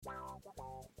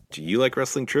Do you like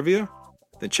wrestling trivia?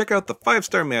 Then check out the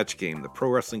 5-Star Match Game, the Pro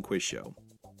Wrestling Quiz Show.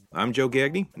 I'm Joe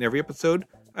Gagney, and every episode,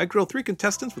 I grill 3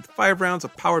 contestants with 5 rounds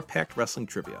of power-packed wrestling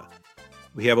trivia.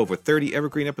 We have over 30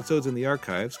 evergreen episodes in the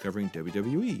archives covering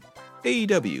WWE,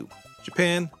 AEW,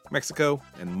 Japan, Mexico,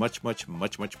 and much, much,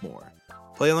 much, much more.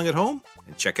 Play along at home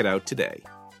and check it out today.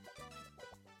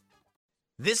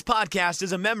 This podcast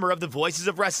is a member of the Voices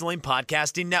of Wrestling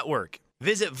Podcasting Network.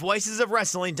 Visit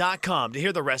voicesofwrestling.com to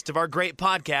hear the rest of our great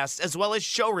podcasts, as well as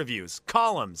show reviews,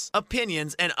 columns,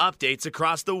 opinions, and updates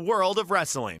across the world of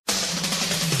wrestling.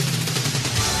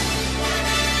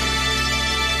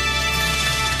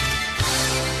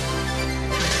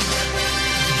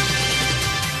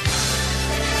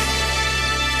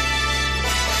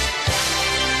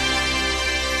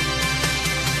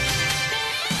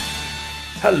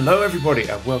 Hello everybody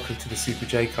and welcome to the Super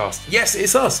J Cast. Yes,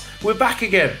 it's us. We're back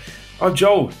again. I'm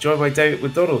Joel, joined by David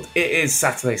McDonald. It is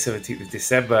Saturday 17th of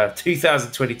December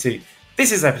 2022.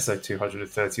 This is episode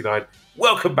 239.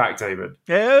 Welcome back, David.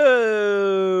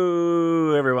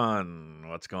 Hello everyone.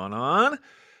 What's going on?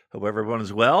 Hope everyone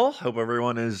is well. Hope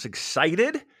everyone is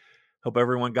excited. Hope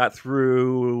everyone got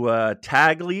through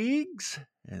tag leagues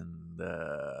and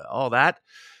all that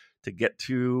to get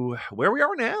to where we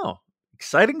are now.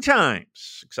 Exciting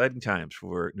times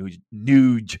for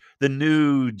Nuge, the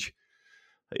Nuge,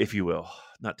 if you will.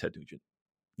 Not Ted Nugent,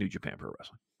 New Japan Pro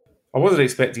Wrestling. I wasn't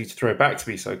expecting you to throw it back to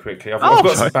me so quickly. I've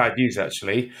got some bad news,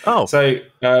 actually. So,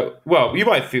 well, you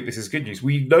might think this is good news.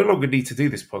 We no longer need to do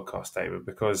this podcast, David,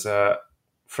 because a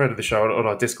friend of the show on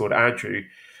our Discord, Andrew,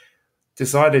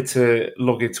 decided to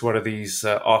log into one of these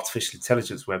artificial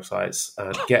intelligence websites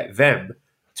and get them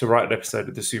to write an episode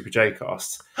of the Super J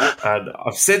Cast, and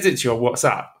I've sent it to you on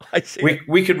WhatsApp.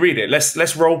 We could read it.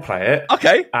 Let's role play it.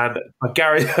 Okay. And I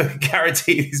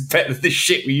guarantee it's better than the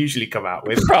shit we usually come out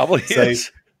with. It probably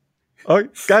is. Oh,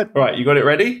 God. Right, you got it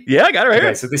ready? Yeah, I got it right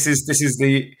here. So this is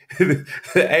the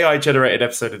AI generated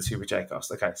episode of the Super J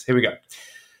Cast. Okay, so here we go.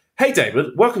 Hey, David,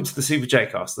 welcome to the Super J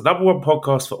Cast, the number one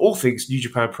podcast for all things New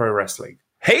Japan Pro Wrestling.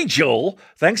 Hey, Joel.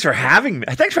 Thanks for having me.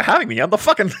 I'm the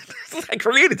fucking... I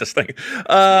created this thing.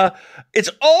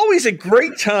 It's always a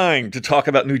great time to talk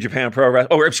about New Japan Pro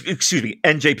Wrestling, or excuse me,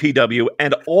 NJPW,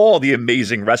 and all the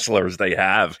amazing wrestlers they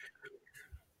have.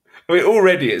 I mean,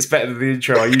 already it's better than the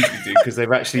intro I usually do, because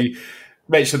they've actually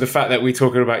mentioned the fact that we're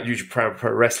talking about New Japan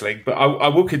Pro Wrestling, but I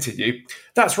will continue.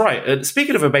 That's right. And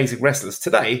speaking of amazing wrestlers,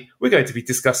 today we're going to be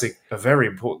discussing a very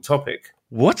important topic.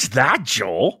 What's that,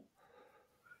 Joel?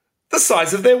 The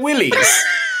size of their willies.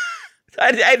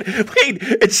 Wait,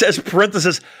 it says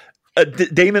parenthesis,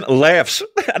 Damon laughs.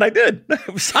 And I did.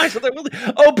 Size of their willies.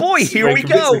 Oh boy, here we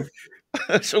go.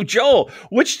 So Joel,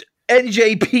 which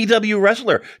NJPW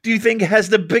wrestler do you think has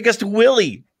the biggest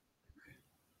willy?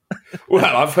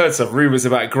 Well, I've heard some rumors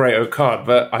about Great-O-Khan,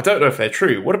 but I don't know if they're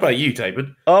true. What about you, David?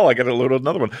 Oh, I got to load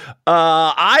another one.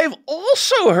 I've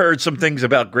also heard some things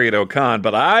about Great-O-Khan,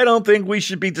 but I don't think we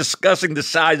should be discussing the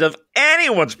size of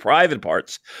anyone's private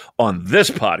parts on this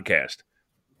podcast.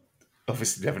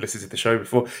 Obviously never listened to the show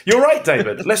before. You're right,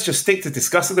 David. Let's just stick to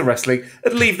discussing the wrestling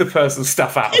and leave the personal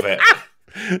stuff out of it.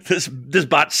 This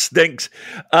bot stinks.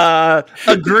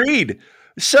 Agreed.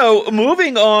 So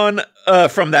moving on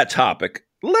from that topic,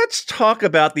 let's talk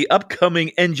about the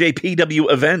upcoming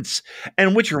NJPW events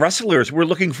and which wrestlers we're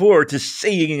looking forward to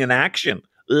seeing in action.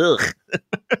 Ugh.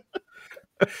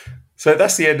 So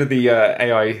that's the end of the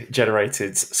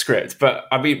AI-generated script. But,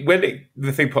 I mean, when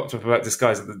the thing popped up about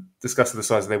discussing the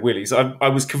size of their willies, I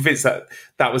was convinced that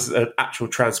was an actual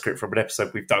transcript from an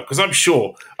episode we've done. Because I'm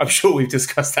sure we've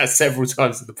discussed that several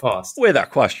times in the past.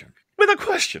 Without question.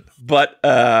 But,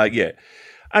 yeah.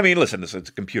 I mean, listen, it's a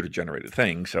computer-generated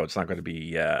thing, so it's not going to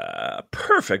be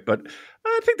perfect. But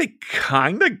I think they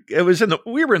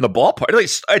we were in the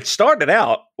ballpark. It started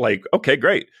out like, okay,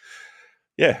 great.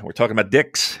 Yeah, we're talking about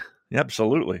dicks. Yeah,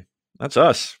 absolutely. That's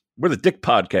us. We're the Dick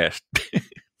Podcast.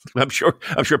 I'm sure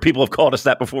people have called us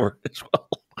that before as well.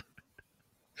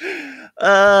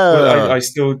 Well, I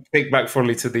still think back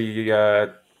fondly to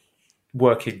the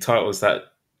working titles that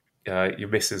your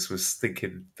missus was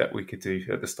thinking that we could do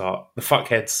at the start. The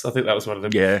fuckheads. I think that was one of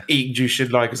them. Yeah. Eating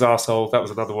Jushin like his asshole. That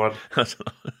was another one. I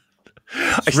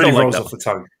really rolls off the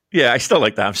tongue. Yeah, I still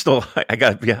like that. I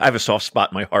have a soft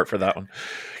spot in my heart for that one.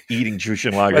 Eating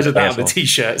Jushin Lager's asshole. Imagine that on the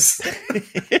t-shirts.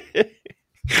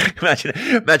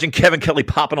 Imagine Kevin Kelly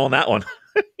popping on that one.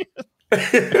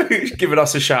 Giving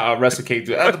us a shout out, Wrestle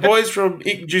Kingdom. The boys from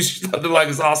Eating Jushin like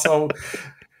his asshole.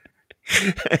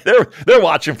 They're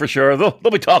watching for sure. They'll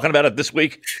be talking about it this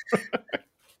week.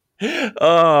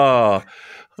 Oh,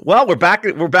 well, we're back.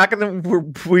 We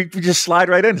just slide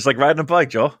right in. It's like riding a bike,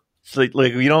 Joe. So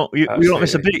like you don't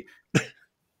miss a beat.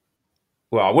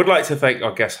 Well, I would like to thank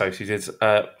our guest host who did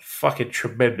a fucking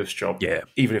tremendous job. Yeah.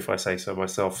 Even if I say so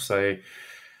myself. So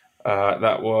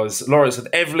that was Lawrence and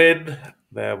Evelyn.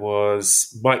 There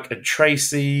was Mike and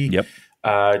Tracy. Yep.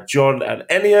 John and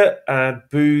Elliot, and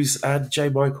Booze and J.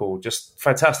 Michael. Just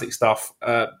fantastic stuff.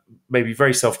 Maybe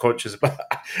very self-conscious about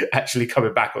actually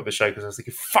coming back on the show because I was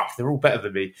thinking, fuck, they're all better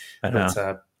than me.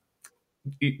 But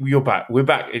you're back. We're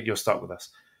back and you're stuck with us.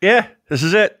 Yeah, this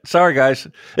is it. Sorry, guys.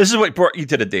 This is what brought you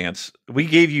to the dance. We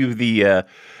gave you the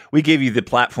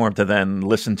platform to then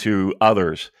listen to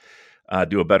others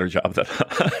do a better job than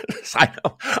I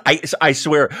know. I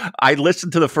swear, I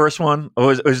listened to the first one.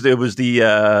 It was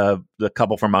the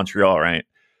couple from Montreal, right?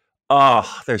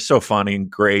 Oh, they're so funny and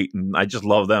great, and I just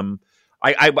love them.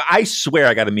 I swear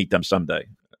I got to meet them someday.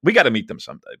 We got to meet them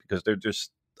someday because they're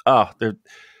just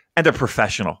they're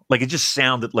professional. Like it just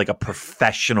sounded like a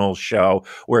professional show,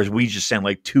 whereas we just sound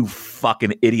like two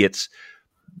fucking idiots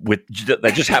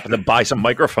that just happened to buy some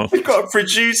microphones. We've got a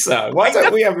producer. Why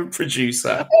don't we have a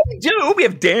producer? We do. We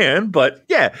have Dan, but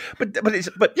yeah. He's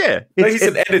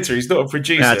an editor. He's not a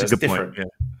producer. That's a good point. Yeah.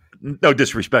 No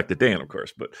disrespect to Dan, of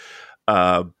course, but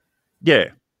yeah,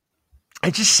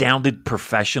 it just sounded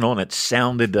professional and it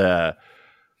sounded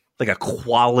like a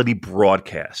quality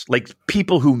broadcast, like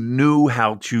people who knew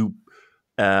how to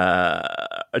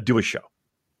do a show.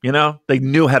 You know, they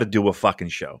knew how to do a fucking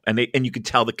show, and you could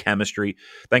tell the chemistry.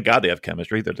 Thank God they have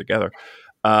chemistry; they're together.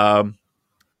 And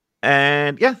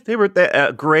yeah, they were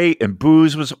great. And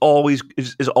Booze was always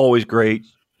great.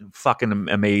 Fucking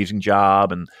amazing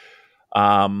job. And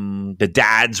the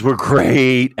dads were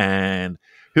great. And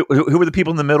who were the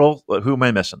people in the middle? Who am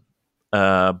I missing?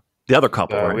 The other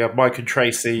couple. Right? We have Mike and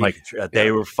Tracy. They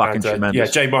were fucking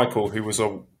tremendous. Yeah, J. Michael, who was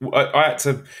on. I had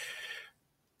to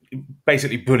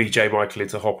basically bully J. Michael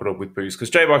into hopping on with Booze because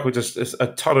J. Michael just a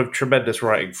ton of tremendous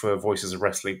writing for Voices of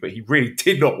Wrestling, but he really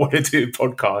did not want to do a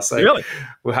podcast. So really?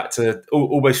 We had to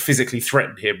almost physically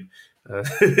threaten him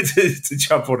to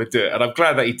jump on and do it. And I'm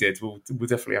glad that he did. We'll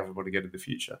definitely have him on again in the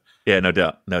future. Yeah, no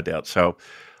doubt. So,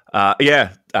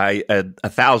 yeah,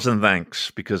 1,000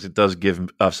 thanks because it does give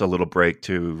us a little break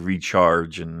to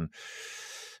recharge and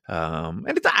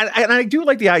I do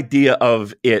like the idea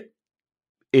of it.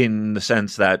 In the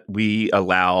sense that we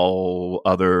allow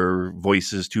other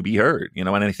voices to be heard, you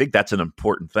know, and I think that's an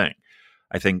important thing.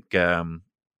 I think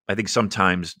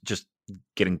sometimes just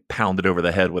getting pounded over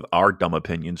the head with our dumb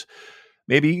opinions,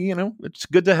 maybe, you know, it's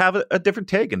good to have a different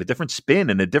take and a different spin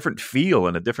and a different feel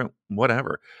and a different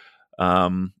whatever.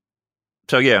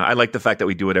 So yeah, I like the fact that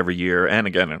we do it every year, and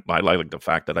again, I like the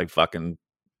fact that I fucking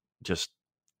just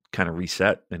kind of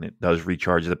reset and it does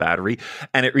recharge the battery,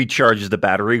 and it recharges the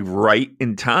battery right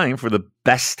in time for the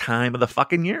best time of the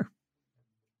fucking year.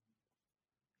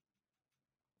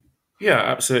 Yeah,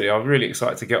 absolutely. I'm really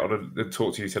excited to get on and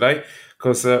talk to you today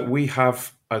because we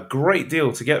have a great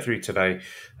deal to get through today.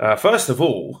 First of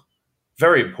all,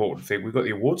 very important thing, we've got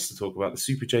the awards to talk about, the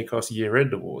Super J-Cast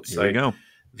Year-End Awards. There you go.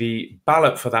 The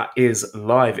ballot for that is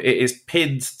live. It is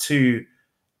pinned to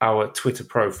our Twitter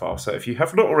profile. So if you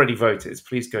have not already voted,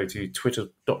 please go to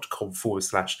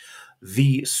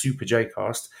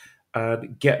twitter.com/TheSuperJcast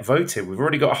and get voted. We've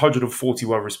already got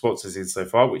 141 responses in so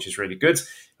far, which is really good.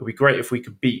 It'll be great if we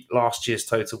could beat last year's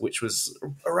total, which was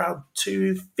around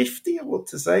 250, I want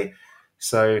to say.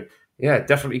 So yeah,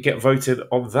 definitely get voted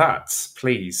on that,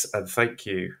 please. And thank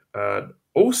you.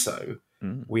 Also,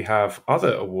 we have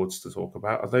other awards to talk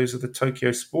about, and those are the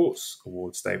Tokyo Sports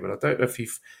Awards, David. I don't know if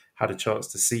you've had a chance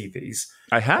to see these.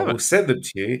 I haven't. I will send them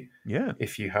to you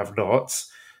if you have not.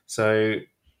 So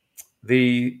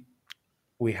we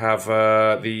have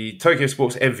the Tokyo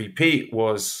Sports MVP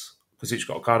was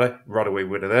Kazuchika Okada, runaway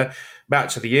winner there.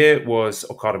 Match of the year was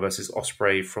Okada versus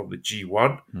Ospreay from the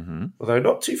G1. Mm-hmm. Although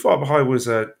not too far behind was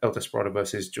El Desperado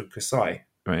versus Jun Kasai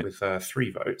with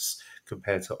 3 votes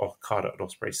compared to Okada and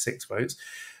Ospreay 6 votes.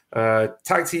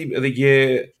 Tag team of the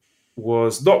year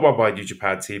was not won by New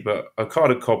Japan team, but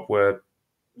Okada and Cobb were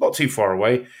not too far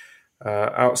away.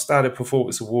 Outstanding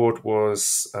Performance Award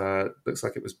was, looks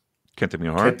like it was Kento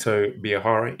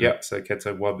Miyahara. Yeah, so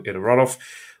Kento won in a runoff.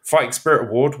 Fighting Spirit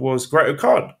Award was Great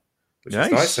Khan, which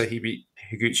was nice. So he beat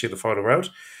Higuchi in the final round.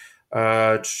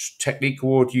 Technique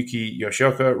Award, Yuki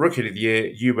Yoshioka. Rookie of the Year,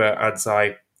 Yuma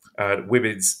Anzai. And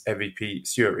Women's MVP,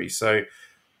 Syuri. So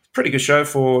pretty good show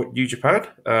for New Japan.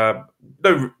 No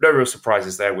real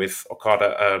surprises there with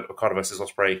Okada versus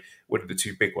Ospreay winning the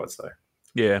 2 big ones, though.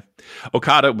 Yeah.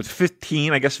 Okada with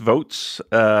 15, I guess, votes.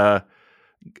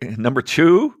 Number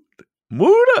 2,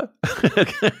 Muda.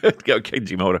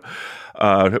 Keiji Muda.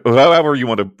 However you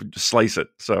want to slice it.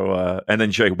 So, and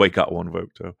then Jay White got one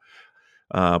vote too.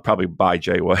 Probably by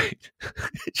Jay White.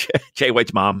 Jay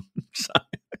White's mom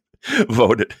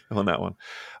voted on that one.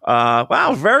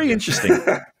 Wow, very interesting.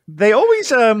 They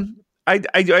always,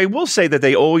 I will say that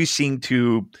they always seem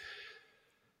to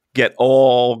get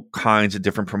all kinds of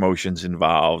different promotions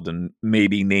involved, and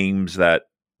maybe names that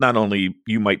not only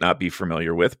you might not be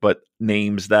familiar with, but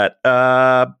names that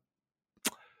don't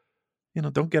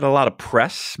get a lot of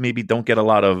press. Maybe don't get a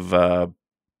lot of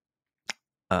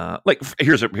like.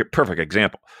 Here's a perfect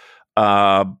example.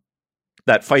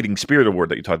 That Fighting Spirit Award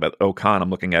that you talked about, Okan, I'm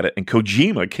looking at it, and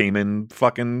Kojima came in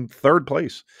fucking third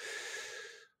place.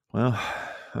 Well,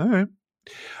 all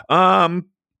right.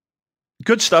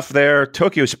 Good stuff there.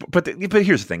 Tokyo, but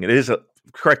here's the thing. It is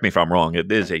correct me if I'm wrong.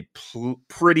 It is a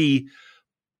pretty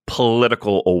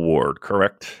political award,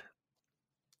 correct?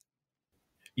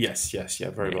 Yes,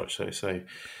 very much so. So,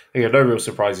 no real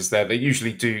surprises there. They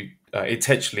usually do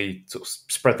intentionally sort of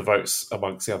spread the votes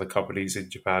amongst the other companies in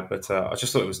Japan, but I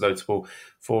just thought it was notable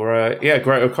for Great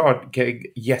Okan getting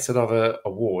yet another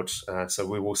award. So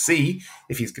we will see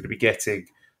if he's going to be getting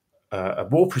a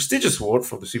more prestigious award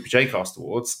from the Super J-Cast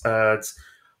Awards. And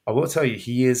I will tell you,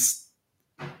 he's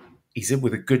in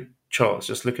with a good chance.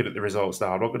 Just looking at the results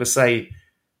now, I'm not going to say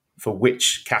for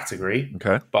which category,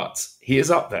 but he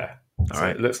is up there. All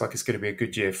right. It looks like it's going to be a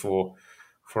good year for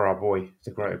our boy,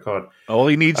 the Great Okan. All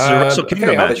he needs is a Wrestle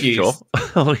Kingdom match, Joel.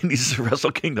 All he needs is a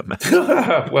Wrestle Kingdom match.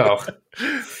 Well,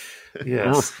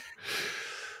 yes.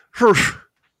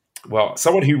 Well,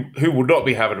 someone who will not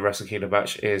be having a Wrestle Kingdom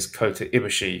match is Kota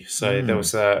Ibushi. So there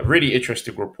was a really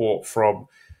interesting report from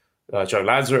Joe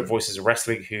Lanza at Voices of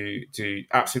Wrestling, who do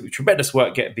absolutely tremendous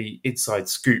work getting the inside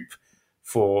scoop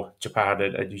for Japan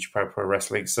and New Japan Pro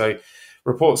Wrestling. So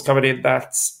reports coming in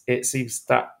that it seems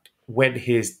that when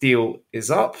his deal is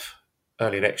up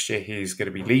early next year, he's going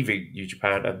to be leaving New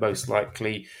Japan, and most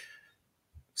likely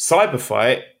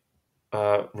Cyberfight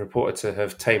reported to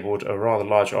have tabled a rather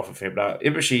large offer for him. Now,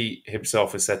 Ibushi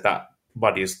himself has said that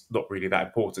money is not really that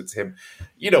important to him.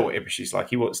 You know what Ibushi's like.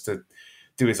 He wants to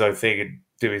do his own thing and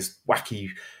do his wacky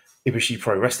Ibushi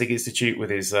Pro Wrestling Institute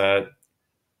with his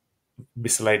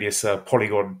miscellaneous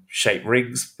polygon-shaped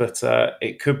rings, but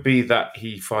it could be that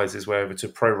he finds his way over to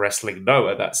Pro Wrestling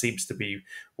Noah. That seems to be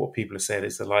what people are saying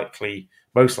is the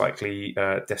most likely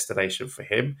destination for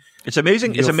him. It's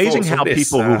amazing. It's amazing how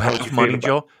people who have money,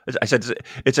 Joe. I said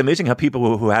it's amazing how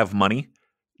people who have money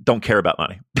don't care about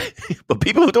money, but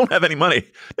people who don't have any money,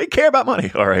 they care about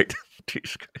money. All right,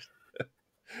 Jesus Christ.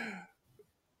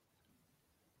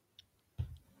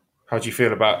 How do you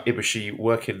feel about Ibushi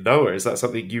working Noah? Is that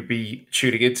something you'd be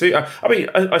tuning into?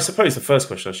 I suppose the first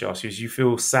question I should ask you is, you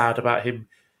feel sad about him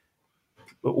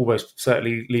almost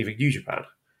certainly leaving New Japan?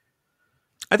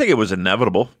 I think it was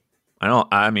inevitable.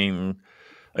 Again,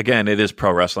 it is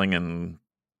pro wrestling, and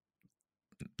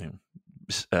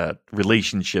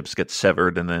relationships get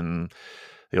severed, and then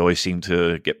they always seem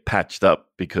to get patched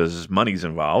up because money's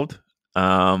involved.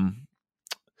 I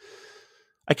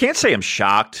can't say I'm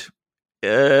shocked.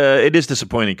 It is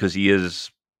disappointing because he is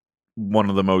one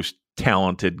of the most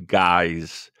talented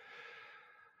guys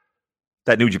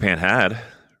that New Japan had.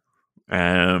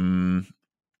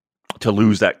 To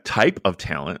lose that type of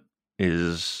talent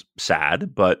is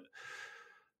sad, but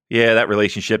yeah, that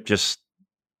relationship just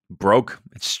broke.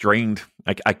 It's strained.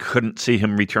 I couldn't see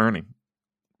him returning,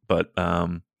 but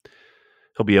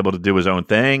he'll be able to do his own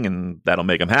thing, and that'll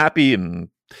make him happy, and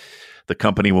the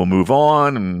company will move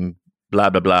on, and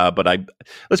blah, blah, blah. But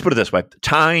let's put it this way.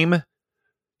 Time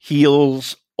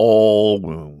heals all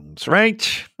wounds,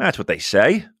 right? That's what they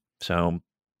say. So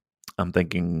I'm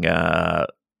thinking, I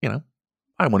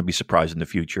don't want to be surprised in the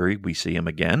future we see him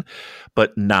again,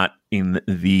 but not in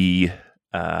the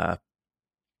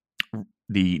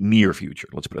near future.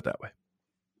 Let's put it that way.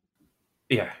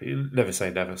 Yeah, you never say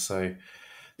never. So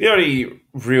the only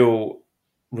real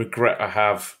regret I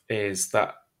have is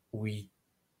that we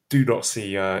do not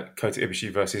see Kota Ibushi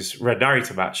versus Ren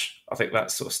Narita match. I think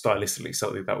that's sort of stylistically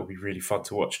something that would be really fun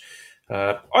to watch.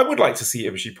 I would like to see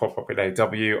Ibushi pop up in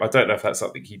AEW. I don't know if that's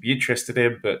something he'd be interested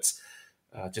in, but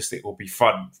just think it will be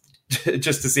fun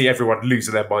just to see everyone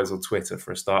losing their minds on Twitter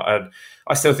for a start. And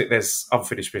I still think there's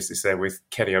unfinished business there with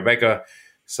Kenny Omega.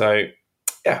 So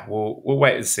yeah, we'll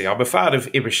wait and see. I'm a fan of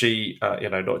Ibushi,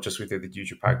 not just within the New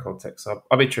Japan context.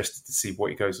 I'm interested to see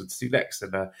what he goes on to do next,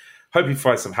 and hope he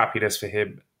finds some happiness for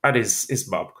him and his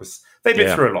mum, because they've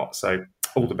been through a lot. So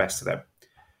all the best to them.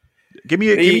 Give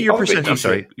me your percentage. I'm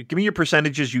sorry. Give me your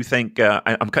percentages. You think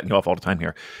I'm cutting you off all the time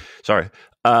here. Sorry.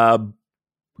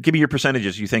 give me your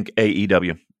percentages. You think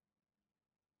AEW?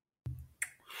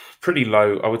 Pretty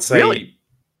low, I would say. Really?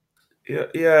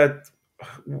 Yeah,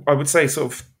 I would say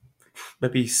sort of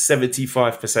maybe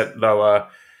 75% lower,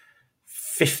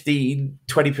 20%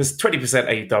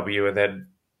 AEW, and then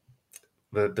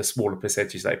the smaller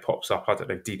percentage that pops up, I don't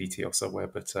know, DDT or somewhere,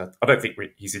 but I don't think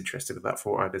he's interested in that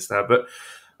for what I understand. But,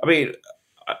 I mean,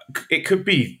 it could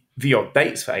be the odd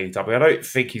dates for AEW. I don't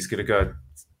think he's going to go and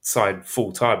sign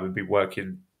full-time and be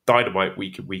working Dynamite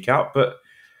week in, week out, but,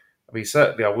 I mean,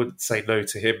 certainly I wouldn't say no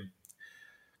to him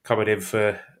coming in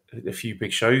for a few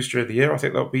big shows during the year. I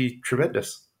think that would be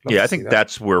tremendous. I think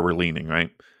that's where we're leaning,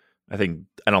 right? I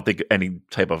don't think any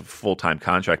type of full-time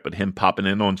contract, but him popping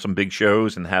in on some big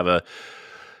shows and have a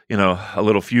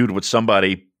little feud with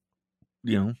somebody,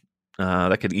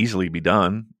 that could easily be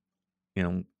done,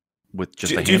 with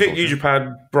just do you think New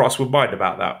Japan brass would mind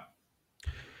about that?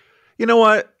 You know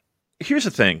what? Here's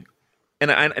the thing,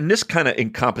 and this kind of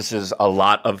encompasses a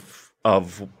lot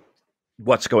of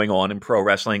what's going on in pro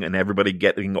wrestling and everybody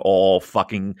getting all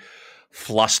fucking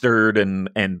flustered and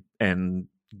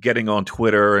getting on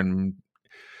Twitter and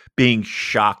being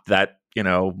shocked that,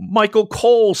 Michael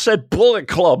Cole said Bullet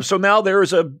Club, so now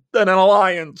there's an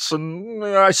alliance,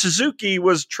 and Suzuki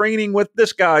was training with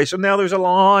this guy, so now there's an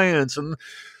alliance, and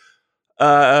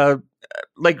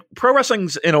pro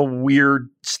wrestling's in a weird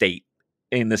state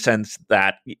in the sense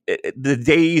that the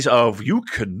days of you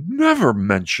could never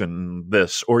mention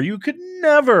this or you could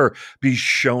never be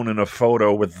shown in a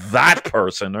photo with that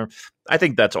person, or I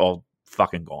think that's all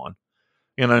fucking gone.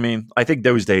 You know what I mean? I think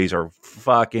those days are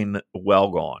fucking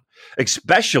well gone,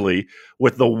 especially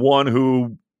with the one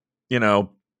who kind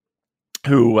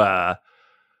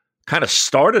of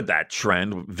started that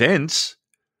trend, Vince,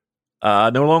 no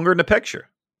longer in the picture.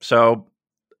 So,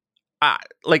 I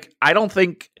don't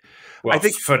think. Well, I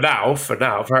think for now,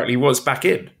 apparently he wants back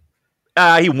in.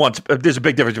 He wants. There's a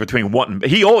big difference between wanting.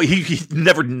 He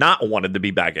never not wanted to be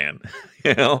back in.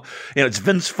 It's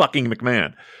Vince fucking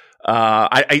McMahon.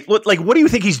 What do you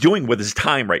think he's doing with his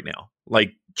time right now?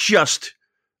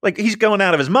 He's going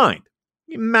out of his mind.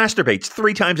 He masturbates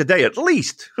 3 times a day at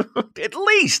least,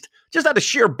 just out of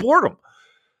sheer boredom.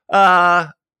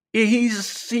 He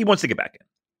wants to get back in.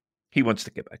 He wants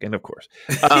to get back in, of course.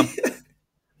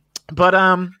 But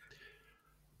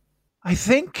I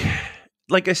think,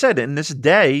 like I said, in this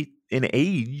day and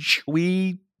age,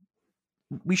 we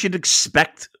should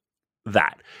expect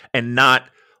that and not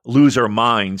lose our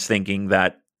minds thinking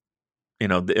that,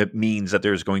 it means that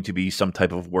there's going to be some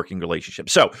type of working relationship.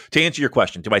 So to answer your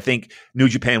question, do I think New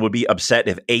Japan would be upset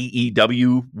if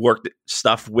AEW worked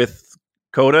stuff with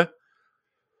Kota?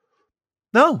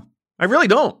 No, I really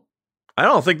don't. I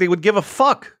don't think they would give a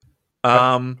fuck.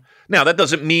 Now, that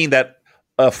doesn't mean that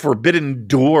a Forbidden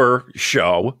Door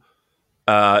show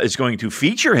is going to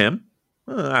feature him.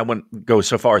 I wouldn't go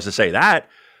so far as to say that.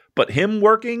 But him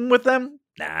working with them?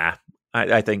 Nah.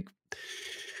 I think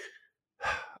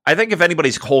if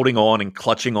anybody's holding on and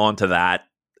clutching on to that,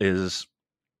 it's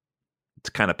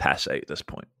kind of passe at this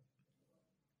point.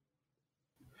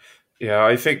 Yeah,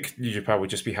 I think New Japan would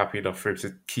just be happy enough for him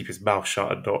to keep his mouth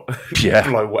shut and not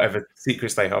blow whatever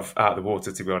secrets they have out of the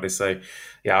water, to be honest. So,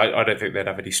 yeah, I don't think they'd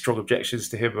have any strong objections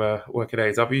to him working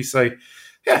AEW. So,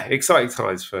 yeah, exciting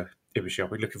times for Ibushi. I'll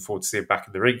be looking forward to seeing him back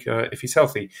in the ring if he's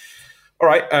healthy. All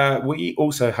right, we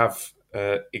also have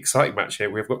an exciting match here.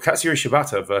 We've got Katsuyori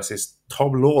Shibata versus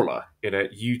Tom Lawler in a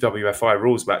UWFI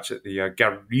rules match at the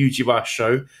Garyujima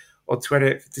show on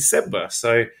 20th December.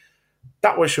 So,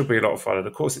 that one should be a lot of fun. And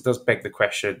of course, it does beg the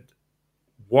question,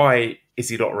 why is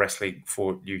he not wrestling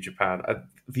for New Japan? And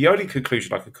the only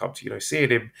conclusion I can come to,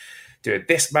 seeing him doing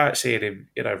this match, seeing him,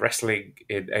 wrestling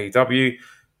in AEW,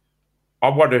 I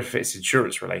wonder if it's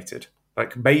insurance related.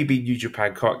 Like maybe New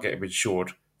Japan can't get him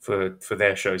insured for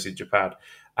their shows in Japan.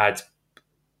 And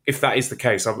if that is the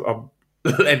case, I'm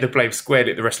letting the blame squared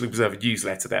at the Wrestling Observer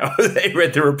newsletter now. They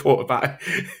read the report about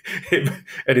him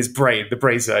and his brain, the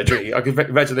brain surgery. I can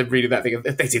imagine them reading that thing. And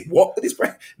they did what with his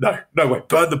brain? No way.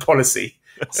 Burn the policy.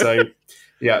 So,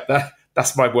 yeah,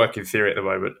 that's my working theory at the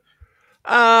moment.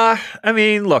 I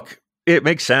mean, look, it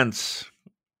makes sense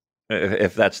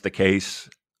if that's the case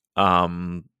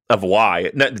of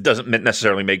why. It doesn't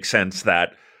necessarily make sense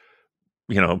that,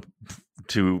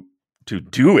 to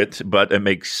do it, but it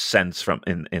makes sense from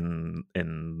in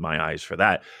my eyes for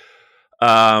that.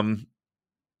 I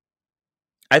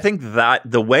think that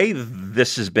the way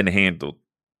this has been handled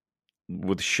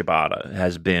with Shibata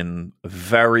has been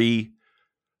very,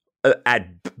 at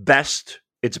best,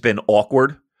 it's been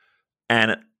awkward,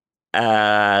 and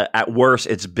at worst,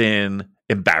 it's been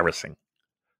embarrassing,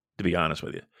 to be honest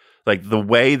with you. Like the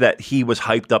way that he was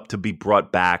hyped up to be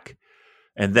brought back,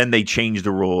 and then they change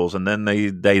the rules, and then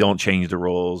they don't change the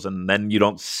rules, and then you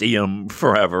don't see him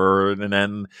forever, and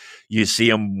then you see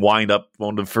him wind up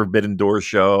on the Forbidden Door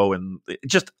show, and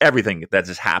just everything that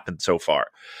has happened so far.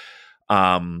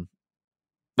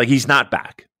 Like he's not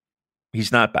back.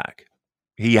 He's not back.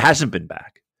 He hasn't been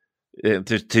back.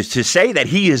 To say that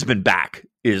he has been back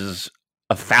is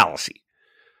a fallacy.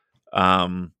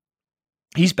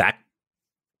 He's back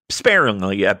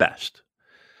sparingly at best.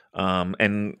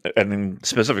 And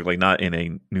specifically not in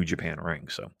a New Japan ring.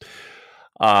 So,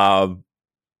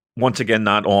 once again,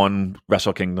 not on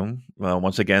Wrestle Kingdom.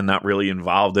 Once again, not really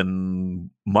involved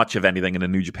in much of anything in a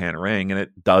New Japan ring. And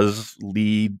it does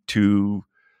lead to,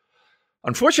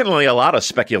 unfortunately, a lot of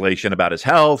speculation about his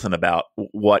health and about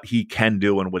what he can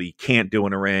do and what he can't do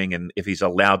in a ring, and if he's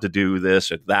allowed to do this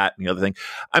or that and the other thing.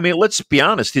 I mean, let's be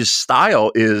honest. His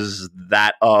style is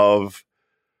that of,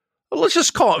 let's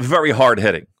just call it very hard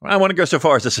hitting. I want to go so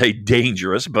far as to say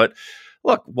dangerous, but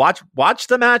look, watch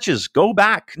the matches. Go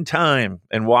back in time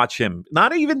and watch him.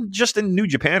 Not even just in New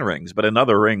Japan rings, but in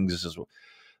other rings as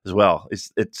well.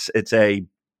 It's a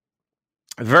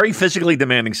very physically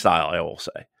demanding style, I will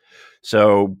say.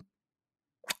 So,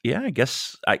 yeah, I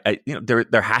guess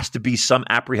there has to be some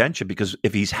apprehension, because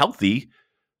if he's healthy,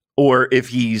 or if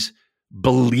he's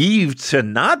believed to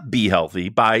not be healthy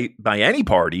by any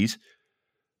parties,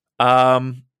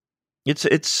 it's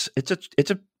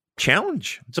a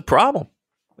challenge. It's a problem.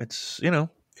 I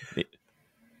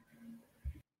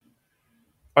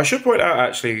should point out,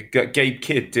 actually, Gabe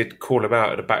Kidd did call him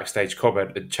out at a backstage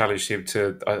comment and challenged him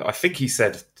to, I think he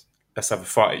said, let's have a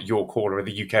fight at your corner in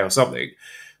the UK or something.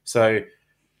 So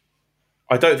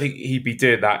I don't think he'd be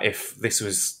doing that if this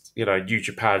was, New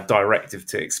Japan directive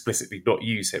to explicitly not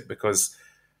use him, because,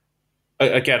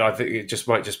 again, I think it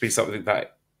might just be something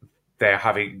that they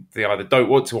either don't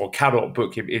want to or cannot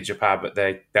book him in Japan, but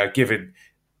they're given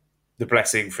the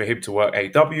blessing for him to work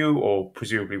AW or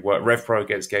presumably work RevPro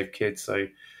against Gabe Kidd. So,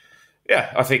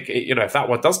 yeah, I think, if that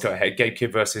one does go ahead, Gabe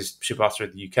Kidd versus Shibata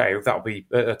in the UK, that'll be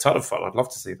a ton of fun. I'd love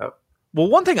to see that. Well,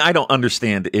 one thing I don't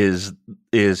understand is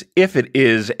if it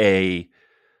is a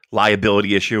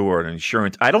liability issue or an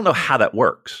insurance, I don't know how that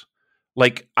works.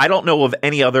 Like, I don't know of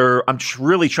any other, I'm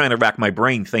really trying to rack my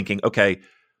brain thinking, okay,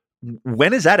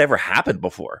 when has that ever happened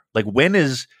before? Like,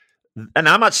 and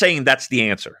I'm not saying that's the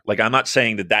answer. Like, I'm not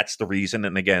saying that that's the reason.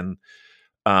 And again,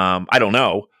 I don't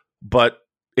know, but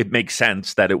it makes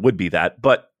sense that it would be that.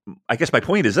 But I guess my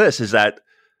point is this, is that,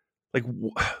 like,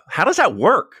 how does that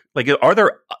work? Like, are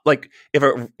there, like,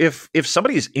 if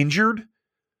somebody is injured,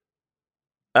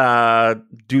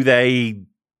 do they,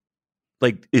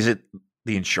 like, is it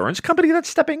the insurance company that's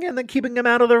stepping in and keeping him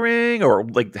out of the ring? Or,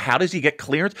 like, how does he get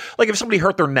clearance? Like, if somebody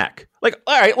hurt their neck, like,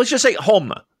 all right, let's just say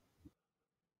Homna,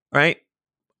 right?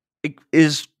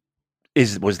 Was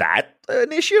that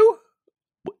an issue?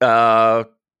 I'm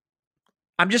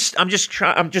just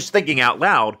thinking out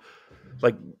loud.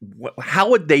 Like,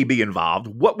 how would they be involved?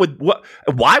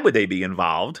 Why would they be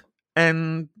involved?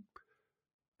 And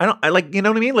like, you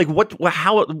know what I mean? Like,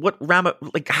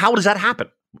 how does that happen?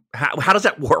 How does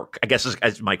that work? I guess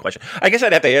is my question. I guess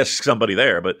I'd have to ask somebody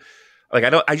there, but like,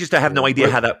 I have no idea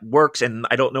how that works. And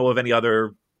I don't know of any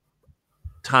other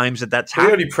times that's happened.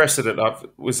 The only precedent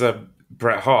was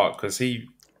Bret Hart, because him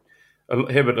and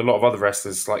a lot of other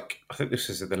wrestlers, like, I think this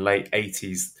was in the late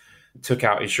 80s, took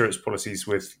out insurance policies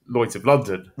with Lloyd's of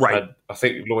London. Right. And I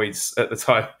think Lloyd's at the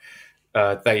time,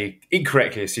 they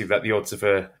incorrectly assumed that the odds of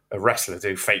a wrestler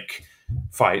doing fake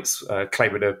fights,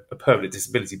 claiming a permanent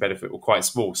disability benefit, were quite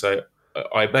small. So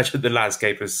I imagine the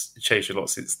landscape has changed a lot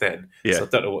since then. Yeah. So I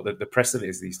don't know what the precedent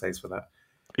is these days for that.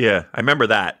 Yeah, I remember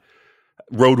that.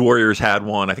 Road Warriors had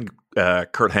one. I think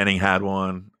Kurt Hennig had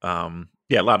one.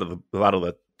 Yeah, a lot of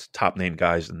the top name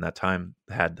guys in that time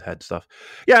had stuff.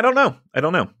 Yeah, I don't know.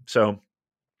 So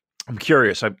I'm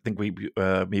curious. I think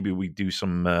maybe we do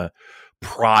some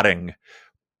prodding,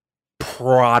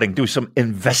 do some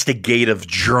investigative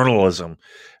journalism,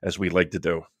 as we like to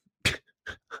do,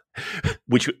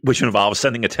 which involves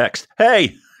sending a text.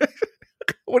 Hey,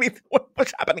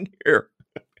 what's happening here?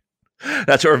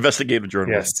 That's our investigative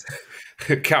journalism. Yes.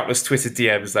 Countless Twitter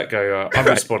DMs that go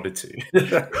unresponded to.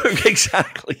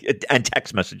 Exactly. And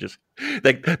text messages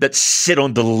that sit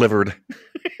undelivered.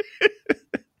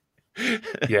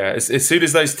 Yeah, as soon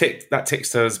as that tick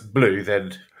turns blue,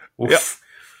 then oof,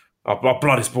 our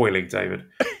blood is boiling, David.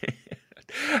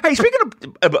 Hey, speaking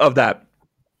of that,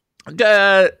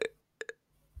 can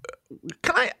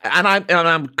I? And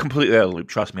I'm completely out of the loop.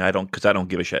 Trust me, I don't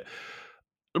give a shit.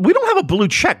 We don't have a blue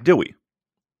check, do we?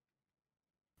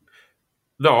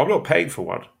 No, I'm not paying for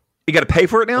one. You got to pay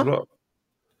for it now?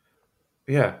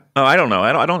 Yeah. Oh, I don't know.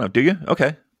 I don't know. Do you?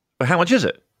 Okay. But how much is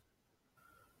it?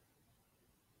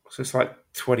 So it's like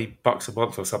 $20 a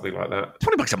month or something like that.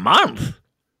 $20 a month?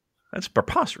 That's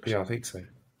preposterous. Yeah, I think so.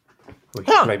 We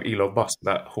can blame Elon Musk for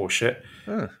that horse shit.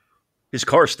 His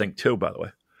cars stink too, by the way.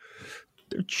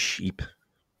 They're cheap.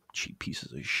 Cheap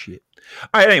pieces of shit.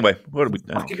 All right, anyway, what are we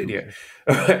doing? Fucking idiot.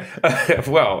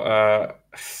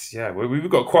 Yeah, we've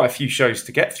got quite a few shows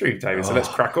to get through, David, so let's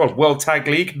crack on. World Tag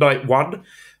League, Night 1,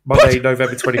 Monday,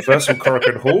 November 21st from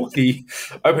Korakuen Hall. The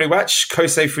opening match,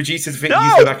 Kosei Fujita defeated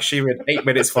Yuzo Nakashima in 8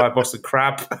 minutes via Boston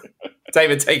Crab.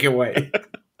 David, take it away.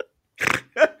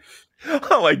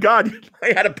 Oh, my God.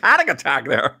 I had a panic attack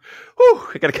there. Whew,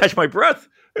 I got to catch my breath.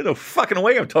 There's no fucking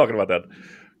way I'm talking about that.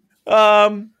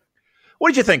 What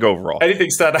did you think overall?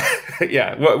 Anything stand out?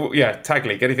 Yeah, Tag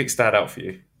League. Anything stand out for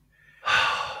you?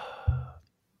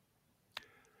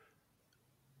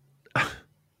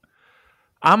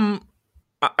 All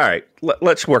right.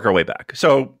 Let's work our way back.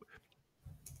 So,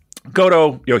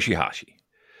 Goto Yoshihashi.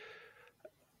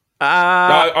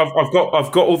 I've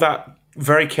got all that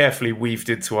very carefully weaved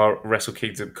into our Wrestle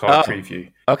Kingdom card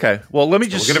preview. Okay. Well, let me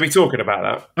we're going to be talking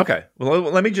about that. Okay. Well,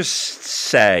 let me just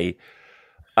say,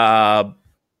 I'll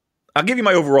give you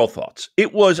my overall thoughts.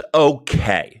 It was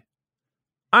okay.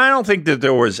 I don't think that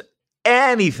there was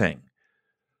anything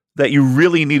that you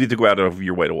really needed to go out of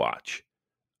your way to watch.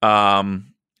 I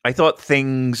thought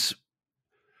I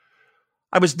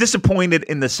was disappointed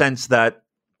in the sense that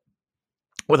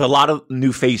with a lot of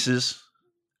new faces,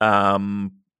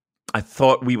 I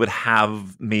thought we would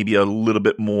have maybe a little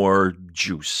bit more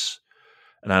juice.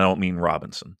 And I don't mean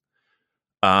Robinson.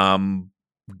 And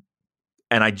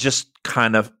I just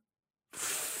kind of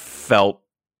felt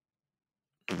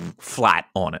flat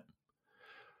on it.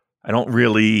 I don't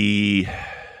really...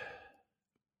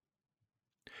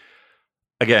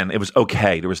 Again, it was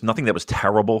okay. There was nothing that was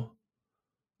terrible.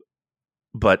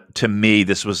 But to me,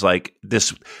 this was like...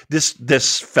 This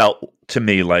felt to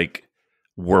me like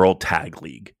World Tag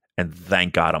League. And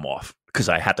thank God I'm off. Because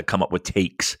I had to come up with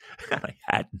takes. And I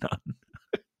had none.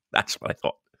 That's what I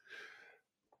thought.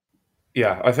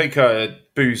 Yeah, I think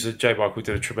Booze and J. Michael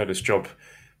did a tremendous job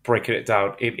breaking it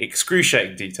down in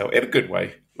excruciating detail, in a good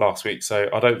way, last week. So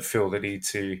I don't feel the need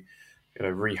to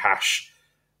rehash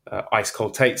ice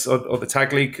cold takes on the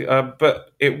Tag League.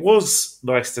 But it was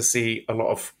nice to see a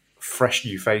lot of fresh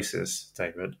new faces,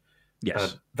 Damon.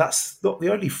 Yes. That's not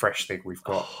the only fresh thing we've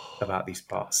got about these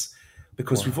parts,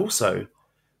 because we've also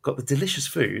got the delicious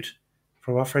food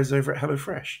from our friends over at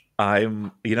HelloFresh.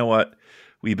 You know what?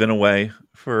 We've been away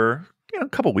for a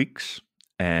couple weeks,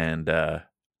 and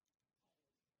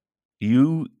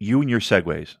you and your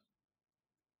segues,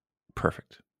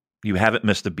 perfect. You haven't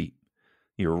missed a beat.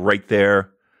 You're right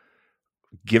there,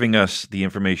 giving us the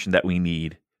information that we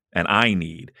need and I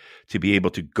need to be able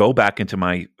to go back into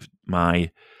my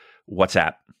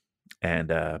WhatsApp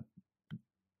and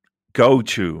go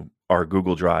to our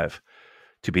Google Drive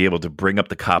to be able to bring up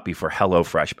the copy for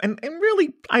HelloFresh. And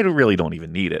really, I really don't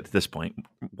even need it at this point.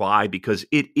 Why? Because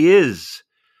it is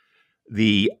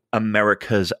the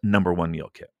America's #1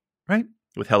 meal kit, right?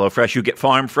 With HelloFresh, you get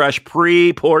farm fresh,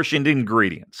 pre-portioned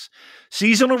ingredients.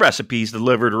 Seasonal recipes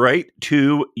delivered right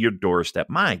to your doorstep.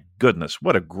 My goodness,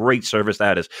 what a great service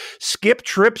that is. Skip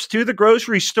trips to the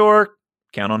grocery store.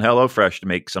 Count on HelloFresh to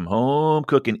make some home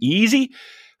cooking easy,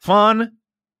 fun,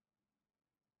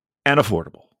 and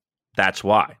affordable. That's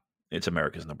why it's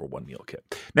America's #1 meal kit.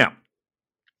 Now,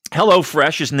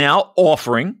 HelloFresh is now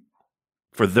offering,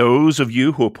 for those of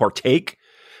you who partake,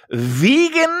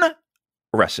 vegan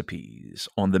recipes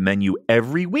on the menu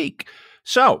every week.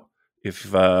 So,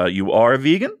 if you are a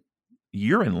vegan,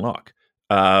 you're in luck.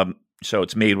 So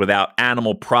it's made without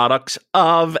animal products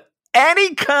of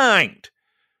any kind,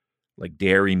 like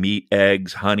dairy, meat,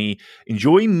 eggs, honey.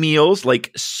 Enjoy meals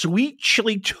like sweet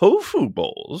chili tofu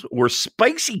bowls or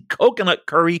spicy coconut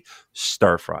curry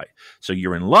stir fry. So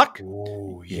you're in luck.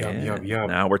 Ooh, yum, yum.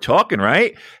 Now we're talking,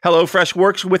 right? HelloFresh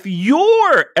works with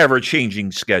your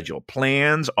ever-changing schedule.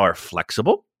 Plans are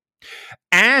flexible,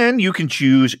 and you can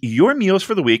choose your meals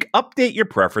for the week, update your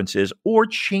preferences, or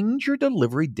change your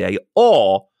delivery day,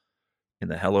 all in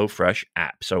the HelloFresh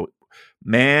app. So,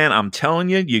 man, I'm telling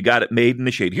you, you got it made in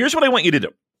the shade. Here's what I want you to do.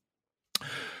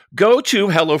 Go to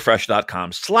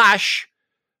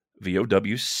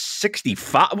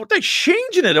HelloFresh.com/VOW65. Well, they're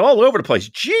changing it all over the place.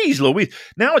 Jeez Louise.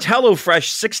 Now it's HelloFresh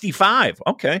 65.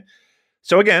 Okay.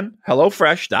 So again,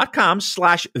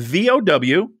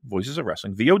 HelloFresh.com/VOW, Voices of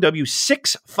Wrestling,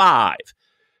 VOW65,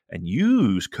 and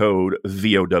use code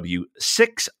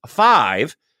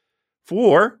VOW65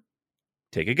 for,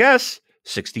 take a guess,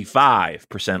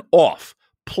 65% off,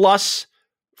 plus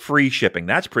free shipping.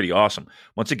 That's pretty awesome.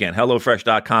 Once again,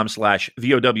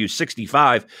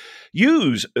 HelloFresh.com/VOW65.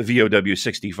 Use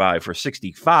VOW65 for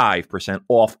 65%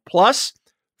 off, plus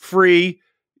free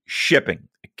shipping.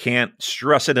 I can't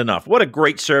stress it enough. What a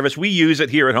great service. We use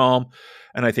it here at home,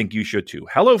 and I think you should too.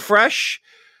 HelloFresh,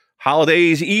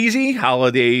 holidays easy,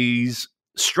 holidays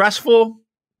stressful.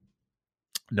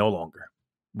 No longer.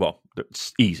 Well,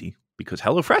 it's easy because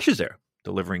HelloFresh is there,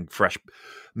 delivering fresh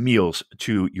meals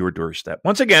to your doorstep.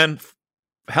 Once again,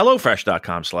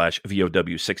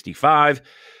 HelloFresh.com/VOW65.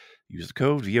 Use the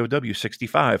code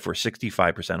VOW65 for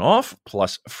 65% off,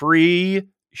 plus free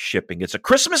shipping. It's a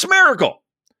Christmas miracle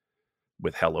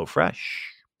with HelloFresh.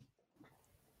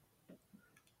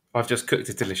 I've just cooked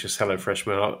a delicious HelloFresh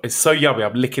meal. It's so yummy.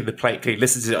 I'm licking the plate clean.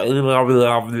 Listen to it.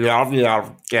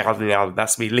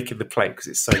 That's me licking the plate because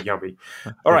it's so yummy.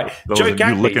 All right. Joe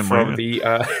Gagney from the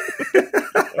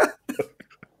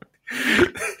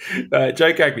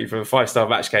Joe Gagney from the 5-Star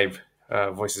Match Game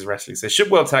Voices Wrestling says,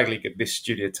 should World Tag League and this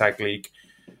Junior Tag League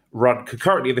run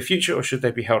concurrently in the future, or should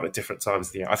they be held at different times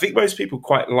of the year? I think most people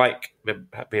quite like them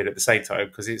being at the same time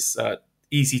because it's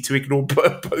easy to ignore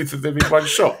both of them in one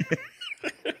shot.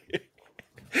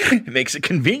 It makes it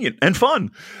convenient and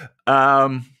fun.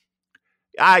 I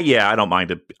don't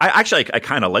mind it. I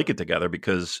kind of like it together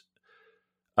because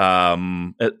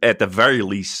at the very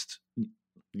least,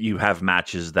 you have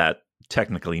matches that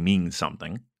technically mean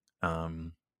something.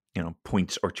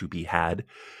 Points are to be had.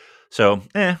 So,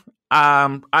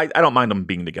 I don't mind them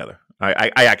being together.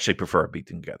 I actually prefer being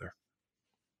together.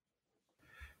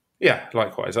 Yeah,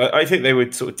 likewise. I think they were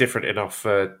sort of different enough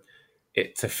for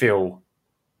it to feel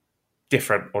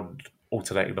different on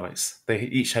alternating nights. They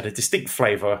each had a distinct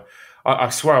flavour. I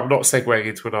swear I'm not segueing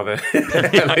into another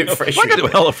HelloFresh. Why do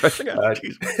HelloFresh?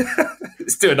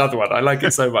 Let's do another one. I like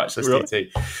it so much. Let's do two.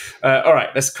 All right,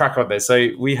 let's crack on there. So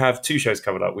we have two shows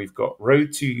coming up. We've got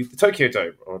Road to the Tokyo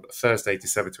Dome on Thursday,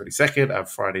 December 22nd and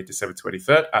Friday, December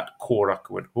 23rd at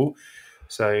Korakuen Hall.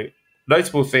 So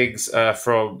notable things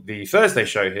from the Thursday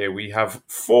show here. We have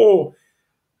 4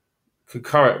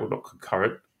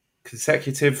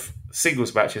 consecutive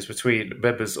singles matches between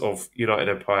members of United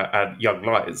Empire and Young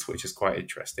Lions, which is quite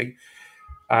interesting.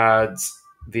 And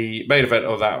the main event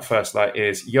of that first night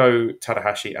is Yo,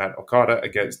 Tanahashi and Okada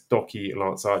against Doki,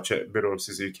 Lance Archer, Minoru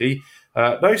Suzuki.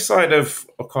 No sign of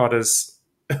Okada's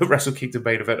Wrestle Kingdom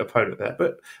main event opponent there,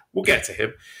 but we'll get to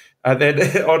him. And then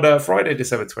on Friday,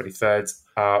 December 23rd,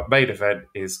 our main event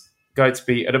is going to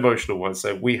be an emotional one.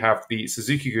 So we have the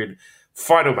Suzuki-gun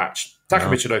final match. Taka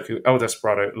Michinoku, El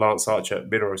Desperado, Lance Archer,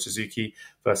 Minoru Suzuki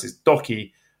versus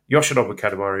Doki, Yoshinobu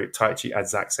Kanemaru, Taichi, and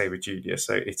Zack Sabre Jr.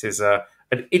 So it is an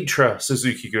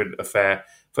intra-Suzuki-gun affair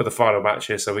for the final match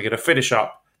here. So we're going to finish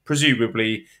up,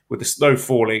 presumably, with the snow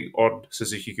falling on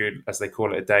Suzuki-gun, as they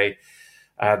call it a day.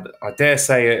 And I dare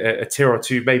say a tear or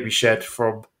two may be shed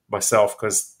from myself,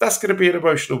 because that's going to be an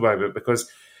emotional moment,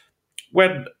 because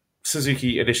when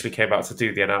Suzuki initially came out to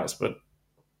do the announcement,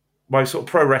 my sort of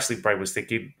pro wrestling brain was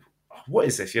thinking, what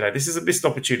is this? This is a missed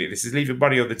opportunity. This is leaving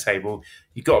money on the table.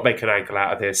 You've got to make an angle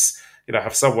out of this.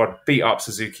 Have someone beat up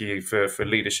Suzuki for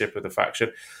leadership of the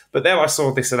faction. But then I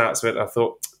saw this announcement. I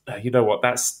thought, you know what?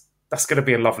 That's going to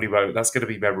be a lovely moment. That's going to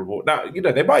be memorable. Now,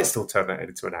 they might still turn that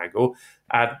into an angle.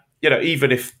 And,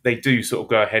 even if they do sort of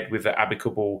go ahead with the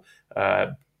amicable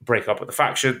breakup of the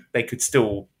faction, they could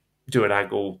still do an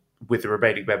angle with the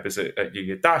remaining members at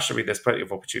Union Dash. I mean, there's plenty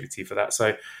of opportunity for that.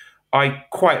 So I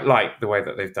quite like the way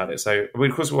that they've done it. So, I mean,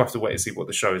 of course, we'll have to wait and see what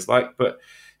the show is like, but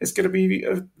it's going to be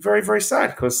very, very sad,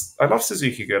 because I love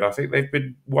Suzuki-gun. I think they've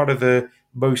been one of the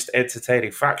most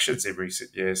entertaining factions in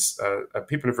recent years. And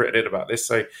people have written in about this.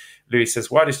 So Louis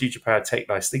says, why does New Japan take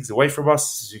nice things away from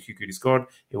us? Suzuki-gun is gone.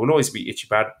 It will always be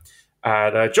Ichiban.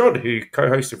 And John, who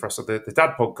co-hosted for us on the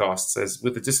Dad podcast, says,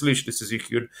 with the dissolution of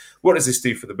Suzuki-gun, what does this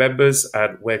do for the members,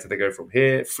 and where do they go from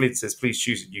here? Flynn says, please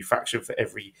choose a new faction for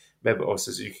every member of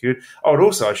Suzuki-gun. Oh, and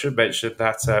also I should mention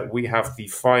that we have the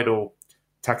final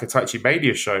Takataichi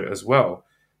Mania show as well.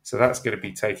 So that's going to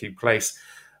be taking place.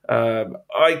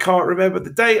 I can't remember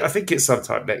the date. I think it's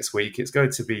sometime next week. It's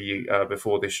going to be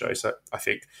before this show. So I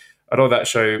think, and on that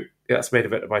show, that's main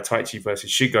event by Taichi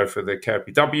versus Shingo for the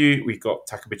KOPW. We've got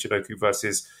Taka Michinoku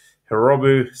versus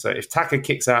Hiromu. So if Taka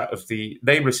kicks out of the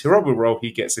nameless Hiromu role,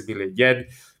 he gets $1 million.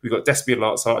 We've got Despy and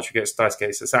Lance Archer against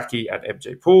Daisuke Sasaki and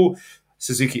MJ Paul.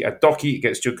 Suzuki and Doki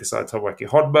against Junkai and Tomoaki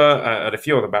Honma, and a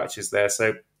few other matches there.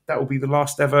 So that will be the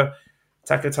last ever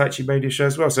Takataichi Mania show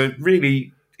as well. So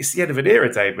really, it's the end of an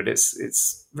era, Dave, but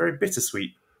it's very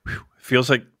bittersweet. I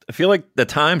feel like the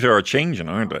times are changing,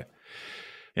 aren't they?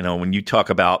 When you talk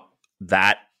about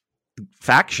that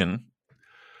faction,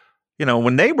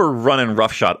 when they were running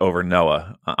roughshod over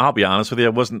Noah, I'll be honest with you, I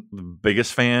wasn't the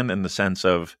biggest fan in the sense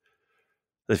of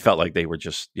they felt like they were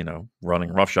just,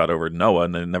 running roughshod over Noah,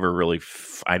 and they never really,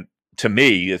 to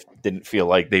me, it didn't feel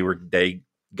like they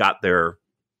got their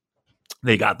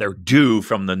due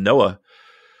from the Noah.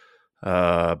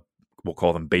 We'll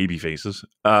call them baby faces.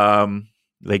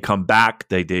 They come back.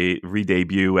 They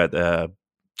re-debut at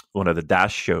one of the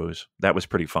Dash shows. That was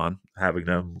pretty fun, having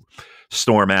them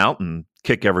storm out and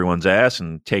kick everyone's ass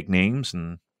and take names,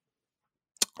 and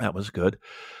that was good.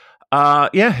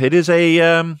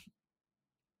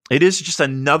 It is just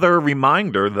another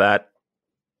reminder that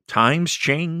times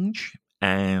change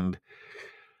and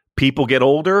people get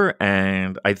older,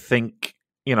 and I think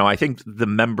the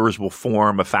members will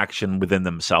form a faction within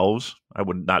themselves. I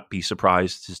would not be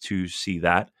surprised to see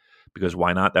that, because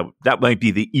why not? That might be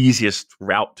the easiest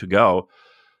route to go.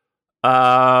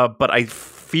 But I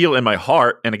feel in my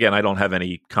heart, and again, I don't have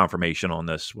any confirmation on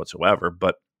this whatsoever,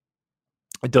 but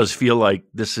it does feel like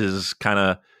this is kind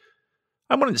of,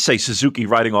 I wouldn't say Suzuki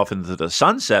riding off into the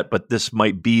sunset, but this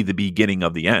might be the beginning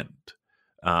of the end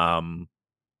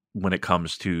when it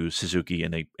comes to Suzuki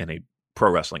in a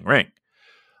pro wrestling ring.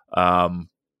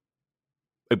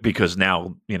 Because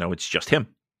now, it's just him,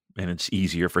 and it's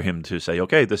easier for him to say,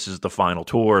 okay, this is the final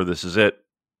tour. This is it.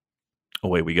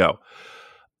 Away we go.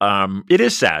 It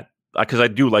is sad because I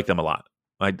do like them a lot.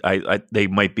 They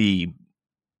might be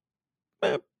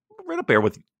right up there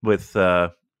with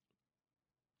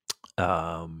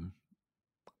I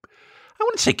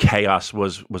wouldn't say Chaos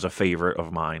was a favorite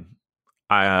of mine.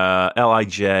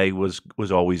 LIJ was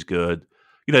always good.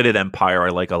 United Empire I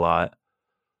like a lot.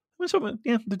 So,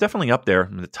 yeah, they're definitely up there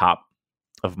in the top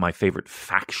of my favorite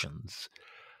factions.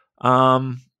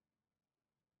 I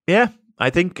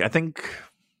think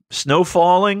snow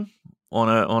falling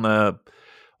on a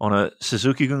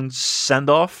Suzuki-gun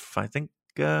send off. I think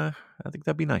that'd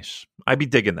be nice. I'd be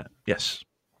digging that. Yes.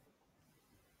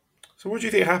 So what do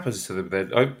you think happens to them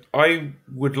then? I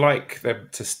would like them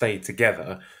to stay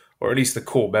together, or at least the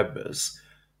core members,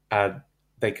 and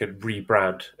they could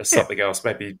rebrand as something else.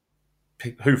 Maybe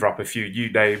hoover up a few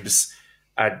new names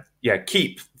and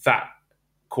keep that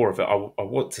core of it. I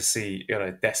want to see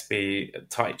Despy and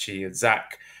Taichi and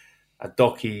Zack and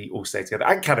Doki all stay together,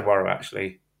 and Kanemaru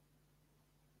actually,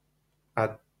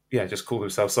 and just call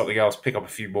themselves something else, pick up a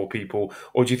few more people.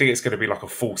 Or do you think it's going to be like a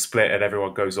full split and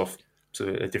everyone goes off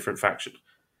to a different faction?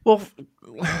 Well,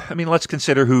 I mean, let's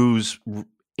consider who's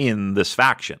in this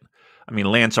faction. I mean,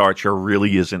 Lance Archer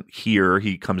really isn't here.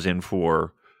 He comes in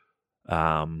for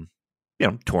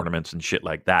tournaments and shit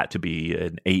like that to be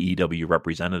an AEW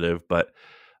representative. But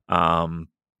I mean,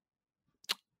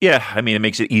 it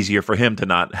makes it easier for him to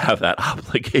not have that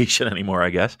obligation anymore, I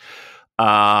guess.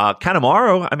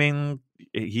 Kanemaru, I mean,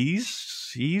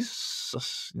 he's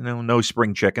no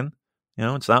spring chicken.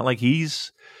 It's not like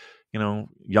he's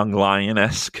young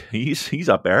lion-esque. He's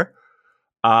up there.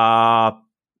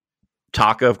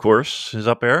 Taka, of course, is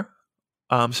up there.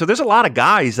 So there's a lot of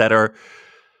guys that are,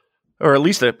 or at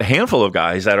least a handful of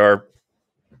guys that are,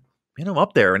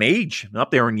 up there in age,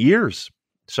 up there in years.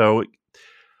 So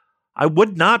I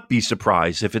would not be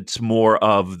surprised if it's more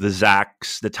of the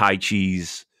Zacks, the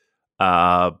Taichis,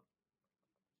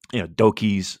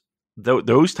 Dokis,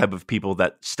 those type of people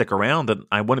that stick around. And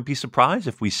I wouldn't be surprised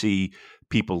if we see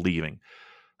people leaving.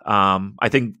 I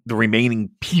think the remaining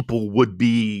people would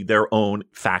be their own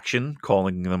faction,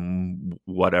 calling them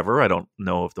whatever. I don't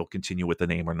know if they'll continue with the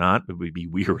name or not. It would be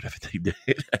weird if they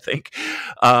did, I think.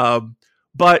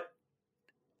 But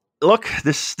look,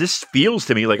 this feels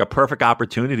to me like a perfect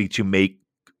opportunity to make,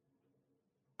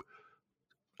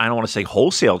 I don't want to say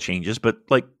wholesale changes, but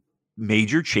like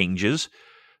major changes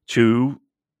to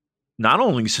not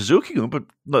only Suzuki, but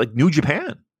like New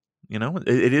Japan.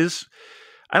 It is,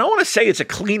 I don't want to say it's a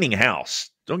cleaning house.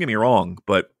 Don't get me wrong,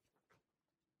 but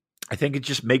I think it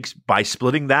just makes, by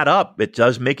splitting that up, it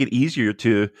does make it easier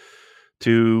to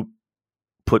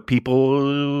put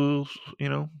people,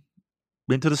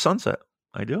 into the sunset.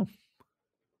 I do.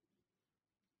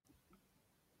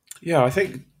 Yeah, I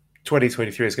think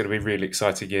 2023 is going to be a really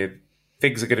exciting year.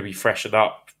 Things are going to be freshened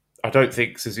up. I don't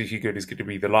think Suzuki-gun is going to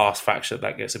be the last faction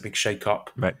that gets a big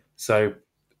shake-up. Right. So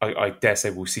I dare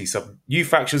say we'll see some new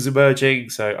factions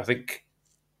emerging. So I think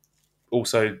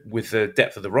also with the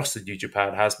depth of the roster New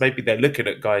Japan has, maybe they're looking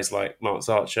at guys like Lance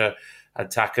Archer and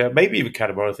Taka, maybe even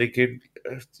Kanemaru, thinking,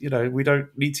 we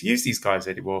don't need to use these guys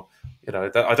anymore. I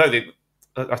don't think,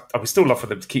 I would still love for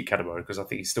them to keep Kanemaru because I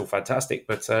think he's still fantastic.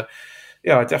 But I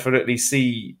definitely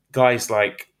see guys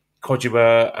like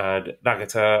Kojima and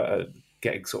Nagata and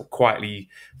getting sort of quietly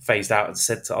phased out and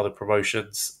sent to other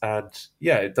promotions. And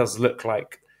yeah, it does look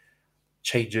like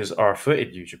changes are afoot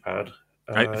in New Japan.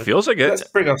 It feels like it. Let's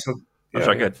bring us some. I'm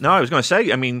sorry, good. No, I was going to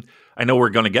say, I mean, I know we're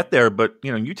going to get there, but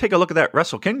you take a look at that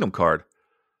Wrestle Kingdom card.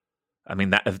 I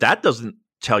mean, if that doesn't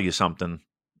tell you something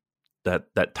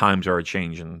that times are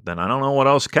changing, then I don't know what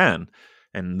else can.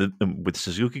 And with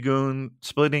Suzuki-gun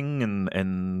splitting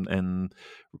and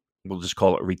we'll just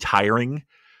call it retiring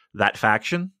that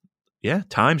faction, yeah,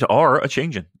 times are a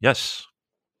changing. Yes.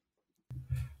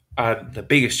 And the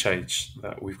biggest change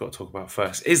that we've got to talk about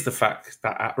first is the fact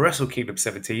that at Wrestle Kingdom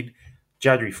 17,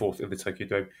 January 4th in the Tokyo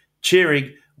Dome,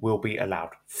 cheering will be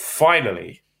allowed.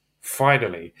 Finally.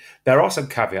 There are some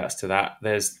caveats to that.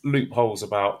 There's loopholes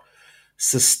about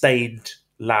sustained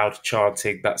loud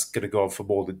chanting that's going to go on for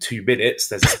more than 2 minutes.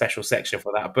 There's a special section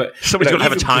for that. But somebody's going to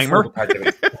have a timer.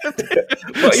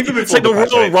 Well, even it's like the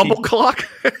Royal Rumble clock.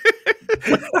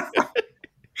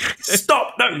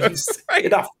 Stop! No,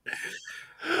 enough.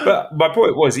 But my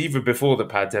point was, even before the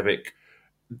pandemic,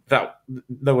 that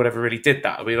no one ever really did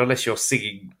that. I mean, unless you're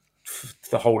singing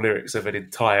the whole lyrics of an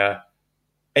entire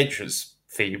entrance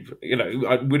theme,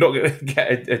 we're not going to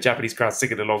get a Japanese crowd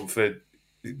singing along for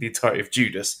the entirety of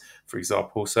Judas, for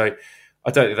example. So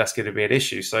I don't think that's going to be an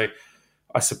issue. So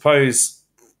I suppose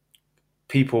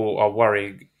people are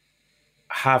worrying,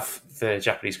 have the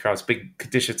Japanese crowds been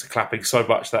conditioned to clapping so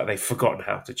much that they've forgotten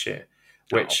how to cheer,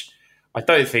 which I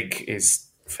don't think is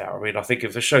fair. I mean, I think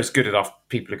if the show's good enough,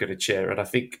 people are going to cheer. And I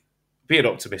think, being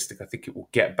optimistic, I think it will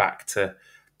get back to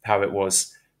how it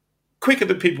was quicker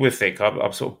than people would think.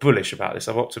 I'm sort of bullish about this.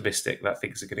 I'm optimistic that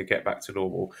things are going to get back to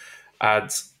normal.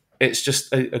 And it's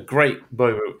just a great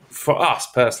moment for us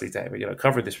personally, David,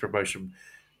 covering this promotion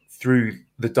through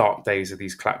the dark days of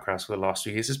these clap crowds for the last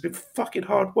few years has been fucking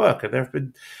hard work. And there have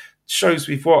been shows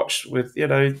we've watched with,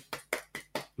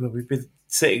 we've been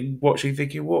sitting, watching,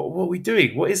 thinking, what are we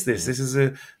doing? What is this? This is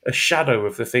a shadow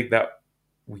of the thing that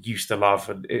we used to love.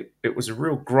 And it was a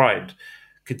real grind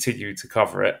continuing to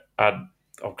cover it. And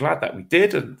I'm glad that we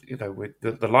did. And,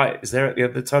 the light is there at the end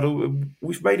of the tunnel and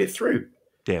we've made it through.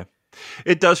 Yeah,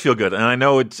 it does feel good. And I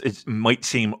know it might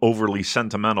seem overly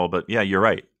sentimental, but yeah, you're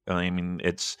right. I mean,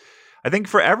 I think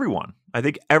for everyone,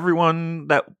 everyone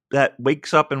that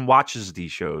wakes up and watches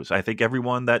these shows, I think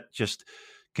everyone that just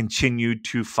continued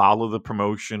to follow the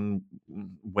promotion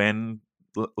when,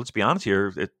 let's be honest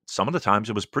here, some of the times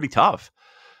it was pretty tough.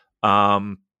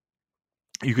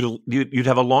 You'd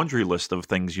have a laundry list of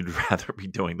things you'd rather be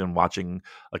doing than watching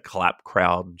a clap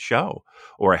crowd show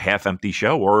or a half empty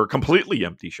show or a completely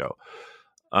empty show.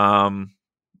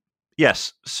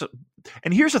 Yes. So,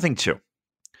 and here's the thing too.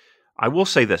 I will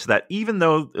say this, that even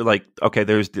though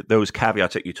there's those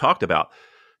caveats that you talked about,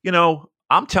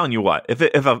 I'm telling you what,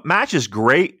 if a match is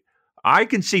great, I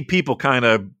can see people kind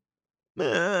of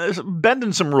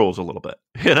bending some rules a little bit.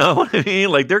 You know what I mean?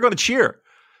 Like, they're going to cheer.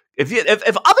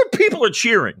 If other people are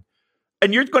cheering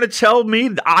and you're going to tell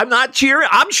me I'm not cheering,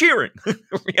 I'm cheering. You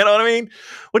know what I mean?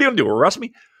 What are you going to do? Arrest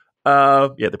me? Yeah,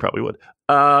 they probably would.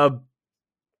 I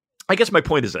guess my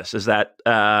point is this, is that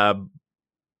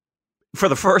for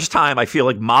the first time, I feel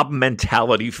like mob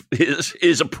mentality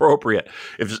is appropriate.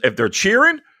 If they're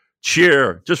cheering,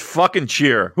 cheer. Just fucking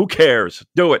cheer. Who cares?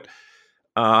 Do it.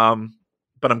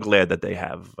 But I'm glad that they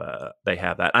have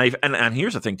that. And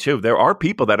here's the thing too: there are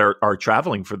people that are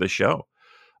traveling for this show.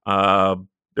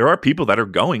 There are people that are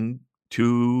going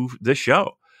to this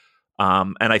show,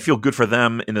 and I feel good for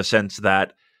them in the sense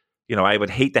that I would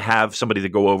hate to have somebody to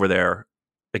go over there,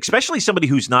 especially somebody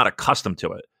who's not accustomed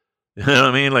to it. You know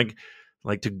what I mean?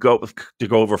 Like to go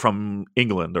over from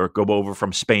England or go over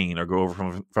from Spain or go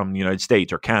over from the United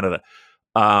States or Canada.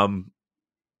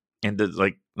 And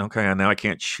okay, now I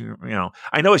can't cheer,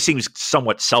 I know it seems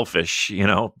somewhat selfish,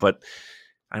 but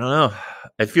I don't know.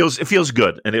 It feels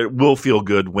good, and it will feel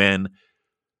good when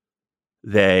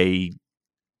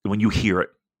you hear it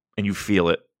and you feel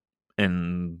it,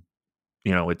 and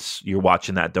you're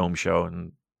watching that Dome show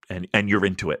and you're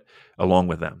into it along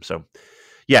with them. So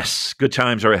yes, good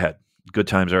times are ahead. Good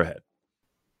times are ahead.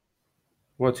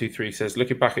 123 says,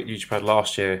 looking back at New Japan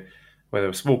last year, where there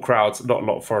were small crowds, not a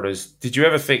lot of foreigners, did you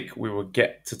ever think we would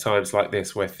get to times like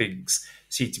this where things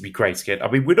seem to be great again? I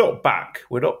mean, we're not back.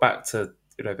 We're not back to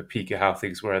the peak of how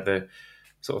things were in the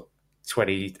sort of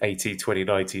 2018,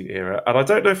 2019 era. And I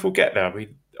don't know if we'll get there. I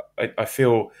mean, I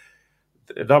feel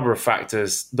a number of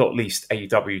factors, not least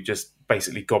AEW just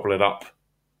basically gobbling up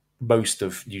most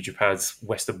of New Japan's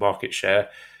Western market share,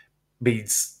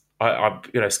 means I'm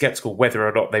skeptical whether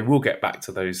or not they will get back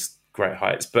to those great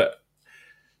heights. But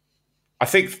I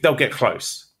think they'll get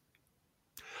close.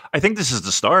 I think this is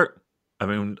the start. I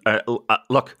mean,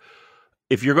 look,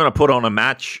 if you're going to put on a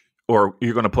match or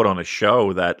you're going to put on a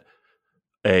show that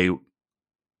a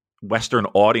Western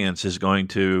audience is going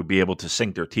to be able to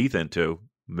sink their teeth into,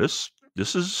 this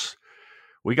is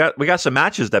we got some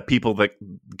matches that people that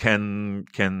can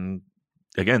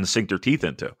again sink their teeth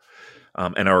into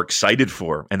and are excited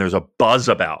for, and there's a buzz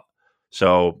about.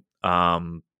 So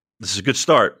this is a good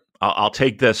start. I'll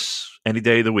take this any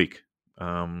day of the week.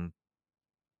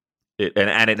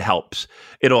 It helps.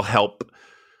 It'll help.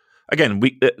 Again,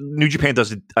 New Japan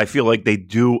does. I feel like they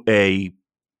do a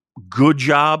good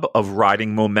job of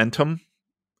riding momentum,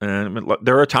 and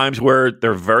there are times where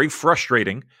they're very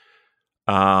frustrating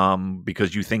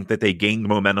because you think that they gained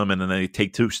momentum and then they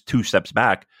take two steps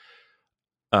back.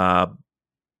 I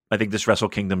think this Wrestle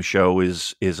Kingdom show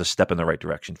is a step in the right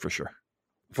direction for sure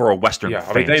for a Western. Yeah,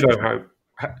 I mean they know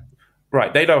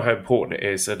they know how important it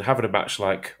is, and having a match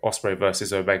like Ospreay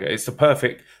versus Omega, it's the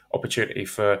perfect opportunity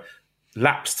for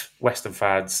lapsed Western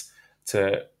fans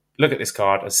to look at this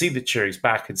card and see the cheering's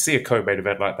back and see a co-main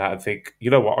event like that and think, you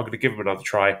know what, I'm going to give them another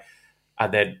try.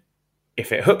 And then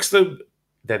if it hooks them,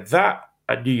 then that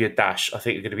and New Year Dash, I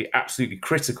think, are going to be absolutely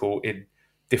critical in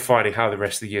defining how the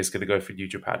rest of the year is going to go for New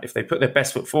Japan. If they put their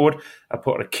best foot forward and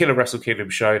put on a killer Wrestle Kingdom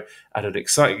show and an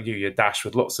exciting New Year Dash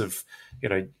with lots of,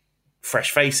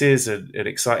 fresh faces and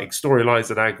exciting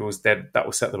storylines and angles, then that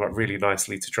will set them up really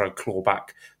nicely to try and claw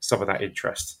back some of that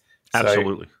interest.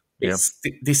 Absolutely.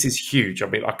 This is huge. I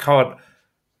mean, I can't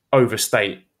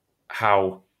overstate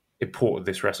how important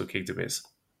this Wrestle Kingdom is.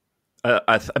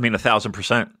 I mean,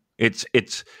 1,000%.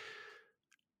 It's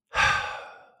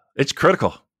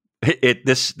critical.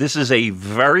 This is a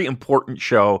very important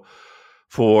show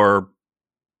for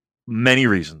many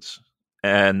reasons,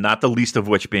 and not the least of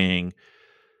which being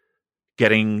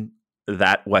getting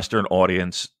that Western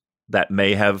audience that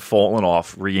may have fallen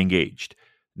off re-engaged.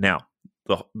 Now,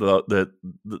 the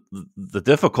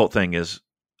difficult thing is,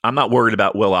 I'm not worried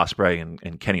about Will Ospreay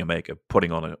and Kenny Omega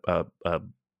putting on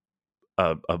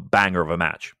a banger of a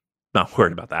match. Not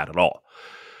worried about that at all.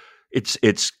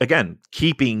 It's again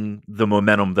keeping the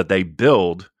momentum that they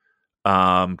build,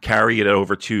 carry it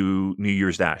over to New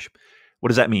Year's Dash. What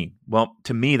does that mean? Well,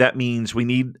 to me, that means we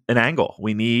need an angle.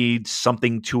 We need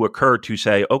something to occur to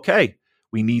say, okay,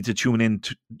 we need to tune in,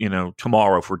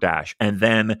 tomorrow for Dash, and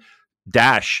then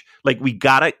Dash. Like, we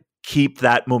gotta keep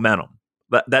that momentum.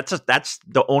 That's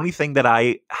the only thing that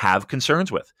I have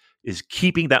concerns with, is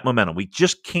keeping that momentum. We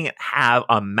just can't have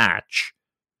a match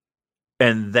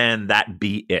and then that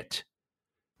be it.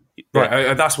 Right,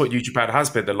 and that's what New Japan has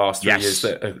been the last 3 years.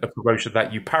 That a promotion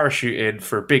that you parachute in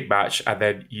for a big match and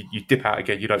then you dip out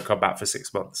again. You don't come back for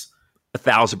 6 months.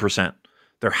 1,000%.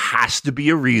 There has to be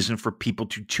a reason for people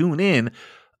to tune in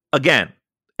again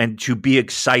and to be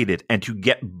excited and to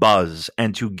get buzz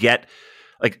and to get,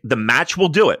 like, the match will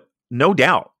do it, no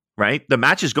doubt. Right, the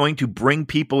match is going to bring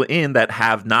people in that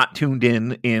have not tuned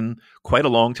in quite a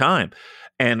long time.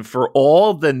 And for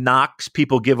all the knocks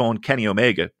people give on Kenny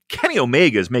Omega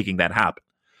is making that happen.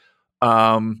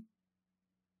 And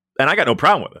I got no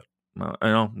problem with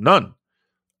it. None.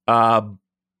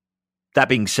 That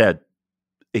being said,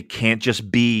 it can't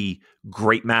just be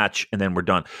great match and then we're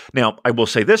done. Now, I will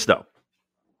say this, though.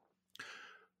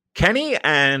 Kenny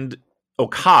and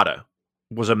Okada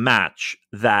was a match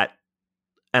that,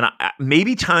 and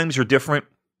maybe times are different.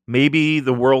 Maybe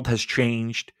the world has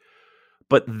changed.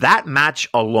 But that match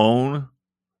alone,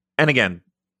 and again,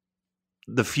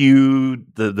 the feud,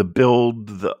 the build,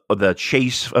 the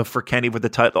chase for Kenny with the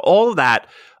title, all of that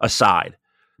aside,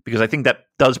 because I think that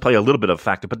does play a little bit of a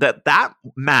factor. But that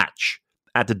match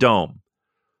at the Dome,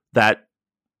 that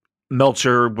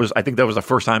Meltzer was, I think that was the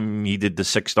first time he did the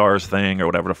 6 stars thing or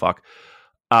whatever the fuck.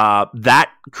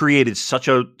 That created such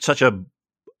a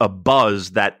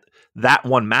buzz that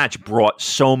one match brought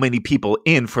so many people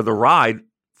in for the ride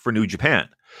for New Japan.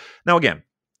 Now, again,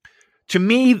 to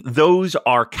me, those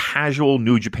are casual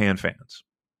New Japan fans.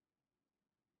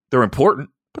 They're important,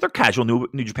 but they're casual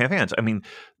New Japan fans. I mean,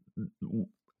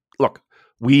 look,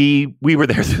 we were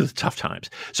there through the tough times.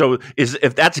 So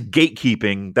if that's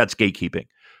gatekeeping, that's gatekeeping.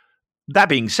 That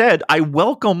being said, I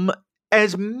welcome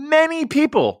as many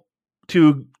people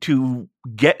to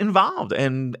get involved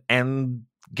and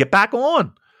get back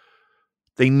on.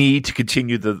 They need to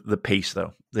continue the pace,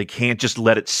 though. They can't just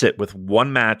let it sit with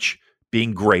one match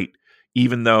being great,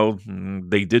 even though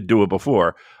they did do it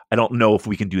before. I don't know if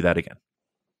we can do that again.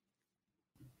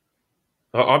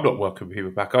 I'm not welcoming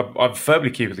people back. I'm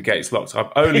firmly keeping the gates locked. I'm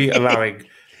only allowing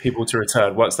people to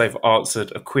return once they've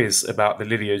answered a quiz about the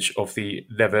lineage of the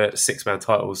Never 6-man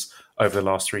titles over the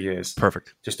last 3 years.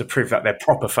 Perfect. Just to prove that they're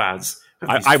proper fans.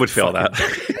 I would feel that.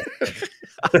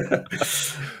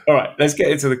 All right, let's get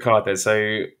into the card then.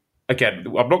 So, again,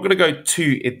 I'm not going to go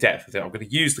too in-depth with it. I'm going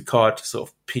to use the card to sort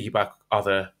of piggyback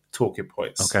other talking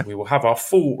points. Okay. We will have our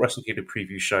full Wrestle Kingdom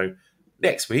preview show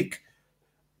next week.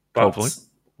 But Hopefully.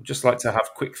 I'd just like to have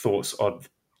quick thoughts on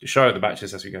the show and the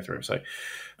matches as we go through. So,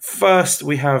 first,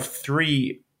 we have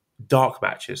 3 dark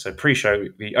matches. So, pre-show,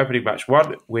 the opening match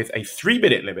 1 with a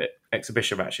 3-minute limit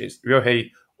exhibition match is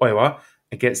Ryohei Oiwa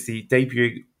against the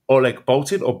debuting Oleg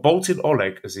Boltin, or Boltin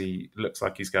Oleg, as he looks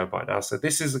like he's going by now. So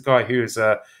this is a guy who is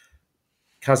a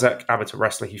Kazakh amateur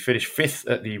wrestler. He finished 5th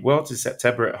at the Worlds in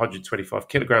September at 125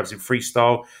 kilograms in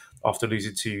freestyle after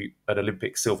losing to an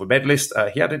Olympic silver medalist.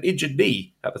 He had an injured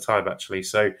knee at the time, actually.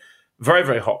 So very,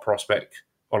 very hot prospect,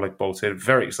 Oleg Boltin.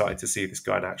 Very excited to see this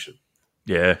guy in action.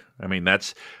 Yeah, I mean,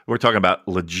 we're talking about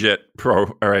legit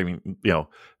pro, or I mean,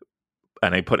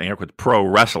 and they put in air quotes, pro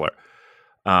wrestler.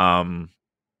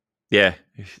 Yeah,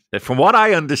 from what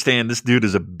I understand, this dude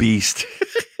is a beast.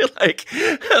 like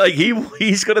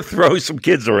he's going to throw some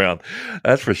kids around.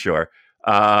 That's for sure.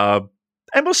 And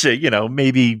we'll see.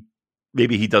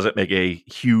 Maybe he doesn't make a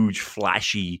huge,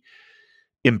 flashy,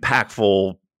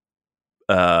 impactful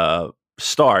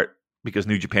start because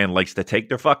New Japan likes to take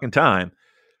their fucking time.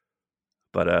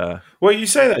 But well, you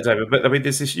say that, David. But I mean,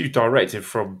 there's this new directive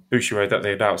from Bushiroad that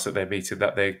they announced at their meeting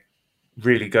that they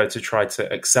really going to try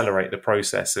to accelerate the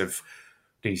process of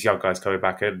these young guys coming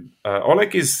back. And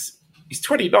Oleg he's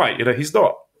 29. He's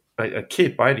not a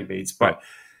kid by any means, but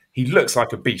he looks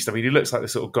like a beast. I mean, he looks like the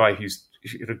sort of guy who's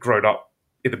grown up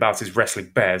in the mountains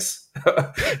wrestling bears.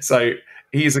 So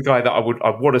he is a guy that I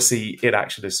want to see in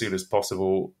action as soon as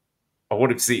possible. I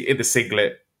want him to see in the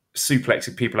singlet,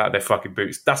 suplexing people out of their fucking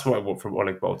boots. That's what I want from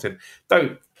Oleg Boltin.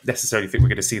 Don't necessarily think we're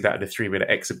going to see that in a 3-minute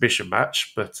exhibition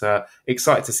match, but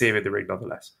excited to see him in the ring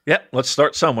nonetheless. Yeah, let's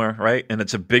start somewhere, right? And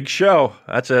it's a big show.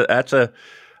 That's a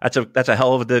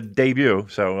hell of a debut.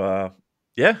 So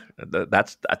yeah,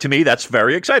 that's to me that's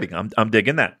very exciting. I'm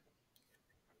digging that.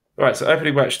 All right, so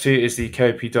opening match 2 is the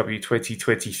KOPW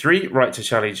 2023 Right to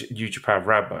Challenge New Japan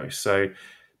Rambo. So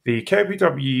the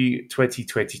KOPW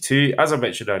 2022, as I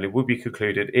mentioned earlier, will be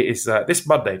concluded. It is this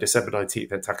Monday, December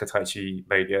 19th at Takataichi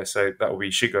Mania. So that will be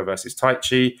Shingo versus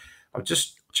Taichi. I'm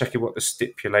just checking what the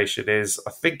stipulation is.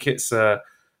 I think it's a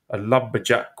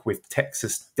lumberjack with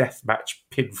Texas deathmatch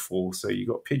pinfall. So you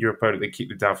got to pin your opponent and keep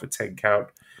them down for 10 count.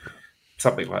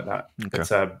 Something like that. Okay.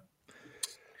 But,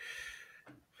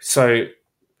 so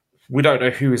we don't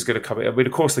know who is going to come in. I mean,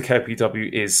 of course, the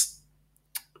KOPW is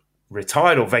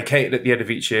retired or vacated at the end of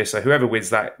each year. So whoever wins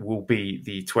that will be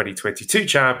the 2022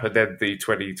 champ, and then the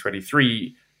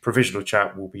 2023 provisional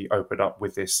champ will be opened up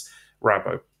with this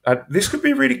Rambo. And this could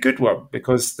be a really good one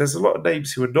because there's a lot of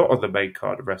names who are not on the main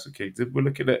card of Wrestle Kingdom. We're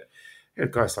looking at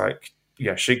guys like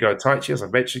Shingo and Taichi, as I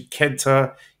mentioned,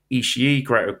 Kenta, Ishii,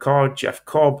 Great-O-Khan, Jeff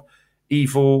Cobb,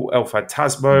 Evil, El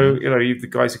Phantasmo, even the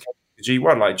guys who came to the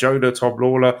G1 like Jonah, Tom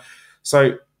Lawler.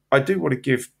 So I do want to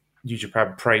give New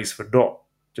Japan praise for not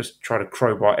just trying to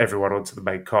crowbar everyone onto the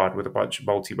main card with a bunch of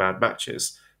multi-man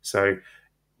matches. So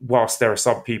whilst there are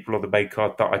some people on the main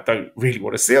card that I don't really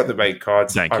want to see on the main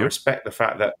cards, I respect the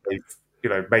fact that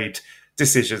they've made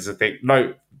decisions and think,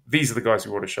 no, these are the guys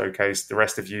we want to showcase. The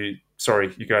rest of you,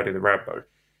 sorry, you go into the Rambo.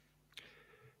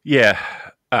 Yeah.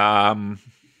 I'm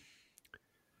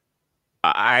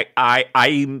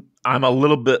a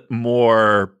little bit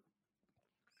more,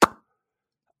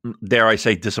 dare I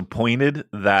say, disappointed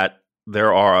that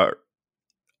there are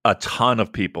a ton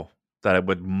of people that I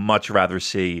would much rather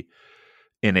see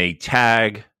in a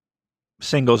tag,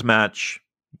 singles match,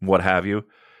 what have you,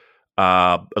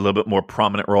 a little bit more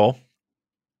prominent role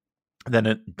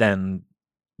than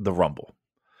the Rumble.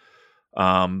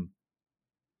 And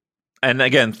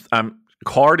again,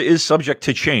 card is subject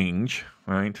to change,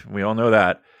 right? We all know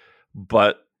that.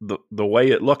 But the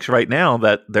way it looks right now,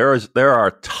 that there are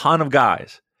a ton of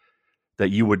guys that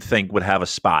you would think would have a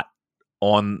spot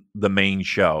on the main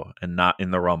show and not in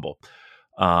the Rumble.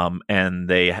 And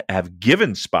they have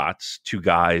given spots to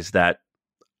guys that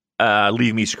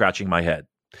leave me scratching my head.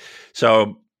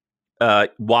 So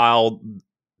while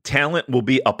talent will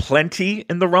be aplenty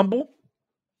in the Rumble,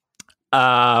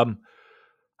 I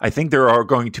think there are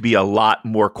going to be a lot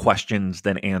more questions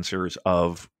than answers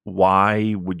of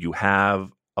why would you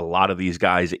have a lot of these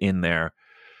guys in there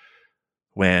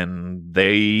when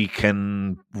they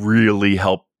can really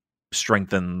help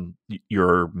strengthen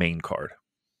your main card.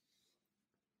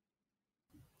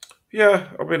 Yeah,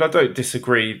 I mean, I don't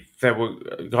disagree. There were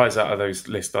guys out of those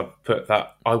lists I've put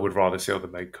that I would rather see on the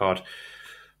main card.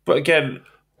 But again,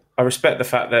 I respect the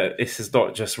fact that this is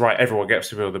not just, right, everyone gets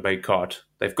to be on the main card.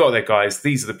 They've got their guys.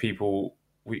 These are the people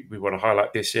we want to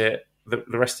highlight this year. The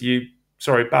rest of you,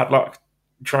 sorry, bad luck.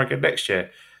 Try again next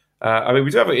year. I mean,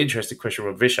 we do have an interesting question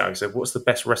from Vishal. So what's the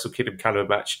best Wrestle Kingdom caliber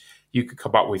match you could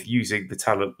come up with using the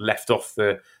talent left off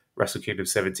the Wrestle Kingdom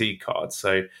 17 card?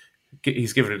 So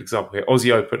he's given an example here.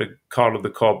 Aussie Open and Carl of the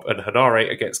Cobb and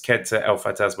Hanare against Kenta, El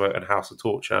Phantasmo, and House of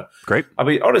Torture. Great. I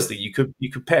mean, honestly, you could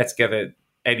pair together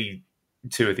any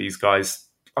two of these guys.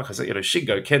 Like I said,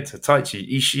 Shingo, Kenta, Taichi,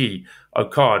 Ishii,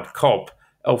 Okan, Cobb,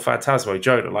 El Phantasmo,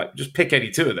 Jonah. Like, just pick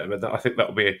any two of them, and I think that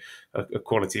will be a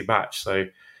quality match. So,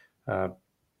 I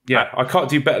can't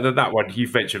do better than that one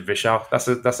you've mentioned, Vishal. That's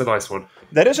a nice one.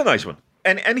 That is a nice one.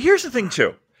 And here's the thing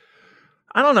too.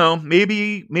 I don't know.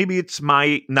 Maybe it's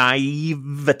my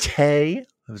naivete.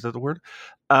 Is that the word?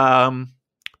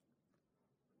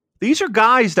 These are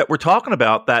guys that we're talking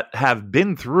about that have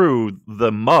been through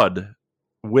the mud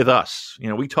with us.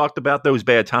 We talked about those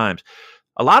bad times.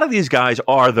 A lot of these guys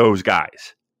are those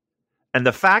guys. And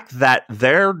the fact that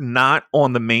they're not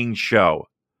on the main show,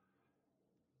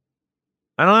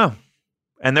 I don't know.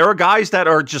 And there are guys that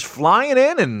are just flying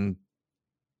in and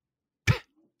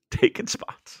taking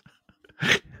spots.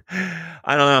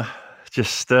 I don't know.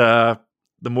 Just the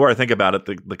more I think about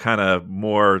it, the kind of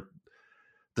more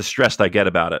distressed I get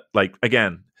about it. Like,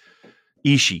 again,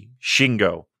 Ishii,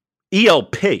 Shingo,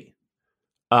 ELP.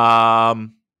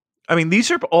 I mean, these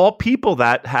are all people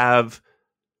that have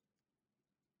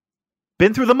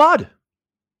been through the mud.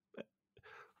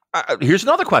 Here's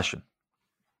another question.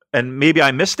 And maybe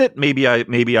I missed it. Maybe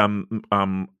I'm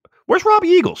where's Robbie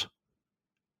Eagles?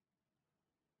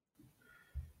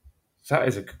 That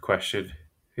is a good question.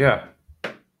 Yeah.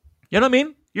 You know what I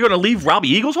mean? You're going to leave Robbie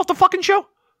Eagles off the fucking show?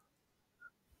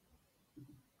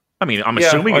 I mean, I'm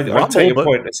assuming I take your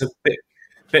point. It's a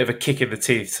bit of a kick in the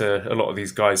teeth to a lot of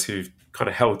these guys who've kind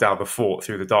of held down the fort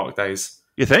through the dark days.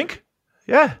 You think?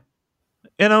 Yeah.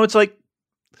 It's like,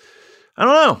 I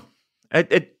don't know.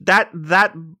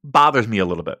 That bothers me a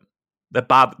little bit.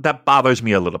 That bothers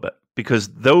me a little bit because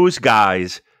those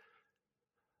guys.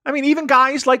 I mean, even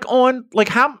guys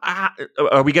how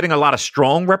are we getting a lot of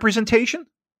strong representation?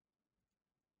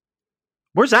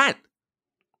 Where's that?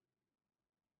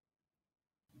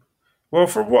 Well,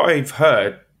 from what I've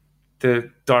heard,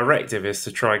 the directive is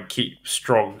to try and keep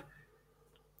strong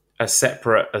as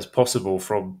separate as possible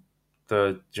from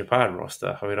the Japan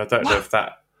roster. I mean, I don't know if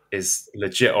that is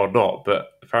legit or not, but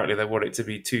apparently they want it to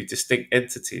be two distinct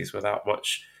entities without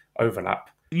much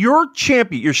overlap. Your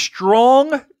champion, your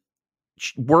strong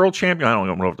world champion, I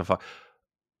don't know what the fuck,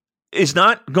 is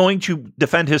not going to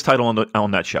defend his title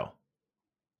on that show.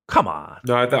 Come on.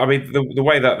 No, I mean, the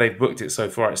way that they've booked it so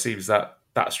far, it seems that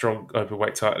strong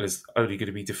openweight title is only going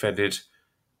to be defended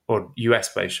on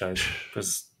US-based shows.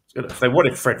 Because if they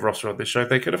wanted Fred Rosser on this show,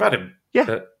 they could have had him. Yeah.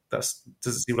 That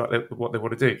doesn't seem like what they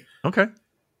want to do. Okay.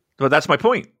 But that's my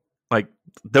point. Like,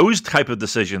 those type of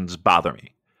decisions bother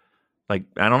me. Like,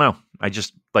 I don't know. I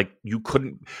just, you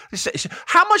couldn't.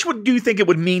 How much do you think it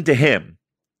would mean to him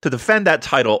to defend that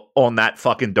title on that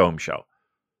fucking Dome show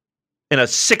in a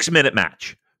 6-minute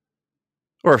match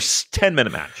or a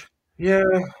 10-minute match? Yeah,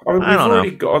 I mean, we've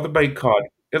already got on the main card.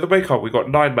 In the main card, we've got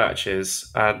 9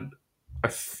 matches, and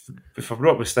if I'm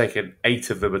not mistaken, 8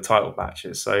 of them are title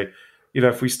matches. So,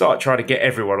 if we start trying to get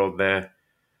everyone on there,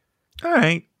 all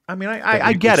right. I mean,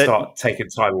 I get it. Start taking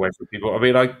time away from people. I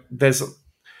mean, there's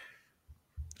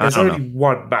only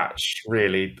one match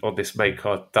really on this main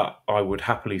card that I would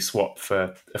happily swap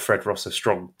for a Fred Rosser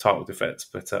strong title defense,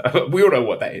 but we all know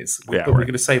what that is. We're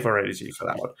going to save our energy for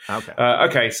that one. Okay.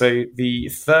 Okay. So the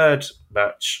third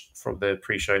match from the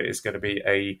pre-show is going to be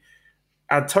a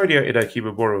Antonio Inoki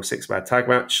Memorial 6-man tag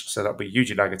match. So that'll be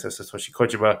Yuji Nagata, Satoshi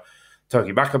Kojima,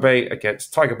 Togi Makabe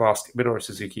against Tiger Mask, Minoru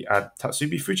Suzuki, and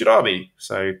Tatsumi Fujinami.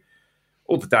 So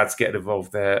all the dads getting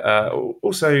involved there.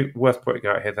 Also worth pointing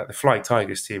out here that the Flying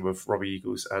Tigers team of Robbie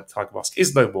Eagles and Tiger Mask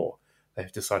is no more. They've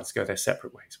decided to go their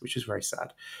separate ways, which is very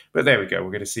sad. But there we go.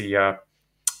 We're going to see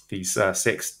these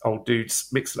 6 old dudes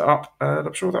mixing it up, and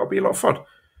I'm sure that'll be a lot of fun.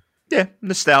 Yeah,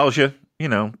 nostalgia.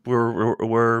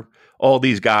 We're all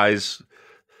these guys.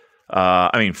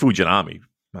 I mean, Fujinami.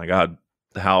 My God,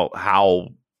 how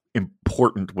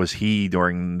important was he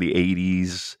during the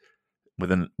 80s with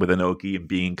Inoki and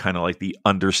being kind of like the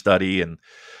understudy? And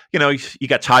you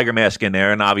got Tiger Mask in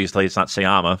there, and obviously it's not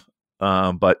Sayama,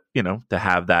 but to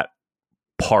have that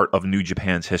part of New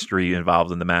Japan's history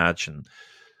involved in the match, and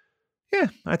yeah,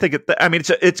 I think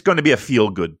it's going to be a feel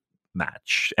good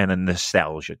match and a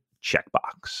nostalgia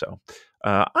checkbox. So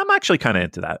I'm actually kind of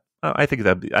into that. I think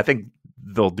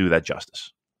they'll do that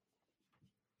justice.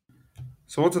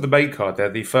 So on to the main card there,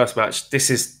 the first match. This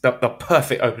is the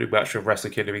perfect opening match for Wrestle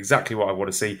Kingdom, exactly what I want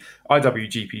to see.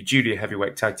 IWGP Junior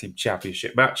Heavyweight Tag Team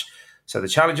Championship match. So the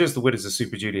challengers, the winners of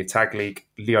Super Junior Tag League,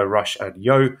 Lio Rush and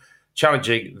Yo,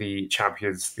 challenging the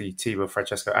champions, the team of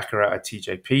Francesco Akira and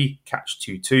TJP, Catch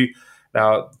 2-2.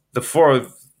 Now, the four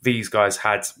of these guys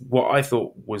had what I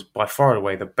thought was by far and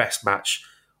away the best match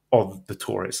on the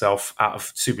tour itself out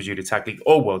of Super Junior Tag League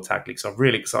or World Tag League. So I'm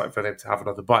really excited for them to have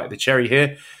another bite of the cherry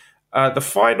here. The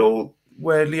final,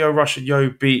 where Lio Rush and Yo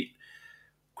beat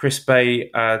Chris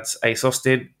Bay and Ace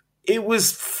Austin, it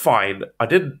was fine. I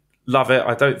didn't love it.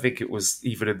 I don't think it was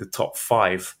even in the top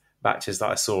 5 matches that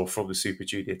I saw from the Super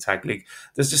Junior Tag League.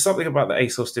 There's just something about the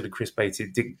Ace Austin and Chris Bay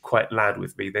team didn't quite land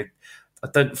with me. I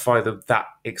don't find them that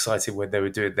exciting when they were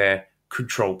doing their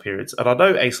control periods. And I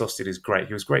know Ace Austin is great.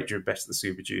 He was great during Best of the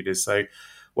Super Juniors. So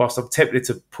whilst I'm tempted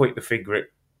to point the finger at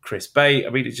Chris Bay, I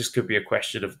mean, it just could be a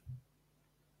question of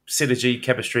synergy,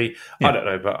 chemistry. Yeah. I don't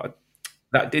know, but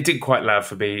it didn't quite land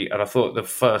for me. And I thought the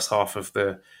first half of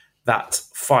that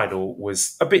final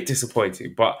was a bit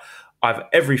disappointing, but I have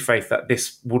every faith that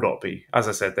this will not be. As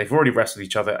I said, they've already wrestled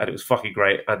each other and it was fucking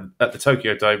great. And at the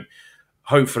Tokyo Dome,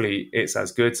 hopefully it's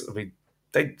as good. I mean,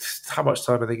 how much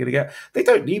time are they going to get? They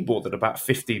don't need more than about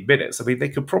 15 minutes. I mean, they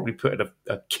could probably put in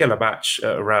a killer match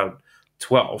at around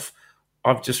 12.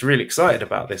 I'm just really excited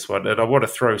about this one. And I want to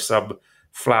throw some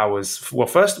flowers. Well,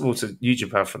 first of all, to New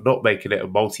Japan for not making it a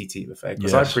multi-team affair,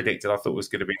 because I predicted, I thought it was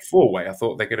going to be a 4-way. I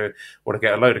thought they're going to want to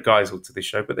get a load of guys onto this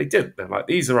show, but they didn't. They're like,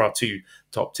 these are our 2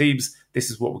 top teams. This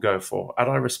is what we're going for. And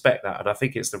I respect that. And I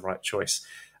think it's the right choice.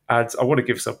 And I want to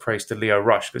give some praise to Lio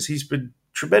Rush because he's been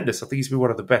tremendous. I think he's been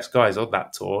one of the best guys on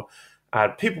that tour.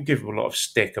 And people give him a lot of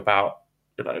stick about,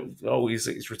 he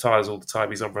retires all the time,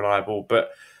 he's unreliable.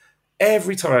 But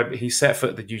every time he set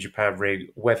foot in the New Japan ring,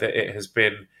 whether it has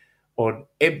been on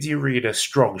empty arena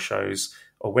strong shows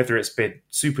or whether it's been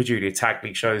Super Junior Tag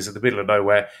League shows in the middle of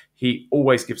nowhere, he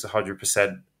always gives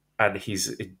 100%, and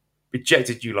he's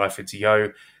injected new life into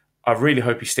Yo. I really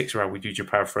hope he sticks around with New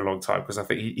Japan for a long time because I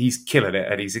think he's killing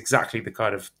it, and he's exactly the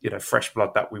kind of fresh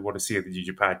blood that we want to see in the New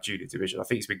Japan Junior division. I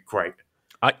think he's been great.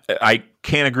 I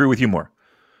can't agree with you more.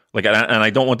 And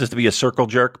I don't want this to be a circle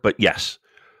jerk, but yes,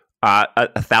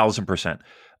 1,000%.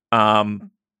 And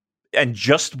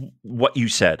just what you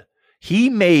said.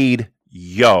 He made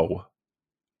Yo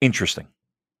interesting.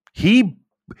 He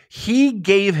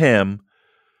gave him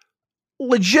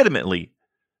legitimately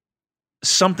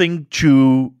something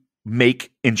to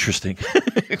make interesting,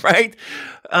 right?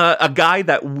 A guy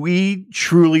that we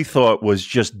truly thought was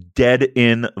just dead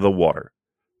in the water.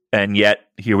 And yet,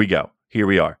 here we go. Here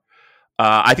we are.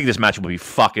 I think this match will be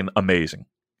fucking amazing.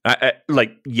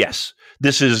 Yes,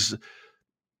 this is,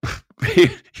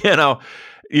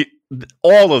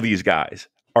 all of these guys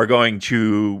are going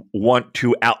to want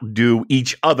to outdo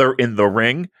each other in the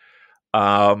ring.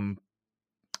 And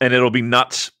it'll be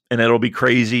nuts and it'll be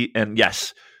crazy. And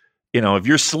yes, if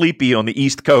you're sleepy on the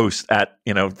East Coast at,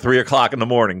 3 o'clock in the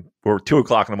morning or 2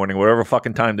 o'clock in the morning, whatever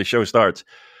fucking time the show starts,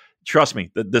 trust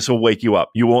me, this will wake you up.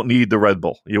 You won't need the Red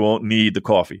Bull. You won't need the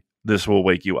coffee. This will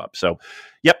wake you up. So,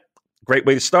 yep, great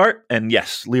way to start. And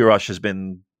yes, Lio Rush has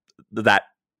been that,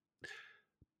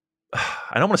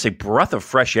 I don't want to say breath of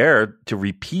fresh air to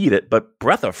repeat it, but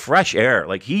breath of fresh air.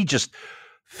 Like he just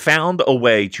found a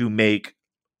way to make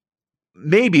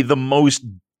maybe the most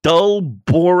dull,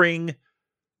 boring,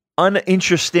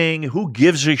 uninteresting, who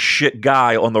gives a shit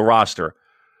guy on the roster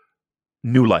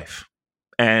new life.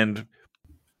 And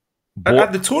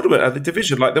the tournament and the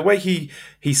division, like the way he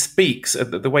speaks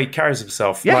and the way he carries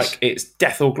himself, like it's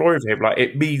death or glory for him. Like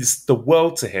it means the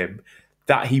world to him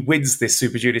that he wins this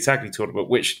Super Junior Tag League tournament,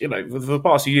 which, for the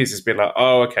past few years has been like,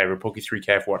 oh, okay, Roppongi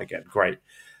 3KF won again, great.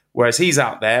 Whereas he's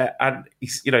out there and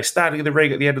he's, standing in the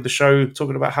ring at the end of the show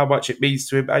talking about how much it means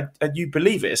to him, and you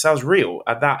believe it. It sounds real.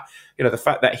 And that, the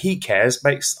fact that he cares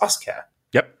makes us care.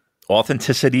 Yep.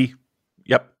 Authenticity.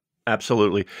 Yep.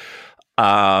 Absolutely.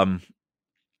 I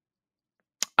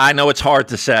know it's hard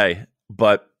to say,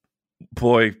 but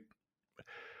boy,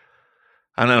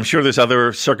 and I'm sure there's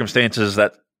other circumstances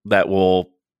that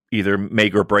will either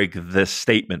make or break this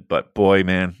statement, but boy,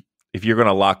 man, if you're going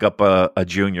to lock up a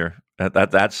junior,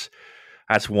 that's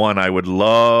one I would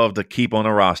love to keep on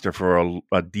a roster for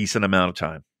a decent amount of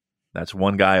time. That's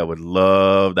one guy I would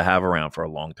love to have around for a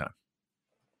long time.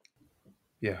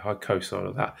 Yeah, I'd co-sign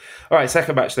on that. All right,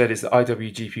 second match then is the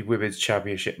IWGP Women's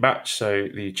Championship match. So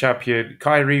the champion,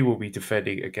 Kairi, will be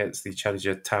defending against the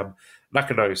challenger, Tam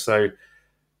Nakano. So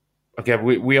again,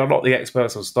 we are not the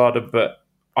experts on Stardom, but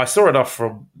I saw enough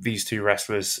from these two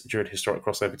wrestlers during Historic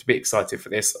Crossover to be excited for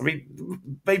this. I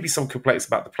mean, maybe some complaints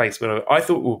about the placement. I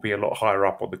thought it would be a lot higher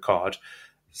up on the card.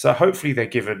 So hopefully they're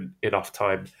given enough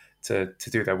time to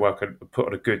do their work and put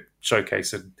on a good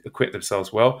showcase and acquit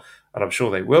themselves well. And I'm sure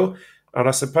they will. And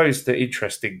I suppose the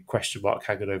interesting question mark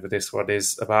hanging over this one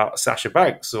is about Sasha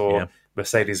Banks or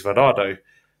Mercedes Varnado.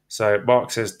 So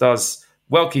Mark says, does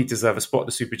Welke deserve a spot in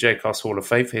the Super J-Cast Hall of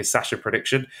Fame? Here's Sasha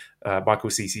prediction. Michael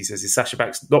CC says, is Sasha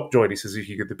Banks not joining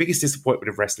Suzuki Gun the biggest disappointment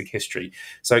of wrestling history?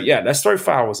 So yeah, let's throw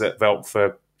flowers at Velp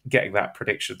for getting that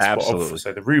prediction spot off.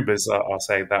 So the rumours are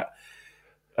saying that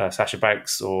Sasha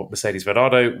Banks or Mercedes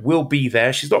Varnado will be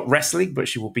there. She's not wrestling, but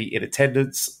she will be in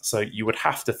attendance. So you would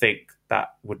have to think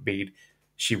that would mean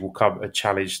she will come and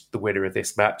challenge the winner of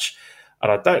this match. And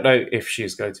I don't know if she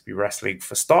is going to be wrestling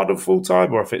for Stardom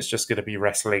full-time or if it's just going to be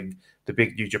wrestling the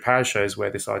big New Japan shows where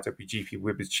this IWGP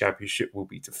Women's Championship will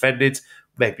be defended.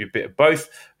 Maybe a bit of both.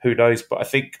 Who knows? But I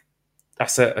think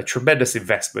that's a tremendous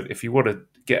investment. If you want to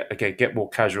get more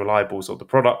casual eyeballs on the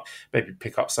product, maybe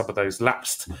pick up some of those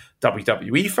lapsed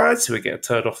WWE fans who are getting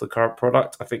turned off the current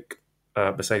product. I think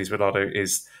Mercedes Varnado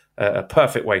is a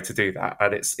perfect way to do that.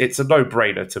 And it's a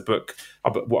no-brainer to book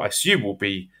what I assume will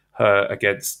be her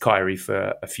against Kairi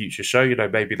for a future show. You know,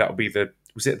 maybe that'll be the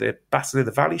Battle in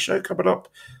the Valley show coming up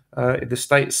in the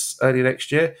States early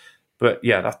next year. But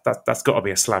yeah, that's got to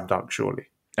be a slam dunk, surely.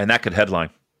 And that could headline.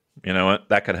 You know what?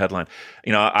 That could headline.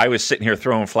 You know, I was sitting here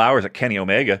throwing flowers at Kenny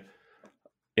Omega,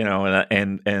 you know,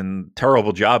 and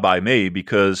terrible job by me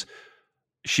because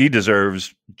she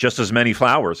deserves just as many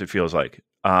flowers, it feels like.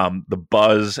 The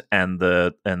buzz and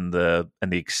the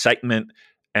excitement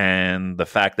and the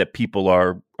fact that people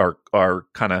are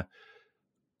kind of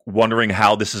wondering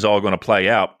how this is all going to play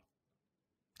out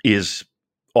is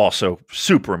also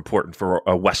super important for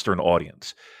a Western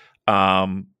audience.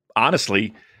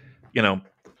 Honestly, you know,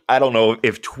 I don't know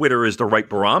if Twitter is the right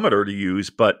barometer to use,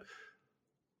 but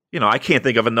you know, I can't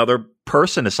think of another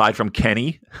person aside from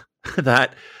Kenny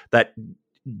that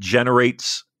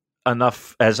generates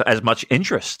enough as much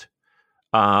interest,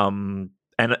 and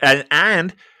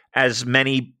as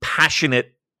many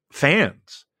passionate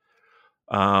fans.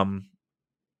 I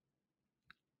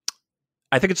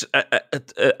think it's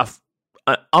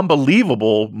an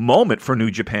unbelievable moment for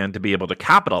New Japan to be able to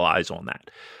capitalize on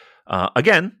that.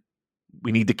 Again,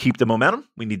 we need to keep the momentum.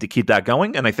 We need to keep that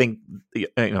going. And I think, you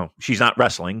know, she's not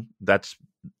wrestling. That's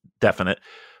definite.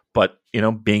 But, you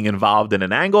know, being involved in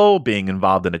an angle, being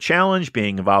involved in a challenge,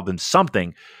 being involved in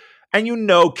something. And you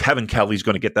know Kevin Kelly's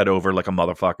going to get that over like a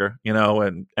motherfucker, you know,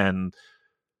 and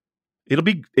it'll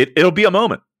be a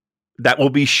moment that will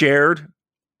be shared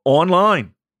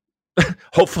online.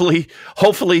 Hopefully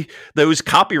those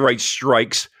copyright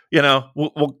strikes, you know, we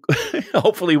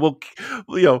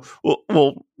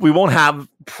won't have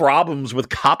problems with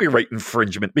copyright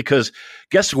infringement because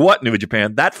guess what, New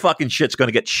Japan? That fucking shit's going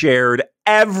to get shared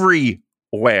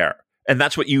everywhere. And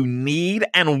that's what you need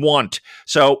and want.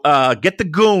 So get the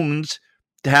goons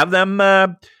to have them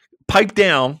pipe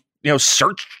down, you know,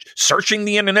 searching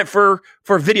the internet for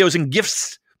videos and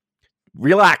GIFs.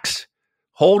 Relax.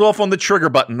 Hold off on the trigger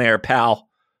button there, pal.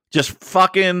 Just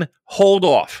fucking hold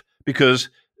off because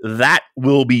that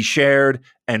will be shared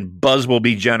and buzz will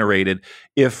be generated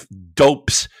if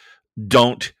dopes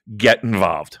don't get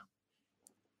involved.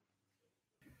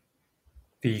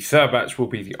 The third match will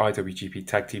be the IWGP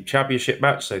Tag Team Championship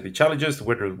match. So the challengers, the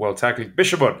winner of the World Tag League,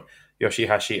 Bishamon,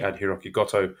 Yoshihashi, and Hiroki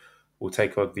Goto will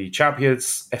take on the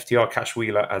champions, FTR, Cash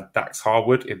Wheeler, and Dax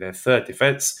Harwood in their third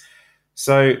defense.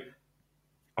 So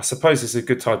I suppose it's a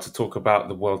good time to talk about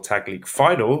the World Tag League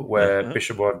final where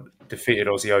Bishamon defeated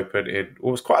Aussie Open in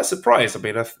what was quite a surprise. I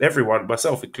mean, everyone,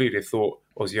 myself included, thought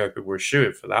Aussie Open were a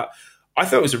shoo-in for that. I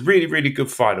thought it was a really, really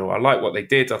good final. I like what they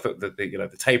did. I thought that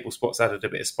the table spots added a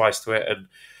bit of spice to it, and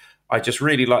I just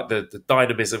really like the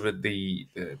dynamism and the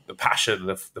passion,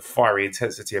 the fiery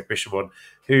intensity of Bishamon,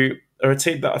 who are a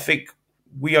team that I think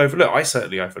we overlooked. I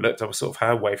certainly overlooked. I was sort of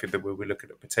hand waving them when we were looking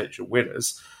at potential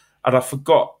winners, and I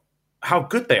forgot how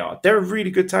good they are. They're a really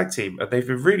good tag team, and they've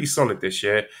been really solid this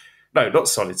year. No, not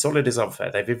solid. Solid is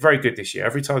unfair. They've been very good this year.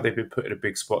 Every time they've been put in a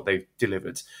big spot, they've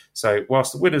delivered. So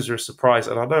whilst the winners are a surprise,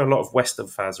 and I know a lot of Western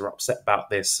fans are upset about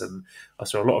this, and I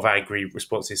saw a lot of angry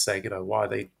responses saying, you know, why are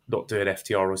they not doing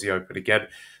FTR Aussie Open again?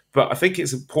 But I think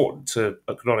it's important to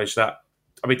acknowledge that,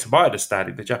 I mean, to my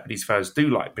understanding, the Japanese fans do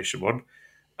like Bishamon.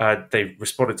 They've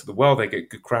responded to the well. They get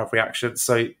good crowd reactions.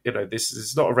 So, you know, this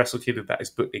is not a Wrestle Kingdom that is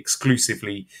booked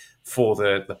exclusively for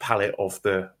the palate of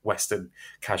the Western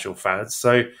casual fans.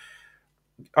 So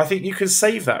I think you can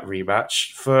save that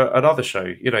rematch for another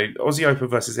show. You know, Aussie Open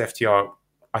versus FTR,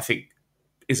 I think,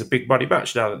 is a big money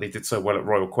match now that they did so well at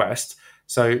Royal Quest.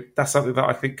 So that's something that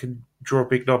I think can draw a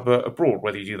big number abroad,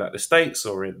 whether you do that in the States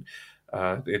or in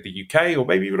the UK or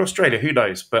maybe even Australia, who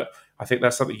knows? But I think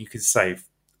that's something you can save.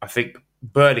 I think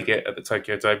burning it at the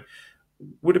Tokyo Dome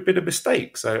would have been a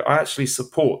mistake. So I actually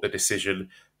support the decision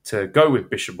to go with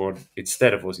Bishamon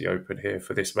instead of Aussie Open here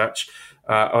for this match.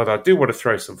 Although I do want to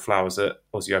throw some flowers at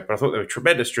Aussie Open. I thought they were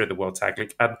tremendous during the World Tag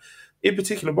League. And in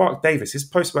particular, Mark Davis, his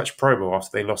post-match promo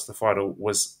after they lost the final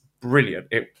was brilliant.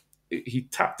 He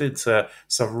tapped into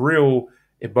some real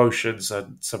emotions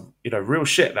and some real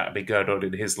shit that had been going on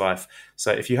in his life.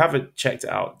 So if you haven't checked it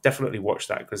out, definitely watch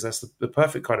that, because that's the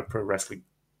perfect kind of pro wrestling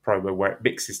promo where it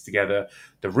mixes together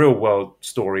the real world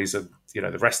stories and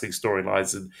the wrestling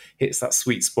storylines and hits that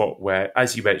sweet spot where,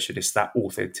 as you mentioned, it's that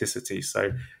authenticity.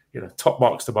 So top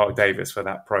marks to Mark Davis for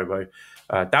that promo.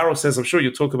 Daryl says, I'm sure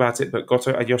you'll talk about it, but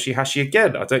Goto and Yoshihashi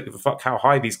again. I don't give a fuck how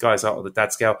high these guys are on the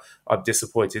dad scale. I'm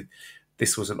disappointed.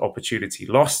 This was an opportunity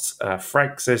lost.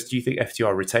 Frank says, do you think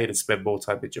FTR retain and spend more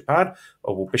time in Japan?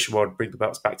 Or will Bishamon bring the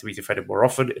belts back to be defended more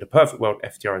often? In a perfect world,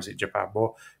 FTR is in Japan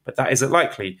more. But that isn't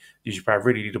likely. New Japan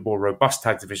really need a more robust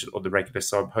tag division on the regular,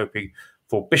 so I'm hoping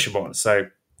for Bishamon. So,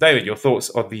 David, your thoughts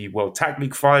on the World Tag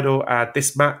League final and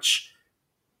this match?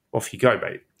 Off you go,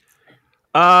 mate.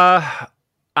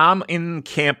 I'm in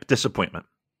camp disappointment.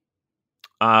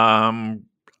 While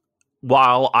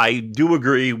I do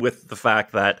agree with the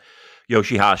fact that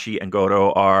Yoshihashi and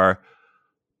Goto are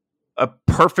a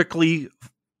perfectly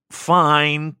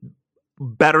fine,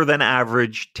 better than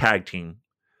average tag team,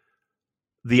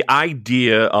 the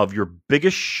idea of your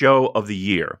biggest show of the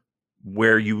year,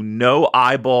 where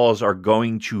eyeballs are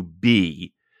going to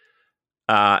be,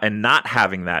 and not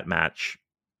having that match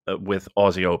with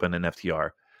Aussie Open and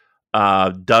FTR,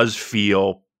 does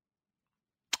feel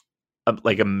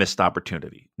like a missed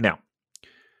opportunity. Now,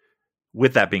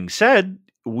 with that being said,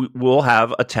 we'll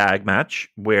have a tag match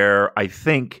where I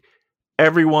think I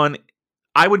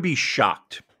would be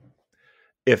shocked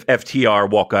if FTR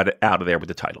walk out of there with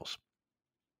the titles.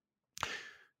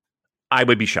 I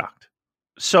would be shocked.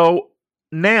 So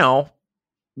now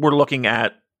we're looking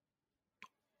at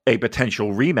a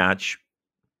potential rematch.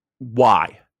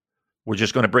 Why? We're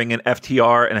just going to bring in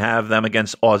FTR and have them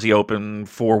against Aussie Open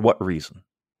for what reason?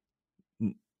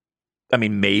 I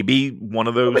mean, maybe one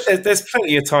of those. There's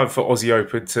plenty of time for Aussie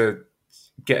Open to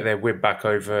get their win back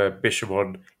over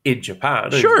Bishamon in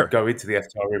Japan. Sure. And go into the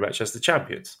FTR rematch as the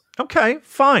champions. Okay,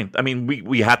 fine. I mean,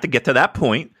 we have to get to that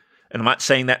point, and I'm not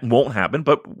saying that won't happen,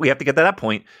 but we have to get to that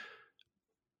point,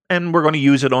 and we're going to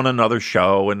use it on another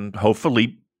show, and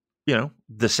hopefully,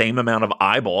 the same amount of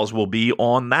eyeballs will be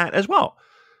on that as well.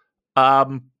 I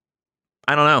don't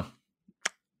know.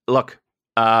 Look,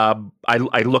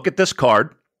 I look at this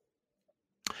card.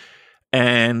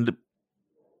 And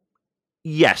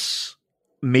yes,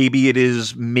 maybe it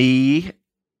is me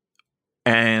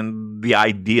and the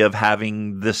idea of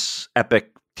having this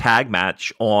epic tag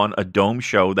match on a dome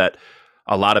show that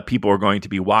a lot of people are going to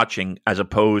be watching, as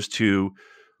opposed to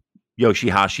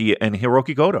Yoshihashi and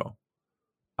Hiroki Goto.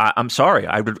 I'm sorry.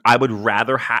 I would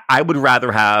rather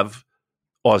have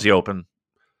Aussie Open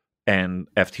and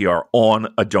FTR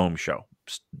on a dome show.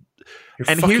 You're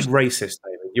and fucking racist,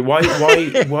 David. Why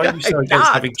are you so against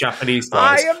having Japanese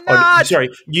guys? I am not. Sorry,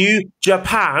 New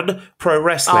Japan Pro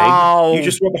Wrestling. Oh. You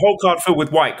just want the whole card filled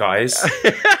with white guys.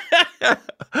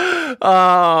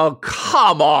 Oh,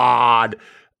 come on.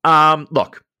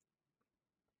 Look,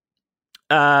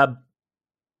 I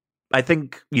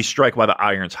think you strike while the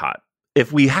iron's hot.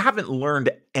 If we haven't learned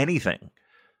anything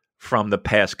from the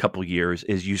past couple years,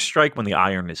 is you strike when the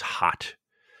iron is hot.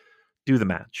 Do the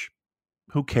match.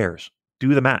 Who cares?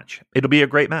 Do the match. It'll be a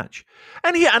great match.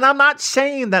 And I'm not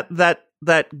saying that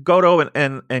Goto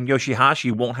and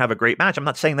Yoshihashi won't have a great match. I'm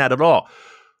not saying that at all.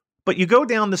 But you go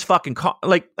down this fucking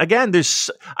again,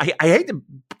 I hate to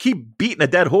keep beating a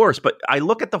dead horse, but I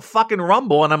look at the fucking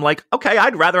Rumble and I'm like, okay,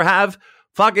 I'd rather have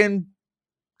fucking,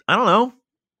 I don't know,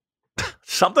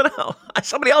 something else,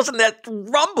 somebody else in that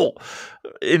Rumble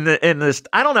in this.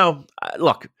 I don't know.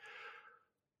 Look,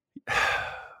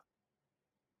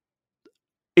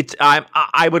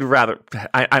 I would rather.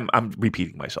 I'm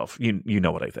repeating myself. You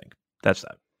know what I think. That's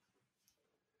that.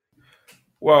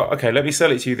 Well, okay. Let me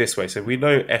sell it to you this way. So we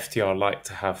know FTR like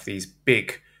to have these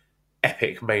big,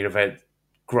 epic main event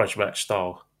grudge match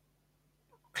style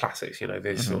classics.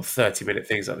 These sort of 30-minute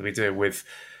things that we do with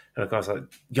guys like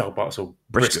Young Bucks or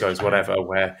Briscoes, whatever,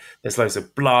 where there's loads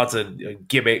of blood and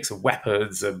gimmicks and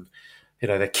weapons, and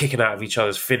they're kicking out of each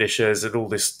other's finishers and all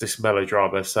this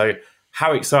melodrama. So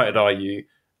how excited are you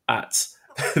at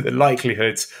the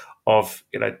likelihood of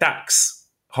Dax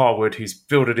Harwood, who's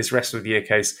building his Wrestler of the Year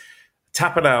case,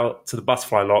 tapping out to the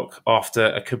butterfly lock after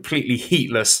a completely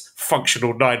heatless,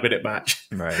 functional 9-minute match.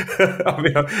 Right. I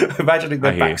mean, I'm imagining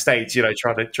them backstage,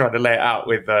 trying to lay it out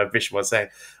with Bishamon saying,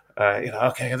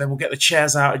 okay, and then we'll get the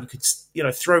chairs out, and you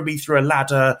could, throw me through a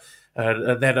ladder.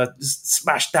 And then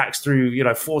smash Dax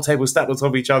through, 4 tables stacked on top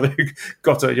of each other.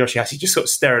 Goto and Yoshihashi just sort of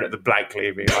staring at them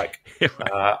blankly, being like,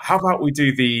 how about we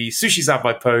do the Sushi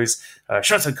Zanbai pose,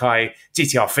 Shotenkai,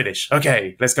 GTR finish.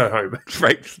 Okay, let's go home.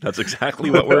 Right. That's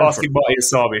exactly what we're asking Marty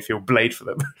Asami if he'll blade for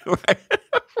them. Right.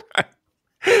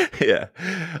 Yeah.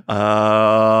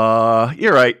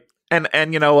 You're right.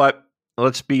 And you know what?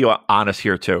 Let's be honest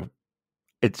here, too.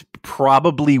 It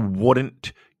probably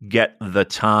wouldn't get the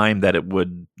time that it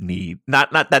would need.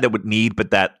 Not that it would need, but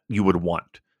that you would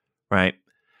want, right?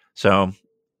 So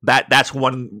that's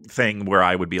one thing where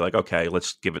I would be like, okay,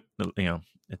 let's give it,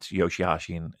 it's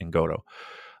Yoshihashi and Goto.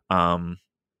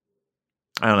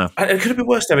 I don't know. It could have been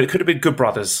worse, David. It could have been Good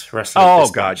Brothers wrestling. Oh,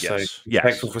 God, yes. So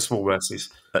thankful for small mercies.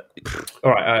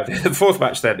 All right, the fourth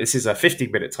match then. This is a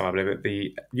 15-minute time limit.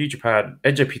 The New Japan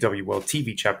NJPW World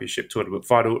TV Championship Tournament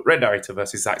final. Ren Narita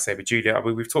versus Zack Sabre Jr. I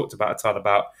mean, we've talked about a ton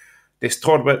about this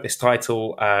tournament, this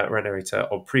title, Ren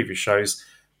Narita on previous shows.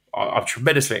 I'm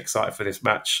tremendously excited for this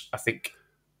match. I think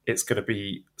it's going to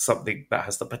be something that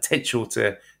has the potential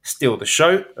to steal the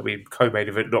show. I mean, co-main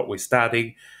event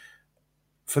notwithstanding.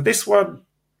 For this one,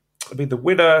 I mean, the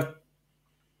winner,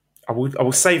 I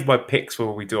will save my picks for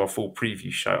when we do our full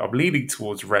preview show. I'm leaning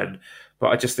towards Ren, but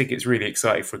I just think it's really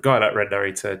exciting for a guy like Ren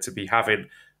Narita to be having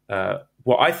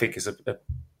what I think is a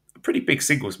pretty big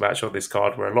singles match on this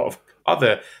card, where a lot of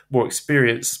other more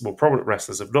experienced, more prominent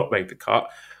wrestlers have not made the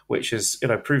cut, which is,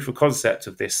 proof of concept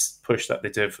of this push that they're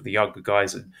doing for the younger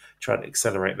guys and trying to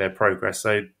accelerate their progress.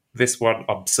 So this one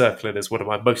I'm circling as one of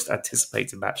my most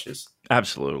anticipated matches.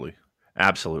 Absolutely.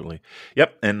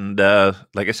 Yep. And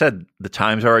like I said, the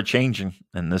times are changing,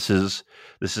 and this is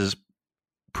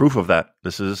proof of that.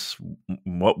 This is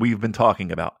what we've been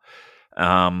talking about.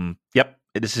 Yep.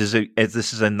 This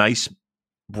is a nice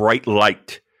bright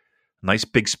light, nice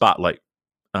big spotlight.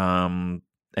 And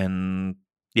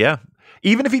yeah,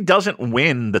 even if he doesn't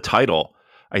win the title,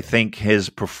 I think his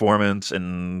performance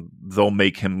and they'll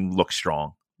make him look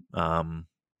strong. And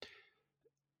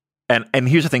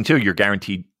here's the thing too, you're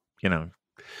guaranteed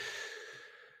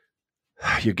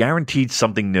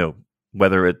something new,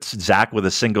 whether it's Zach with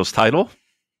a singles title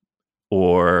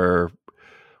or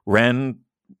Ren,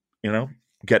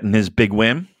 getting his big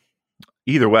win.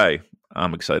 Either way,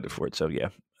 I'm excited for it. So yeah,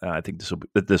 I think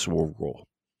this will roll.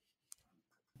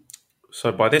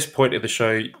 So by this point in the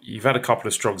show, you've had a couple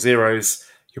of strong zeros.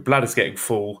 Your bladder's getting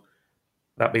full.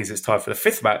 That means it's time for the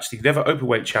fifth match, the Never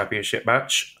Openweight Championship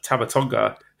match, Tama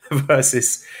Tonga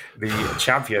versus the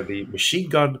champion, the Machine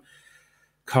Gun,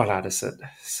 Carl Anderson.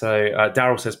 So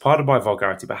Daryl says, pardon my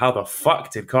vulgarity, but how the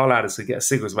fuck did Carl Anderson get a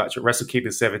singles match at Wrestle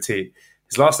Kingdom 17?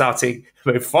 His last outing,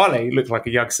 Fale looked like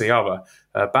a young Sayama.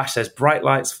 Bash says, bright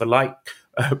lights for like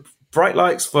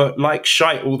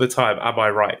shite all the time. Am I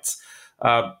right?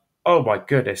 Oh my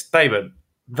goodness, Damon,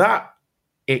 that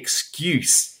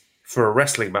excuse for a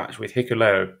wrestling match with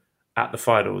Hikuleo at the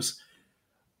finals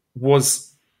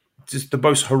was just the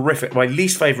most horrific, my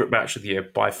least favourite match of the year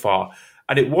by far.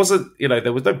 And it wasn't,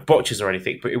 there was no botches or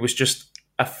anything, but it was just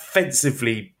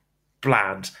offensively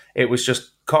bland. It was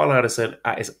just Carl Anderson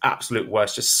at his absolute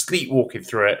worst, just sleepwalking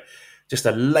through it, just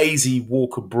a lazy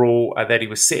walk and brawl, and then he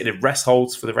was sitting in rest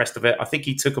holds for the rest of it. I think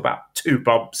he took about 2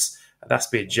 bumps, and that's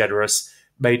being generous,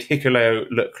 made Hikuleo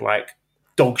look like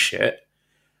dog shit.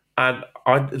 And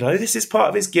I know this is part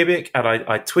of his gimmick, and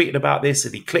I tweeted about this,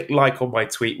 and he clicked like on my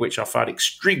tweet, which I found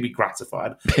extremely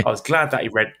gratifying. I was glad that he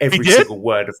read every single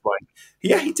word of mine.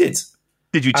 Yeah, he did.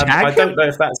 Did you tag him? I don't know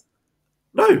if that's...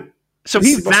 No. So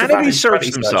he vanity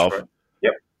searched himself.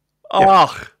 Yep.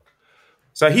 Oh. Yep.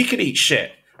 So he can eat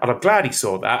shit, and I'm glad he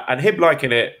saw that. And him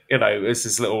liking it, as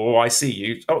this little, I see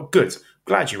you. Oh, good.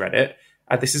 Glad you read it.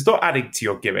 And this is not adding to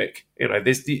your gimmick.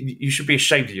 You should be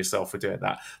ashamed of yourself for doing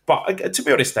that. But to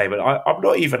be honest, Damon, I'm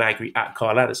not even angry at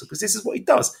Carl Anderson, because this is what he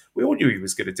does. We all knew he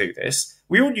was going to do this.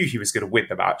 We all knew he was going to win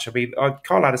the match. I mean,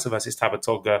 Carl Anderson versus Tama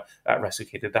Tonga at Wrestle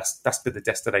Kingdom, that's been the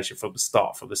destination from the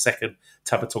start, from the second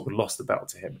Tama Tonga lost the belt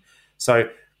to him. So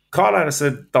Carl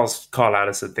Anderson does Carl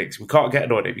Anderson things. We can't get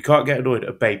annoyed at him. You can't get annoyed at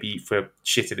a baby for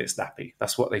shitting its nappy.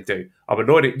 That's what they do. I'm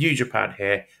annoyed at New Japan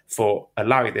here for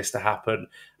allowing this to happen.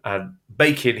 and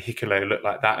making Hikuleo look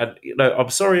like that. And, you know, I'm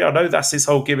sorry, I know that's his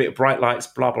whole gimmick, bright lights,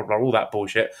 blah, blah, blah, all that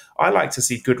bullshit. I like to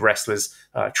see good wrestlers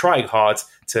trying hard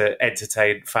to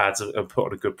entertain fans and put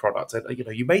on a good product. And, you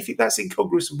know, you may think that's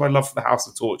incongruous with my love for the House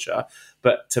of Torture,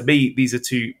 but to me, these are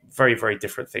two very, very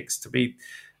different things. To me,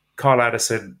 Carl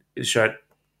Anderson has shown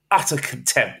utter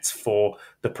contempt for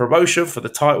the promotion, for the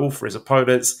title, for his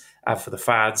opponents, and for the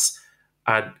fans.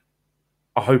 And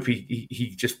I hope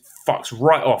he just fucks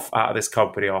right off out of this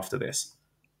company after this.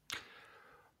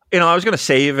 You know, I was going to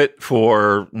save it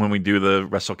for when we do the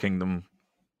Wrestle Kingdom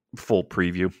full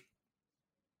preview.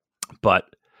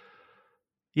 But,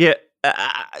 yeah,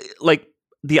 like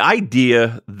the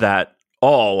idea that,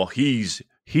 oh, he's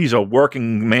a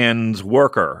working man's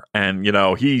worker and, you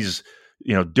know, he's,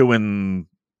 you know, doing,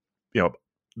 you know,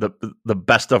 the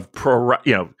best of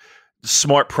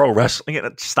smart pro wrestling.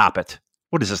 Stop it.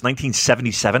 What is this,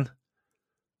 1977?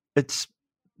 It's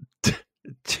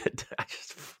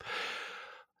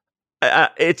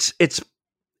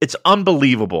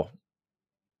unbelievable.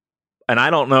 And I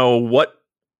don't know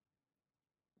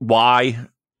why,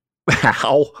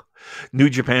 how New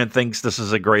Japan thinks this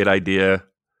is a great idea.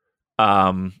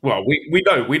 Well,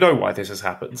 we know why this has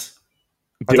happened.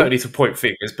 I don't need to point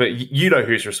fingers, but you know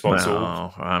who's responsible.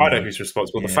 No, I know who's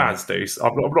responsible. Yeah. The fans do. So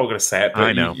I'm not going to say it, but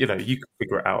I know. You can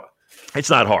figure it out. It's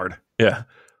not hard. Yeah.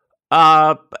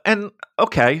 And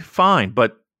okay, fine,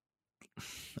 but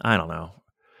I don't know.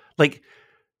 Like,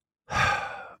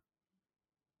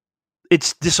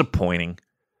 it's disappointing.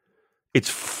 It's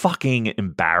fucking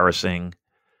embarrassing.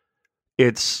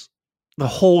 The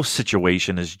whole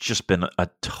situation has just been a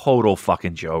total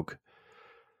fucking joke.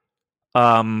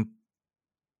 I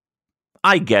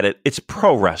get it. It's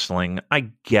pro wrestling. I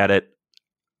get it.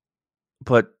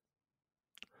 But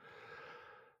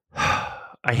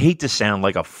I hate to sound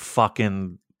like a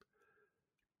fucking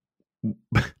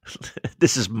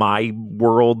this is my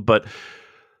world, but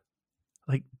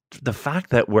like the fact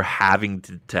that we're having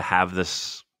to have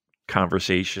this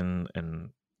conversation and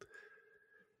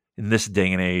in this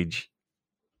day and age,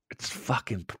 it's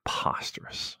fucking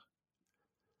preposterous.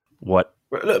 What?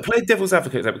 Look, play devil's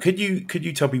advocate. Could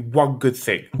you tell me one good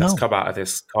thing that's come out of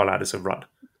this Carl Anderson run?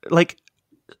 Like,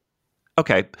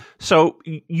 okay, so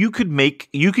you could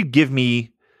give me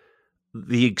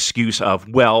the excuse of,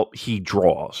 well, he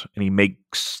draws and he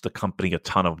makes the company a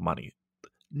ton of money.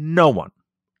 No one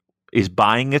is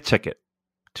buying a ticket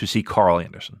to see Carl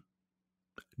Anderson.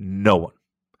 No one.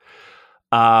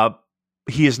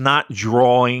 He is not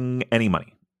drawing any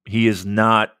money. He is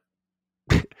not.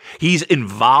 He's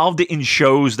involved in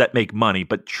shows that make money,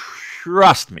 but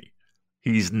trust me,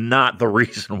 he's not the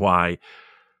reason why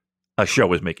a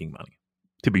show is making money,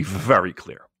 to be very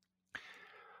clear.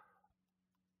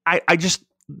 I just,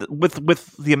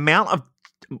 with the amount of,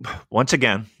 once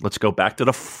again, let's go back to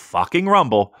the fucking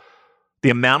Rumble,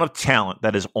 the amount of talent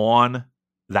that is on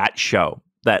that show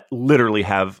that literally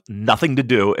have nothing to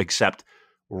do except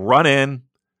run in,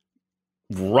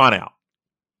 run out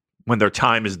when their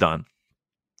time is done,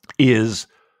 is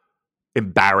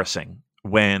embarrassing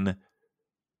when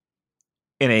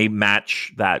in a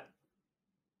match that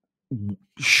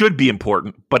should be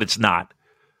important, but it's not.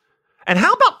 And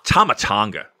how about Tama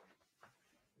Tonga?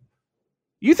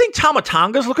 You think Tama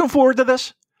Tonga's looking forward to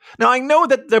this? Now, I know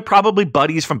that they're probably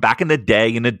buddies from back in the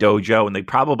day in the dojo, and they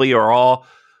probably are all,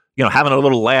 having a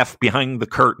little laugh behind the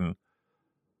curtain.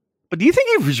 But do you think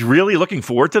he was really looking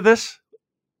forward to this?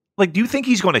 Like, do you think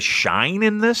he's going to shine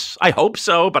in this? I hope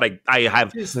so, but I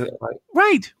have...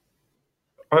 Right.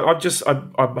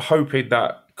 I'm hoping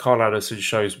that Carl Anderson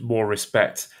shows more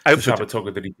respect to Tama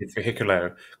Tonga than he did for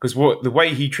Hikuleo. Because the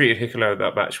way he treated Hikuleo in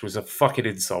that match was a fucking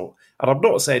insult. And I'm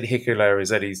not saying Hikuleo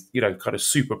is any, kind of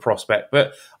super prospect,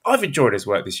 but I've enjoyed his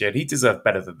work this year and he deserved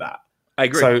better than that. I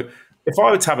agree. So if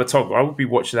I were Tama Tonga, I would be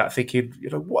watching that thinking,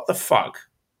 what the fuck?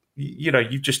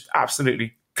 You've just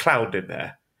absolutely clowned in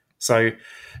there. So,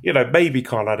 maybe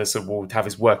Carl Anderson will have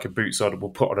his working boots on and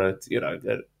will put on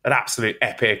an absolute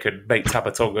epic and make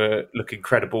Tama Tonga look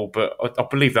incredible. But I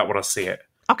believe that when I see it.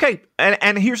 Okay.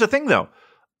 And here's the thing, though.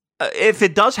 If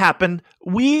it does happen,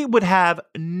 we would have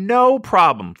no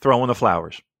problem throwing the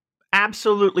flowers.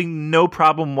 Absolutely no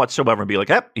problem whatsoever. And be like,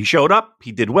 yep, he showed up.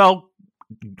 He did well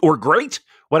or great,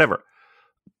 whatever.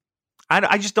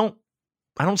 I just don't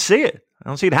see it. I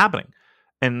don't see it happening.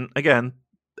 And again,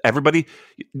 everybody,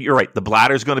 you're right. The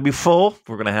bladder's going to be full.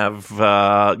 We're going to have,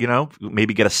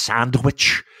 maybe get a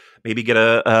sandwich, maybe get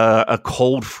a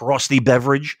cold, frosty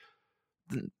beverage.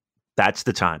 That's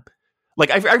the time. Like,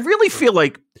 I really feel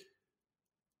like,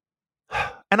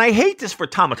 and I hate this for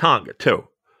Tama Tonga too,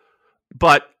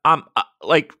 but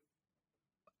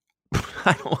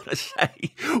I don't want to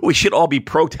say we should all be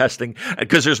protesting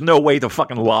because there's no way to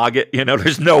fucking log it.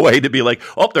 There's no way to be like,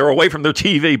 oh, they're away from their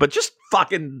TV, but just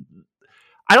fucking,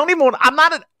 I don't even want, I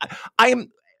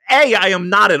am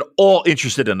not at all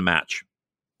interested in the match.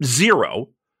 Zero.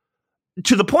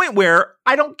 To the point where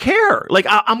I don't care. Like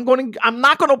I'm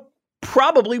not going to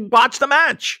probably watch the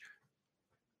match.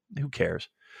 Who cares?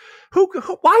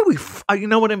 Why are we, you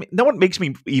know what I mean? No one makes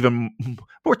me even,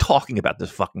 we're talking about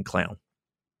this fucking clown.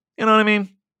 You know what I mean?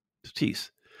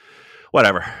 Jeez.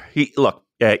 Whatever. Look,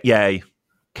 yay.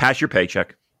 Cash your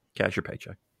paycheck.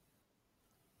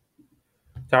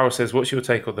 Darryl says, what's your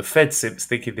take on the Fed simps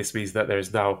thinking this means that there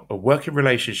is now a working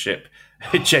relationship?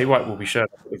 Jay White will be shown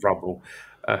up at the Rumble.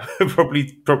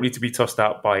 Probably to be tossed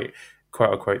out by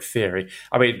quote-unquote theory.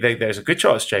 I mean, there's a good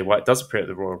chance Jay White does appear at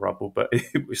the Royal Rumble, but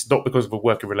it's not because of a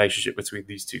working relationship between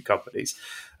these two companies.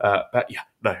 But yeah,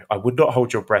 no, I would not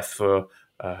hold your breath for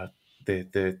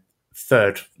the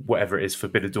third, whatever it is,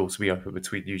 forbidden door to be open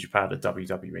between New Japan and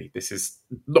WWE. This is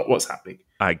not what's happening.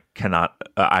 I cannot.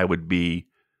 I would be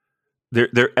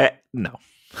there. No,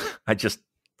 I just.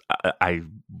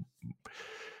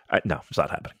 No, it's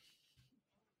not happening.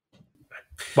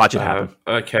 Watch it happen.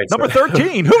 Okay, number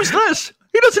 13. Who's this?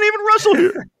 He doesn't even wrestle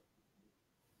here.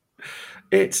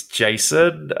 It's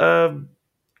Jason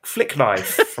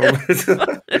Flickknife.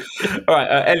 All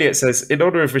right, Elliot says, in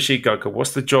honor of Machine Gun,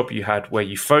 what's the job you had where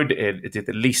you phoned it in and did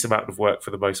the least amount of work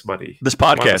for the most money? This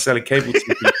podcast. Selling cable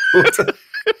TV.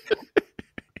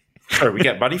 Sorry, we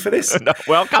get money for this? No,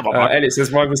 well, come on. Elliot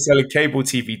says, mine was selling cable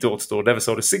TV door to door, never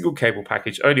sold a single cable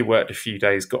package, only worked a few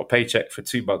days, got a paycheck for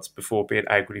 2 months before being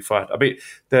angrily fired. I mean,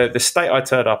 the state I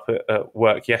turned up at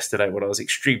work yesterday when I was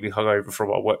extremely hungover from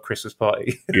our work Christmas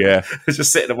party. Yeah. I was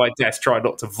just sitting at my desk trying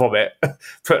not to vomit,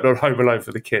 putting on Home Alone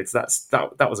for the kids. That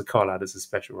was a Carl Anderson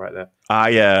special right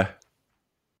there.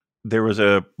 There was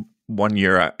one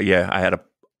year, I had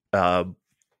I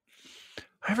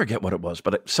forget what it was,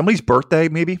 but somebody's birthday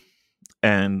maybe.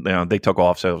 And they took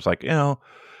off, so it was like, go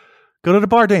to the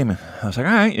bar, Damon. I was like,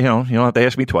 all right, you don't have to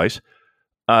ask me twice.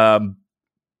 And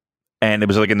it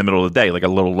was like in the middle of the day, like a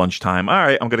little lunchtime. All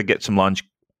right, I'm gonna get some lunch,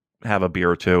 have a beer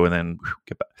or two, and then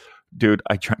get back. Dude,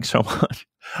 I drank so much.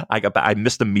 I got back. I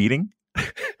missed a meeting.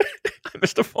 I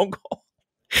missed a phone call.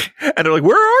 And they're like,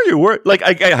 where are you?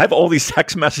 I have all these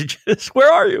text messages.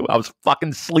 Where are you? I was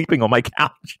fucking sleeping on my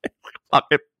couch.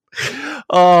 Fucking.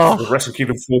 Oh, the Wrestle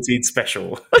Kingdom 14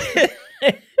 special.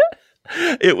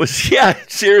 It was,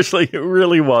 seriously, it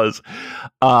really was.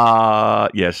 So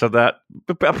that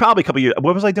probably a couple of years.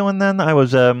 What was I doing then? I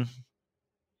was the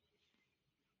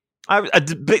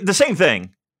same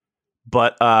thing,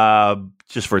 but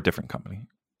just for a different company.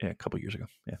 Yeah, a couple of years ago.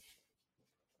 Yeah.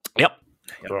 Yep.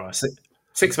 All right.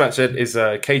 Sixth match then is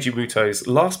Keiji Muto's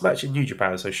last match in New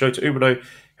Japan. So Shota Umino,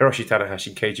 Hiroshi Tanahashi,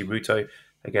 and Keiji Muto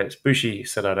against Bushi,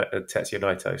 Sanada, and Tetsuya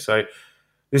Naito. So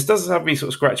this doesn't have me sort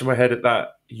of scratching my head at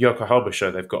that Yokohama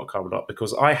show they've got coming up,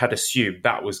 because I had assumed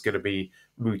that was going to be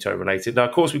Muto related. Now,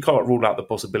 of course, we can't rule out the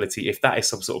possibility if that is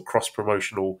some sort of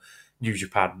cross-promotional New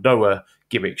Japan Noah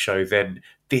gimmick show, then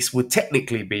this would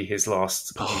technically be his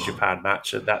last New Japan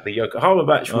match, and that the Yokohama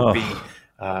match would be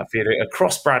a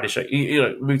cross-branded show.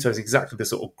 Muto's exactly the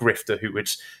sort of grifter who would,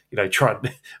 try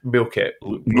and milk it.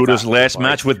 Muto's last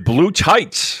match with blue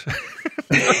tights.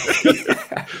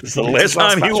 It's the last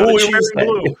time he will be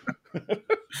wearing blue.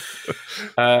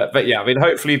 But yeah, I mean,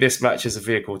 hopefully this match is a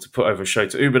vehicle to put over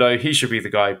Shota Umino. He should be the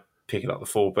guy picking up the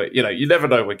fall, but you never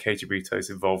know when Keiji Muto's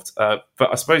involved. But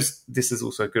I suppose this is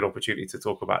also a good opportunity to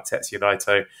talk about Tetsuya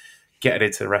Naito getting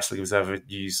into the Wrestling Observer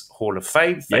News Hall of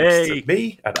Fame, thanks to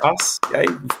me and us. Yay.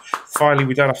 Finally,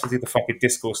 we don't have to do the fucking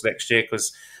discourse next year,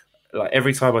 because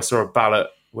every time I saw a ballot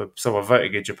with someone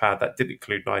voting in Japan that didn't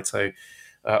include Naito,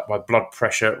 my blood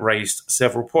pressure raised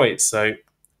several points. So,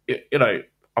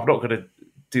 I'm not going to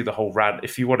do the whole rant.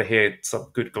 If you want to hear some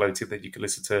good gloating, then you can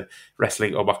listen to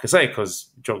Wrestling Omakase, because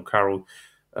John Carroll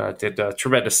did a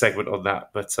tremendous segment on that.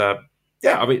 But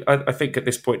I think at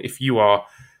this point, if you are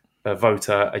a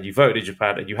voter and you voted in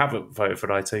Japan and you haven't voted for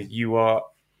Naito, you are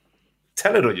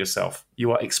telling on yourself.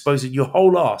 You are exposing your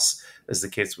whole ass, as the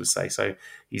kids would say. So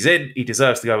he's in, he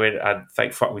deserves to go in, and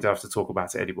thank fuck we don't have to talk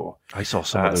about it anymore. I saw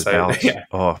some of those ballots. Yeah.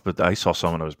 Oh, but I saw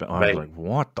some of those ballots. I was like,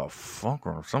 what the fuck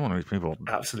are some of these people?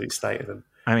 Absolute state of them.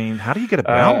 I mean, how do you get a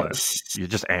ballot? You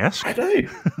just ask? I know.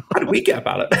 How do we get a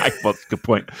ballot? Well, that's a good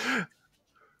point.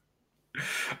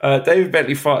 David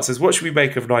Bentley Fart says, what should we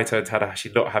make of Naito and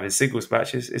Tanahashi not having singles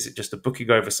matches? Is it just a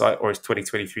booking oversight, or is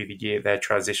 2023 the year their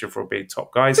transition from being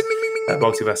top guys?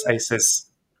 Multiverse Ace says,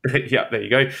 yeah, there you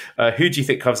go. Who do you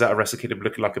think comes out of Wrestle Kingdom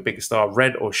looking like a bigger star,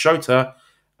 Ren or Shota?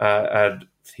 And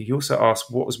he also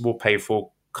asked what was more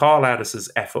painful, Carl Anderson's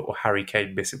effort or Harry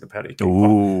Kane missing the penalty.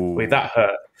 Ooh. I mean, that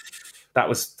hurt. That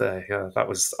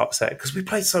was upsetting because we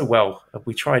played so well and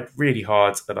we tried really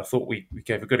hard, and I thought we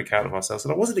gave a good account of ourselves,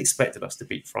 and I wasn't expecting us to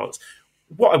beat France.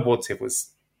 What I wanted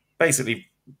was basically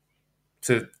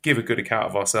to give a good account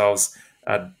of ourselves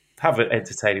and have an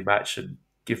entertaining match and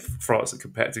give France a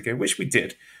competitive game, which we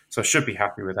did. So I should be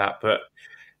happy with that. But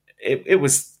it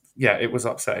was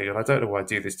upsetting, and I don't know why I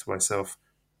do this to myself.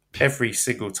 Every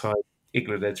single time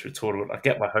England enter a tournament, I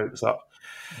get my hopes up.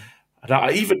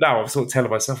 And even now, I'm sort of telling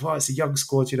myself, it's a young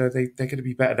squad, they're going to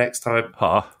be better next time.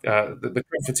 The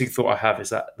comforting thought I have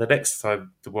is that the next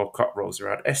time the World Cup rolls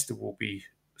around, Esther will be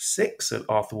 6 and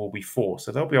Arthur will be 4.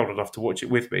 So they'll be old enough to watch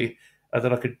it with me, and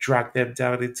then I could drag them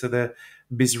down into the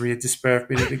misery and despair of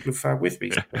being an England fan with me.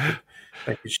 So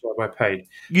they can share my pain.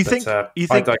 I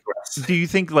digress. Do you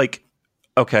think, like,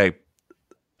 okay,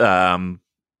 1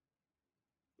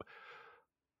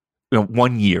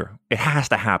 year, it has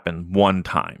to happen one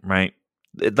time, right?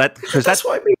 That's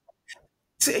what I mean.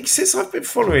 Since I've been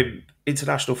following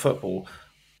international football,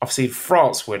 I've seen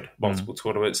France win multiple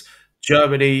tournaments,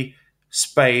 Germany,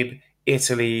 Spain,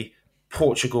 Italy,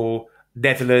 Portugal,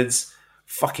 Netherlands,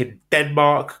 fucking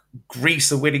Denmark,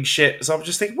 Greece are winning shit. So I'm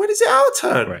just thinking, when is it our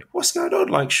turn? Right. What's going on?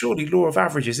 Like, surely law of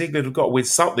averages, England have got to win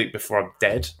something before I'm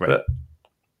dead. Right.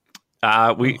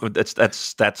 But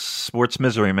that's sports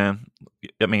misery, man.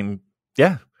 I mean,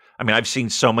 yeah. I mean, I've seen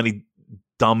so many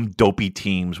dumb, dopey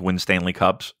teams win Stanley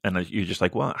Cups, and you're just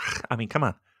like, well, I mean, come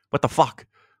on. What the fuck?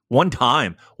 One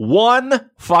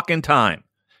fucking time.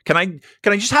 Can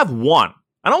I just have one?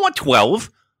 I don't want 12.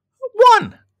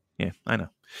 One. Yeah, I know.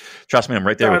 Trust me, I'm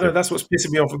right there. That's what's pissing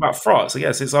me off about France.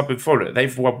 So, since I've been following it,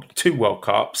 they've won 2 World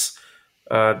Cups.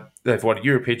 They've won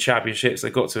European Championships. They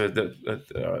got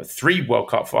to 3 World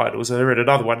Cup finals, and they're in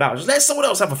another one now. Just let someone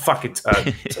else have a fucking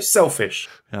turn. So selfish.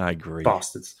 I agree.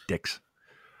 Bastards. Dicks.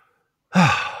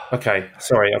 Okay,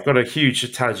 sorry, I've got a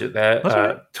huge tangent there.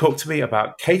 Right. Talk to me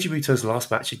about Keiji Muto's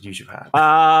last match in New Japan.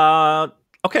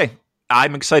 Okay,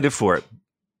 I'm excited for it.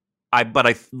 But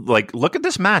I look at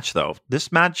this match though.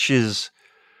 This match is,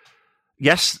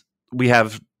 yes, we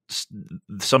have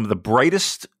some of the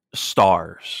brightest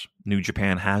stars New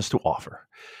Japan has to offer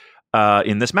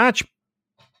in this match.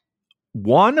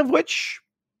 One of which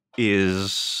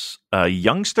is a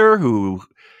youngster who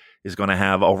is going to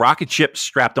have a rocket ship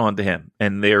strapped onto him.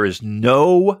 And there is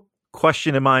no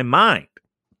question in my mind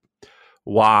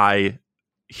why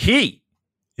he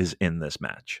is in this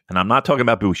match. And I'm not talking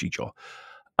about Bushi, Joel.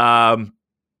 The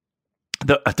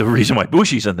reason why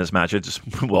Bushi's in this match is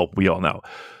just, well, we all know.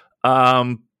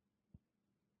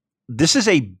 This is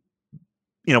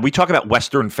we talk about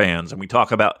Western fans, and we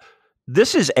talk about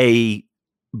this is a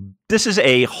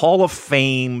Hall of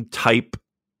Fame type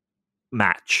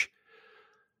match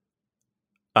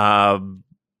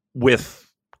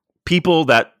with people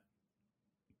that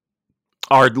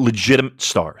are legitimate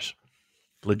stars.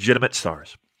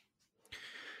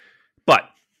 But,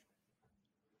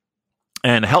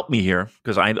 and help me here,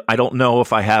 because I don't know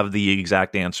if I have the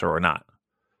exact answer or not.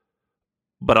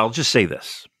 But I'll just say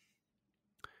this.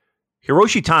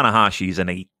 Hiroshi Tanahashi is in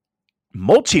a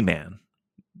multi-man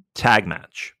tag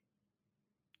match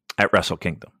at Wrestle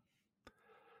Kingdom.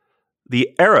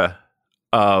 The era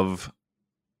of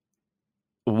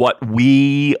what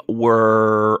we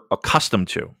were accustomed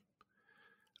to,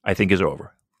 I think, is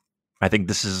over. I think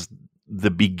this is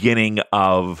the beginning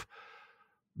of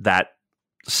that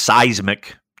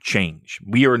seismic change.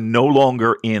 We are no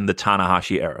longer in the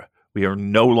Tanahashi era. We are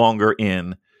no longer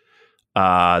in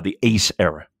the Ace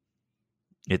era.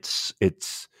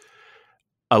 It's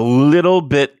a little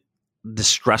bit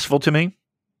distressful to me.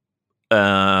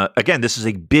 Again, this is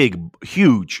a big,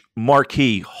 huge,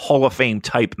 marquee Hall of Fame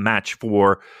type match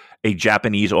for a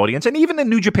Japanese audience, and even a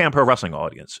New Japan Pro Wrestling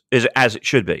audience, as it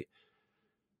should be.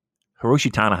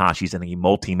 Hiroshi Tanahashi's in a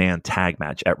multi-man tag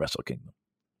match at Wrestle Kingdom.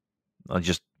 I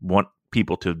just want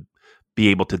people to be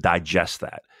able to digest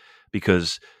that,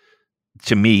 because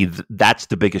to me, that's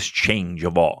the biggest change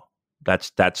of all.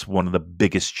 That's one of the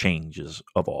biggest changes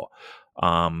of all.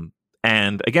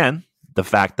 And again, the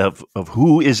fact of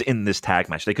who is in this tag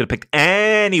match. They could have picked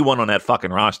anyone on that fucking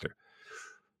roster.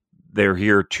 They're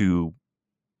here to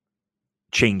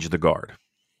change the guard.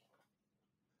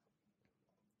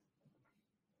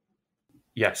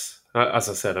 Yes. As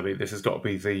I said, I mean, this has got to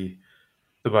be the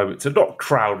moment to not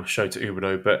crown Shota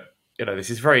Umino, but,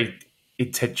 this is very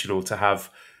intentional to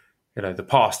have, the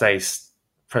past ace,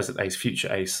 present ace,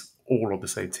 future ace, all on the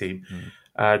same team.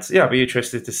 And yeah, I'll be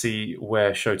interested to see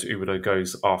where Shota Umino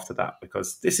goes after that,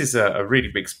 because this is a really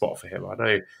big spot for him. I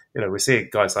know, we're seeing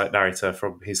guys like Narita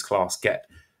from his class get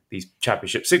these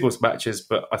championship singles matches,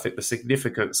 but I think the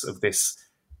significance of this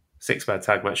 6-man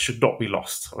tag match should not be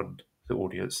lost on the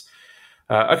audience.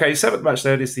 Okay, 7th match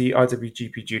then is the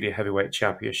IWGP Junior Heavyweight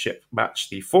Championship match,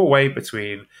 the 4-way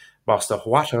between Master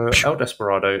Huato, El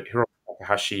Desperado, Hiromu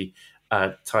Takahashi,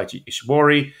 and Taiji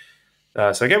Ishimori.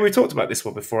 So again, we talked about this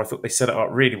one before. I thought they set it up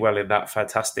really well in that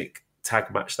fantastic tag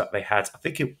match that they had. I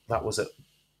think that was at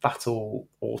Battle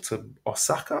Autumn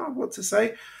Osaka, I want to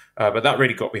say. But that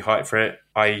really got me hyped for it.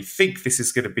 I think this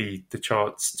is going to be the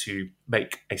chance to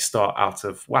make a start out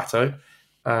of Wato.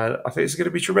 I think it's going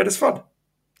to be tremendous fun.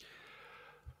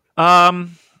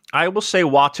 I will say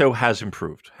Wato has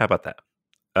improved. How about that?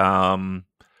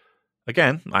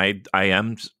 Again, I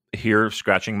am here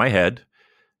scratching my head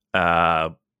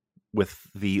with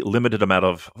the limited amount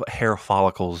of hair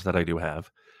follicles that I do have.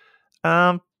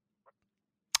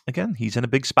 Again, he's in a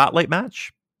big spotlight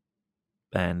match.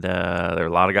 And there are a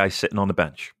lot of guys sitting on the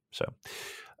bench. So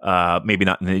maybe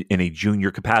not in a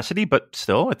junior capacity, but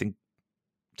still, I think,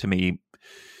 to me,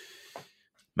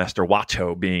 Master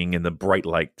Wato being in the bright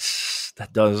lights,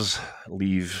 that does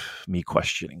leave me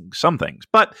questioning some things.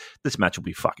 But this match will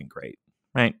be fucking great,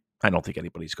 right? I don't think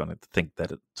anybody's going to think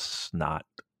that it's not.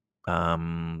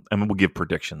 And we'll give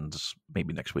predictions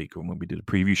maybe next week when we do the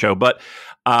preview show. But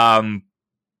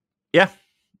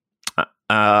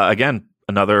again,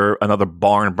 another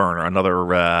barn burner,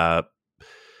 another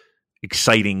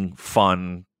exciting,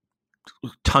 fun,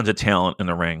 tons of talent in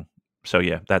the ring. So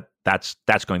yeah,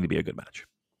 that's going to be a good match.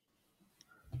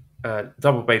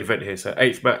 Double main event here. So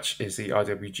 8th match is the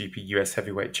IWGP US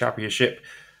Heavyweight Championship.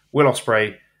 Will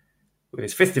Ospreay with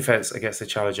his 5th defense against the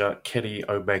challenger Kenny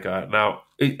Omega. Now,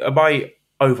 am I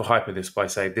overhyping this by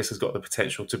saying this has got the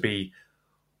potential to be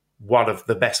one of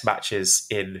the best matches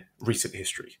in recent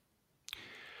history?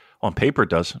 On paper, it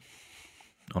does.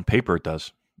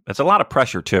 It's a lot of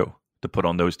pressure, too, to put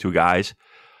on those two guys.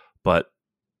 But,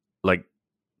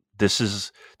 this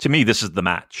is the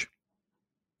match.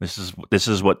 This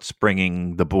is what's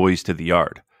bringing the boys to the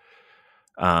yard.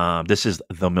 This is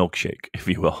the milkshake, if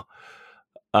you will.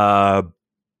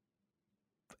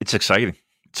 It's exciting.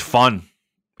 It's fun.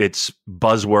 It's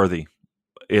buzzworthy.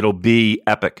 It'll be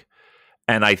epic.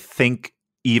 And I think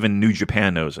even New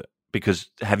Japan knows it. Because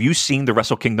have you seen the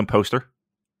Wrestle Kingdom poster?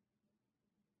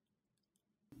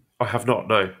 I have not,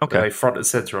 no. Okay. Front and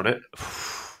center on it.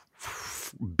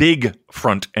 Big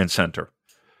front and center.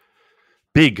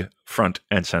 Big front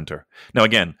and center. Now,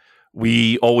 again,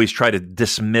 we always try to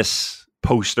dismiss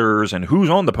posters and who's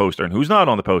on the poster and who's not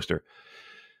on the poster.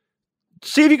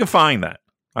 See if you can find that.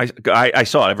 I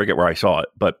saw it. I forget where I saw it.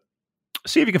 But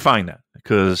see if you can find that.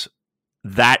 Because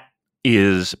that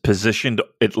is positioned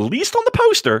at least on the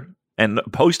poster. And the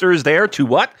poster is there to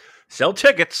what? Sell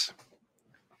tickets.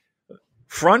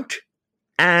 Front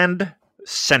and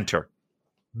center.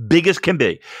 Big as can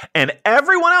be. And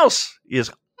everyone else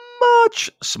is much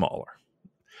smaller.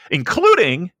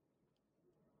 Including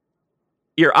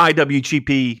your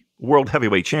IWGP World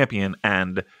Heavyweight Champion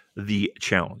and the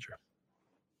Challenger.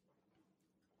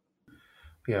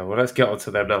 Yeah, well, let's get on to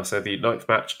them now. So the 9th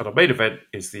match on our main event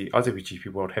is the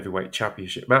IWGP World Heavyweight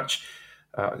Championship match.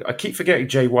 I keep forgetting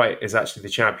Jay White is actually the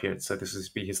champion, so this will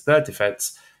be his 3rd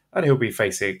defense, and he'll be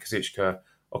facing Kazuchika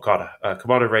Okada.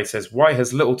 Commander Ray says, why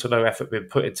has little to no effort been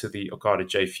put into the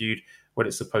Okada-Jay feud when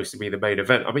it's supposed to be the main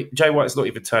event? I mean, Jay White's not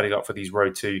even turning up for these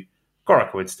Road to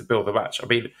Korakuens to build the match. I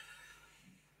mean,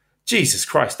 Jesus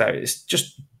Christ, though, it's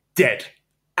just dead.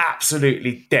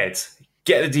 Absolutely dead.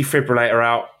 Get the defibrillator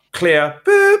out, clear,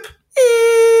 boop,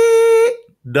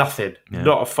 nothing. Yeah.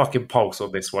 Not a fucking pulse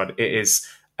on this one. It is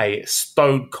a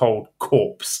stone cold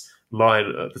corpse lying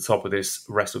at the top of this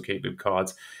Wrestle Kingdom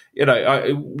card.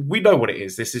 We know what it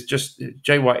is. This is just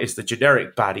Jay White is the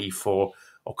generic baddie for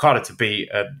Okada to beat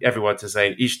and everyone to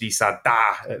say Ishii-san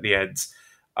da at the end.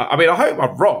 I mean, I hope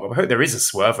I'm wrong. I hope there is a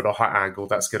swerve and a high angle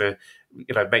that's going to,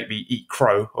 make me eat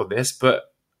crow on this, but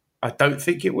I don't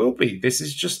think it will be. This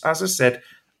is just, as I said,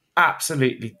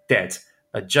 absolutely dead.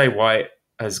 And Jay White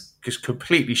has just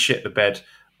completely shit the bed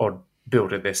on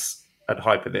building this and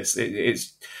hyping this.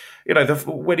 It's,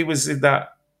 when he was in the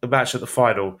match at the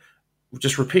final,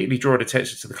 just repeatedly drawing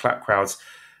attention to the clap crowds,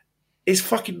 is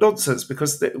fucking nonsense,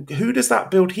 because who does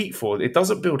that build heat for? It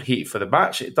doesn't build heat for the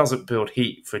match. It doesn't build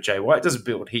heat for Jay White. It doesn't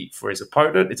build heat for his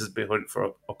opponent. It doesn't build heat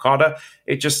for Okada.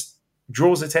 It just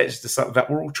draws attention to something that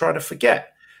we're all trying to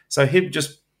forget. So him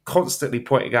just constantly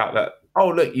pointing out that, oh,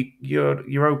 look,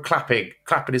 your own clapping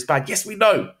is bad. Yes, we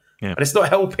know. Yeah. And it's not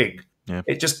helping.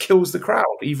 it just kills the crowd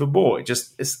even more. It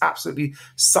absolutely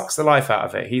sucks the life out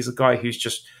of it. He's a guy who's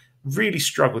just really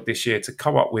struggled this year to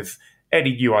come up with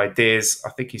any new ideas. I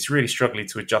think he's really struggling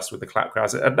to adjust with the clap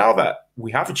crowds. And now that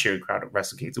we have a cheering crowd at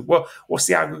Wrestle Kingdom, what's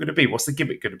the angle going to be? What's the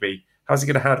gimmick going to be? How's he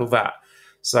going to handle that?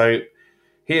 So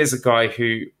here's a guy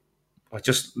who I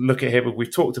just look at him, and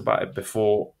we've talked about it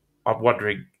before. I'm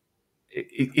wondering,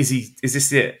 is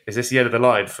this it? Is this the end of the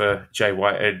line for Jay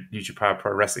White and New Japan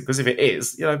Pro Wrestling? Because if it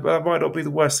is, that might not be the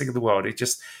worst thing in the world.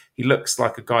 He looks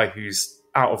like a guy who's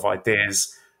out of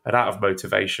ideas and out of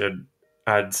motivation,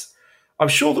 and I'm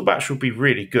sure the match will be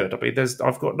really good. I mean,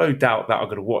 I've got no doubt that I'm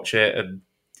going to watch it, and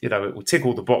it will tick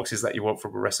all the boxes that you want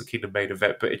from a Wrestle Kingdom main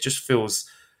event. But it just feels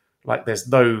like there's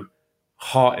no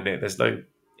heart in it. There's no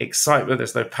excitement.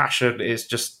 There's no passion.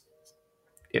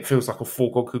 It feels like a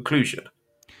foregone conclusion.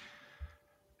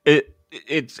 It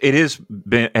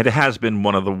has been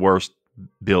one of the worst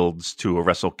builds to a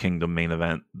Wrestle Kingdom main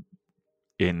event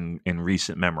in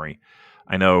recent memory.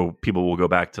 I know people will go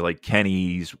back to like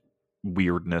Kenny's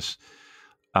weirdness.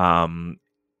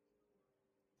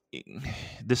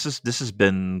 This has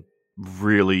been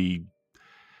really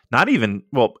not even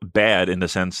bad in the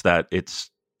sense that it's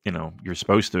you're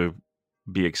supposed to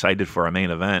be excited for a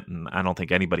main event, and I don't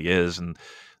think anybody is. And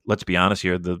let's be honest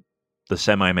here, the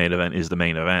semi-main event is the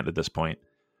main event at this point,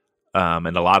 in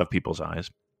a lot of people's eyes.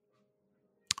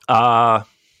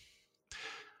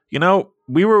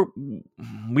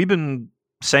 We've been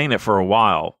saying it for a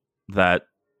while that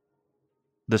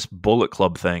this Bullet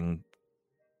Club thing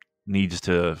needs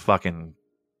to fucking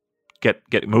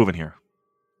get moving here.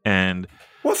 And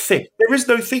what thing? There is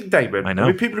no thing, Damon. I know. I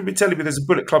mean, people have been telling me there's a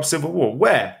Bullet Club Civil War.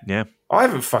 Where? Yeah. I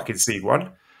haven't fucking seen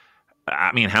one.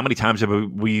 I mean, how many times have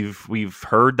we've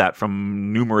heard that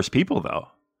from numerous people, though?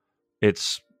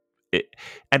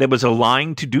 And it was a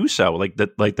line to do so.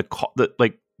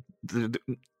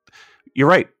 You're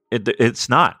right. It's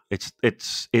not. It's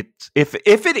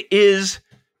if it is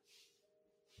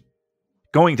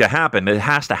going to happen, it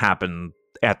has to happen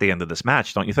at the end of this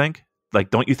match, don't you think? Like,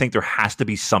 don't you think there has to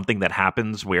be something that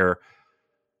happens where?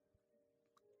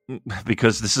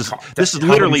 Because this is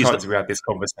literally. How many times have we had this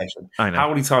conversation? I know. How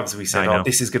many times have we said, "Oh,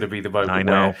 this is going to be the moment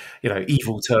where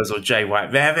evil turns on Jay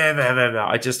White"?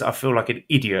 I feel like an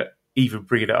idiot even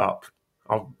bringing it up.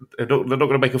 They're not going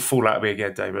to make a fool out of me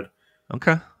again, David.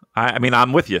 Okay, I mean,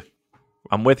 I'm with you.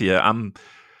 I'm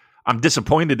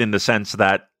disappointed in the sense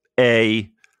that it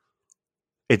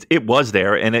was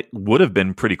there, and it would have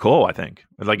been pretty cool. I think,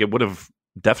 like, it would have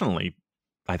definitely,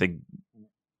 I think,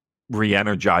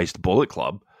 re-energized Bullet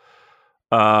Club.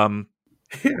 It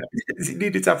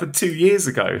needed to happen 2 years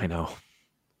ago.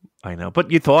 I know. But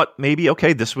you thought maybe,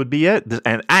 okay, this would be it,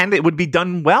 and it would be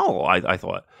done well. I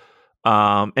thought,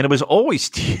 and it was always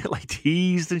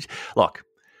teased. Look,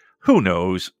 who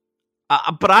knows?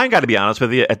 But I got to be honest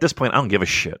with you. At this point, I don't give a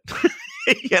shit.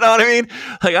 You know what I mean?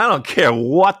 Like, I don't care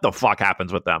what the fuck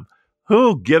happens with them.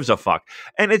 Who gives a fuck?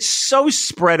 And it's so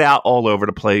spread out all over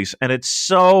the place, and it's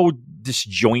so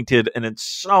disjointed, and it's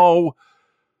so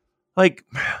like,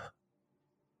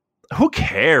 who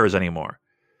cares anymore?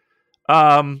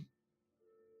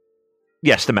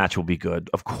 Yes, the match will be good.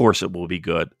 Of course it will be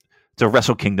good. It's a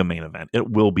Wrestle Kingdom main event. It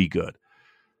will be good.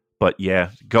 But yeah,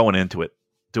 going into it,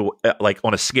 like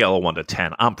on a scale of 1 to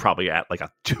 10, I'm probably at like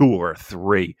a 2 or a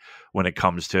 3 when it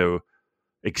comes to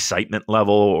excitement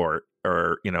level or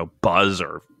buzz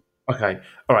or. Okay,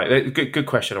 all right, good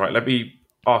question. All right, let me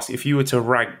ask: if you were to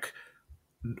rank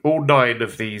all 9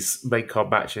 of these main card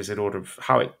matches in order of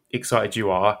how excited you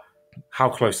are, how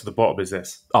close to the bottom is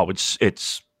this? Oh,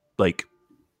 it's like,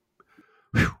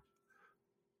 whew.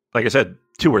 Like I said,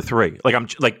 2 or 3. Like, I'm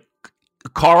like,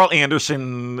 Carl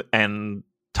Anderson and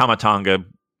Tama Tonga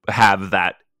have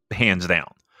that hands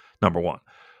down, number 1.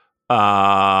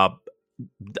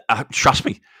 Trust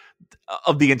me,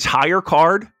 of the entire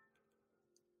card,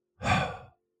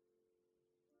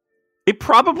 it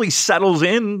probably settles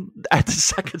in at the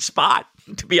second spot,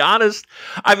 to be honest.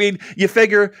 I mean, you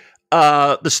figure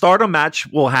the Stardom match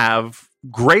will have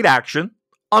great action,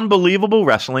 unbelievable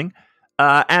wrestling,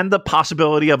 and the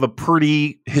possibility of a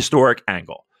pretty historic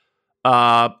angle.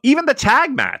 Even the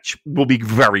tag match will be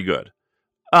very good.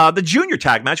 The junior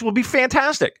tag match will be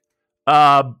fantastic.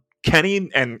 Kenny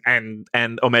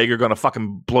and Omega are going to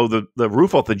fucking blow the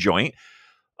roof off the joint.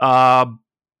 And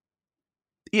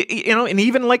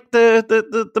even like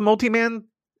the multi-man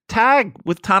tag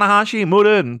with Tanahashi and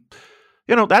Muta, and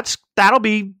that'll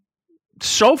be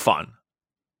so fun.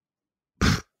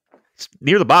 It's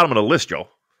near the bottom of the list, Joe.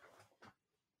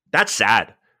 That's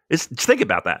sad. Think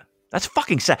about that. That's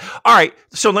fucking sad. All right,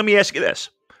 so let me ask you this.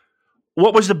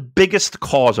 what was the biggest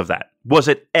cause of that? Was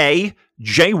it A,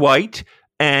 Jay White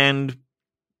and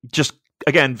just,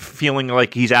 again, feeling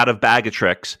like he's out of bag of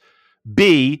tricks?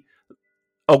 B,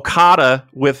 Okada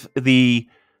with the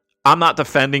I'm not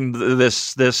defending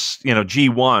this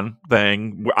G1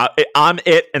 thing. I'm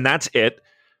it, and that's it.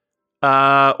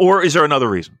 Or is there another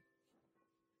reason?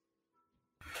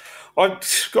 I've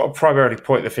got to primarily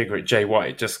point the finger at Jay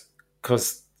White just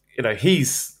because,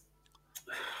 he's...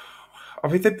 I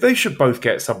mean, they should both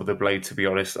get some of the blame, to be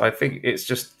honest. I think it's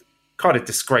just kind of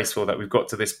disgraceful that we've got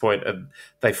to this point and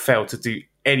they failed to do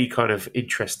any kind of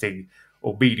interesting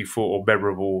or meaningful or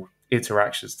memorable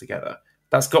interactions together.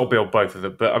 That's got to be on both of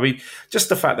them. But, I mean, just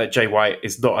the fact that Jay White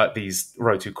is not at these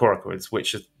Road to Korakuens,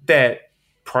 which are there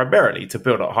primarily to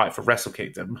build up hype for Wrestle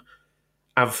Kingdom,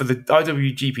 and for the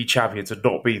IWGP champion to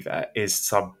not be there is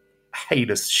some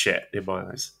heinous shit in my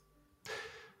eyes.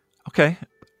 Okay.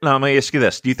 Now, let me ask you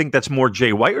this. Do you think that's more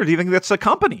Jay White, or do you think that's the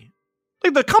company?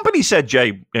 Like, the company said,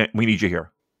 Jay, we need you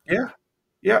here.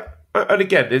 Yeah. And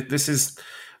again, this is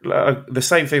the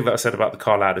same thing that I said about the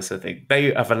Carl Anderson thing.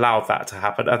 They have allowed that to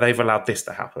happen, and they've allowed this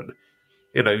to happen.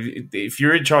 If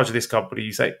you're in charge of this company,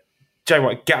 you say, Jay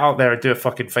White, get out there and do a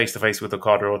fucking face-to-face with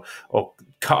Okada or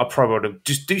cut a promo on him.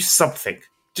 Just do something.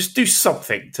 Just do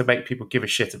something to make people give a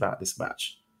shit about this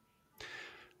match.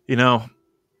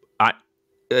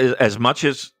 As much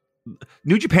as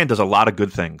New Japan does a lot of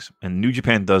good things, and New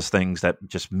Japan does things that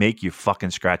just make you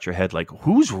fucking scratch your head like,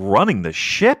 who's running the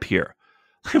ship here?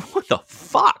 What the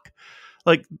fuck?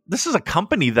 Like, this is a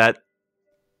company that,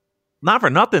 not for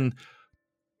nothing,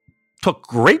 took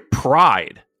great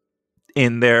pride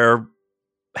in their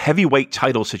heavyweight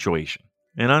title situation.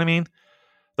 You know what I mean?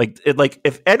 Like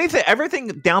if anything, everything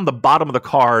down the bottom of the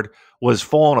card was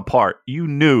falling apart, you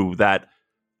knew that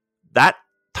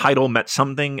title meant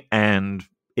something and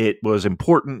it was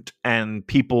important and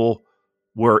people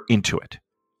were into it.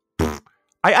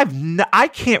 I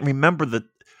can't remember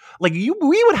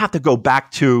we would have to go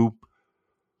back to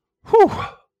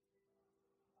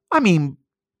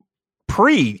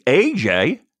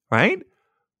pre-AJ, right?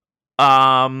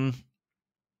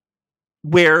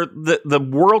 Where the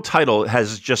world title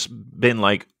has just been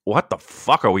like, what the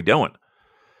fuck are we doing?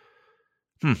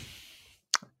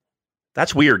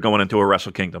 That's weird going into a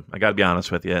Wrestle Kingdom. I got to be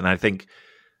honest with you. And I think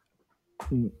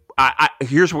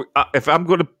here's where, if I'm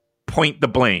going to point the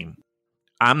blame,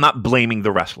 I'm not blaming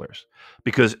the wrestlers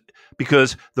because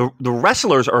the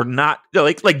wrestlers are not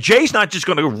like Jay's not just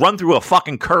going to run through a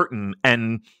fucking curtain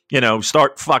and,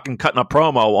 start fucking cutting a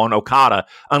promo on Okada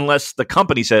unless the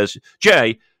company says,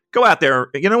 Jay, go out there.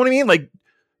 You know what I mean? Like,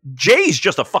 Jay's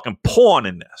just a fucking pawn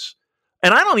in this.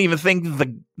 And I don't even think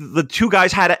the two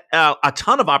guys had a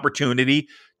ton of opportunity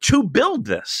to build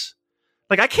this.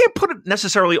 Like, I can't put it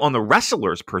necessarily on the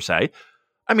wrestlers per se.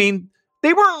 I mean,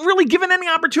 they weren't really given any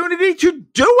opportunity to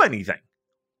do anything,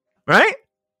 right?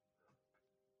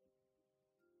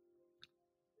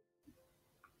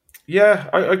 Yeah,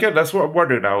 again, that's what I'm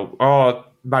wondering now. Our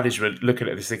management looking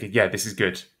at this thinking, yeah, this is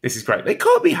good. This is great. They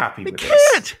can't be happy with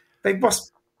this. They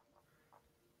must.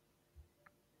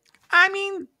 I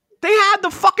mean, they had the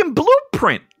fucking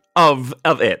blueprint of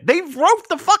it. They wrote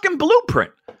the fucking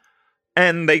blueprint.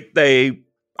 And they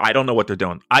I don't know what they're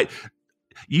doing.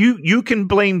 You can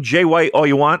blame Jay White all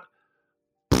you want.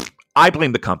 I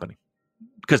blame the company.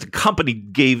 Because the company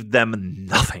gave them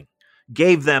nothing.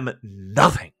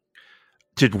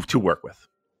 To work with.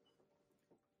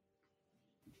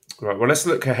 Right, well, let's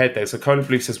look ahead then. So Cola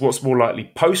Blue says, what's more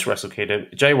likely post-Wrestle Kingdom?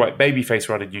 Jay White babyface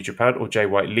run in New Japan or Jay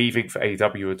White leaving for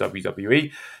AEW or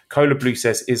WWE? Cola Blue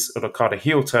says, is an Okada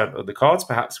heel turn on the cards,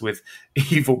 perhaps with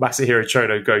evil Masahiro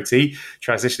Chono goatee,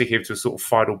 transitioning him to a sort of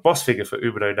final boss figure for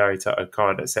Umino, Narita,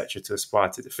 Okada, etc. to aspire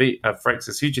to defeat? And Frank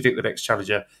says, who do you think the next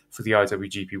challenger for the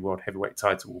IWGP World Heavyweight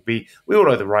title will be? We all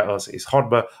know the right answer is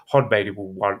Honma. Honma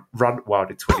will run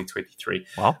wild in 2023.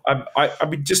 Wow. I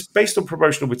mean, just based on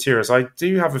promotional materials, I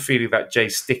do have a feeling that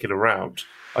Jay's sticking around.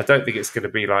 I don't think it's going to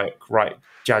be like, right,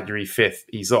 January 5th,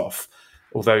 he's off.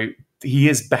 Although he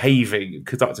is behaving,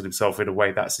 conducting himself in a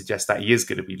way that suggests that he is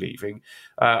going to be leaving.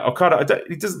 Okada,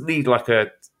 he doesn't need like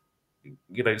a,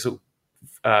 sort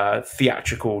of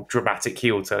theatrical, dramatic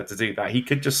heel turn to do that. He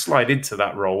could just slide into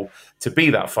that role to be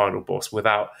that final boss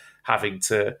without having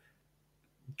to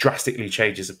drastically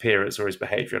change his appearance or his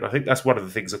behavior. And I think that's one of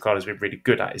the things Okada's been really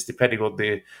good at, is depending on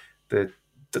the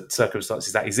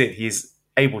circumstances that he's in, he's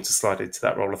able to slide into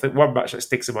that role. I think one match that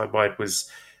sticks in my mind was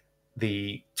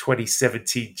the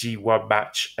 2017 G1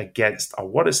 match against, I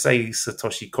want to say,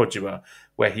 Satoshi Kojima,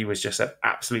 where he was just an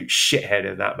absolute shithead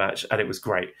in that match, and it was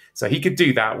great. So he could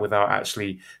do that without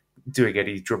actually doing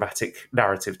any dramatic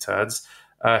narrative turns.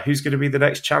 Who's going to be the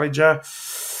next challenger?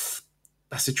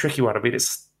 That's a tricky one. I mean, it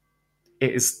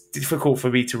is difficult for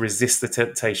me to resist the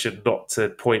temptation not to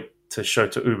point to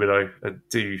Shota Umino and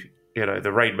do,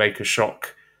 the Rainmaker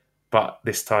shock, but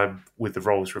this time with the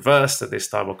roles reversed, and this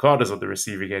time Okada's on the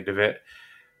receiving end of it.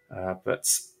 But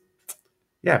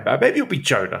yeah, maybe it'll be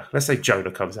Jonah. Let's say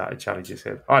Jonah comes out and challenges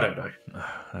him. I don't know.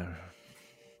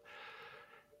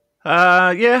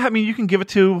 Yeah, I mean, you can give it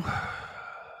to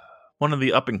one of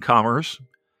the up-and-comers.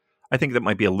 I think that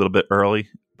might be a little bit early,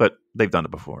 but they've done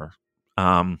it before.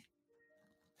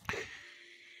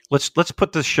 Let's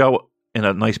put this show in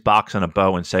a nice box and a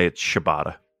bow and say it's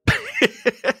Shibata.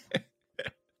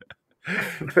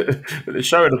 The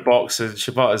show in a box and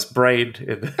Shibata's brain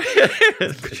in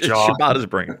the jar. Shibata's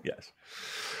brain, yes.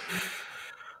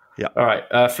 Yeah. All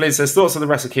right. Flynn says, thoughts on the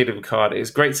Wrestle Kingdom card.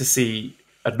 It's great to see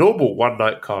a normal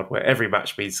one-night card where every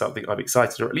match means something. I'm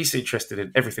excited or at least interested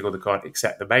in everything on the card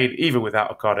except the main. Even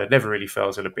without Okada, never really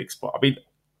fails in a big spot. I mean,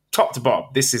 top to bottom,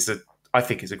 this is I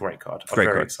think is a great card. I'm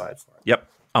very excited for it. Yep.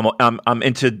 I'm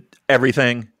into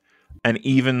everything. And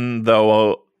even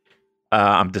though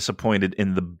I'm disappointed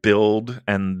in the build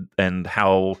and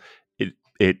how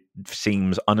it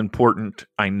seems unimportant,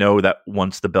 I know that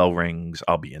once the bell rings,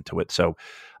 I'll be into it. So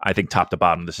I think top to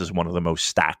bottom, this is one of the most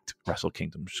stacked Wrestle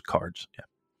Kingdoms cards. Yeah.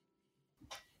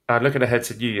 Looking ahead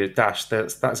to New Year Dash,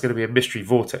 that's going to be a mystery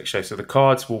vortex show. So the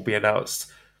cards will be announced,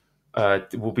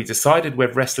 will be decided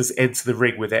when wrestlers enter the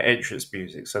ring with their entrance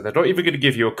music. So they're not even going to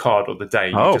give you a card on the day.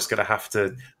 You're just going to have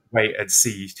to wait and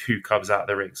see who comes out of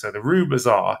the ring. So the rumors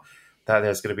are that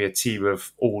there's going to be a team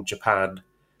of All Japan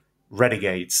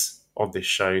Renegades on this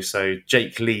show. So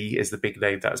Jake Lee is the big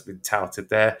name that has been touted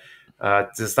there.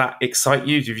 Does that excite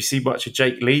you? Do you see much of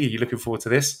Jake Lee? Are you looking forward to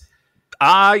this?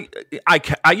 Yeah.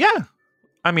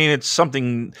 I mean, it's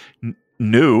something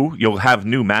new. You'll have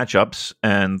new matchups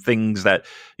and things that,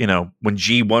 when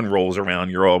G1 rolls around,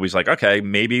 you're always like, okay,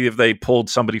 maybe if they pulled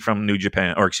somebody from New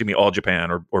Japan, or excuse me, All Japan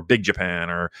or Big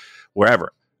Japan or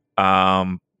wherever.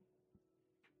 Yeah,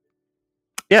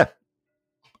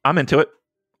 I'm into it.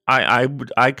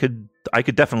 I could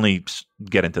definitely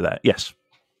get into that. Yes.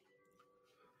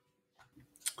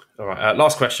 All right.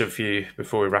 Last question for you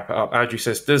before we wrap it up. Andrew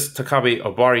says, does Takami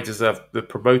Obari deserve the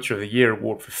Promoter of the Year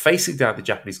award for facing down the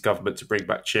Japanese government to bring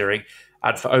back cheering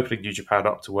and for opening New Japan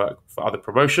up to work for other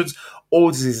promotions?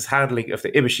 Or does his handling of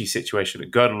the Ibushi situation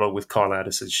and going along with Carl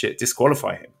Anderson's shit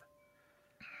disqualify him?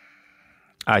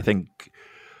 I think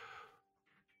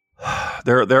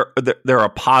there are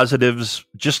positives,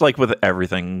 just like with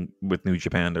everything with New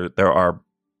Japan. There are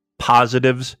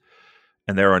positives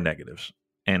and there are negatives.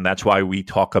 And that's why we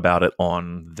talk about it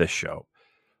on this show.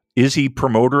 Is he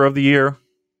Promoter of the Year?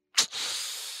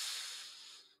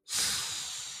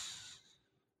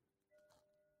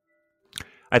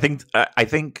 I think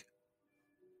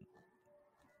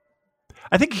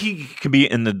he could be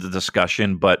in the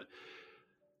discussion, but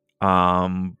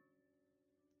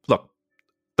look,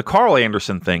 the Carl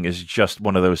Anderson thing is just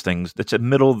one of those things that's in the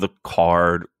middle of the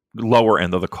card, lower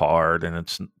end of the card, and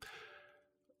it's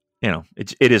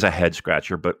it is a head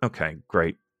scratcher, but okay,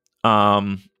 great.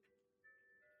 No,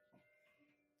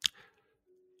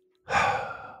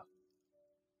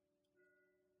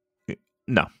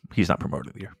 he's not Promoter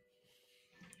of the Year.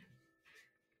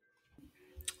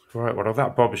 All right, well, on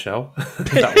that bombshell,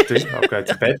 that will do. I'll go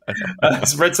to bed.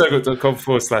 It's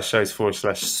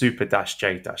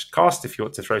redcircle.com/shows/super-j-cast. If you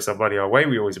want to throw some money our way,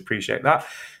 we always appreciate that.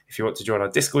 If you want to join our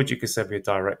Discord, you can send me a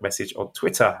direct message on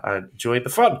Twitter and join the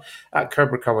fun at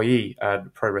Cobra Kawaii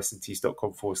and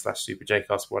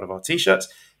prowrestlingtees.com/super-j-cast for one of our t-shirts.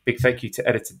 Big thank you to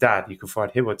editor Dan. You can find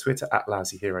him on Twitter at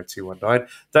LousyHero219.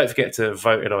 Don't forget to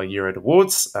vote in our year-end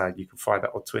awards. You can find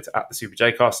that on Twitter at the Super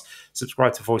J-Cast.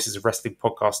 Subscribe to Voices of Wrestling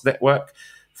Podcast Network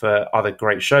for other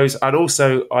great shows. And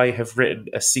also, I have written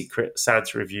a secret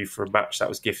Santa review for a match that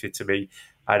was gifted to me,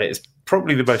 and it's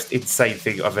probably the most insane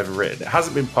thing I've ever written. It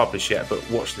hasn't been published yet, but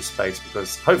watch this space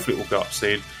because hopefully it will go up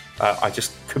soon. I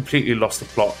just completely lost the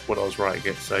plot when I was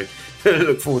writing it, so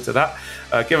look forward to that.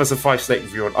 Give us a 5-star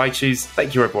review on iTunes.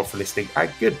 Thank you everyone for listening, and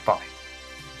goodbye.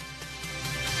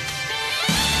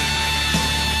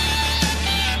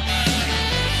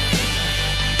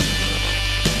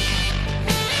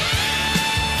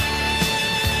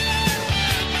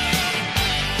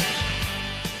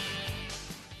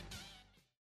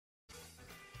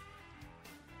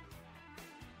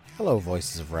 Hello,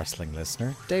 Voices of Wrestling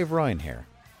listener. Dave Ryan here.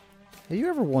 Have you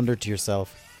ever wondered to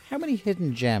yourself how many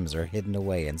hidden gems are hidden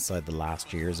away inside the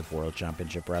last years of World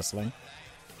Championship Wrestling?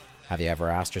 Have you ever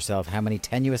asked yourself how many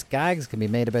tenuous gags can be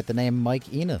made about the name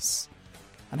Mike Enos?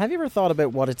 And have you ever thought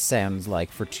about what it sounds like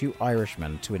for two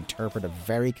Irishmen to interpret a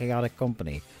very chaotic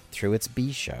company through its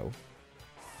B show?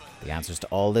 The answers to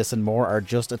all this and more are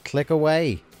just a click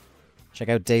away. Check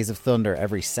out Days of Thunder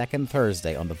every second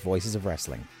Thursday on the Voices of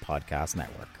Wrestling Podcast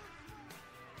Network.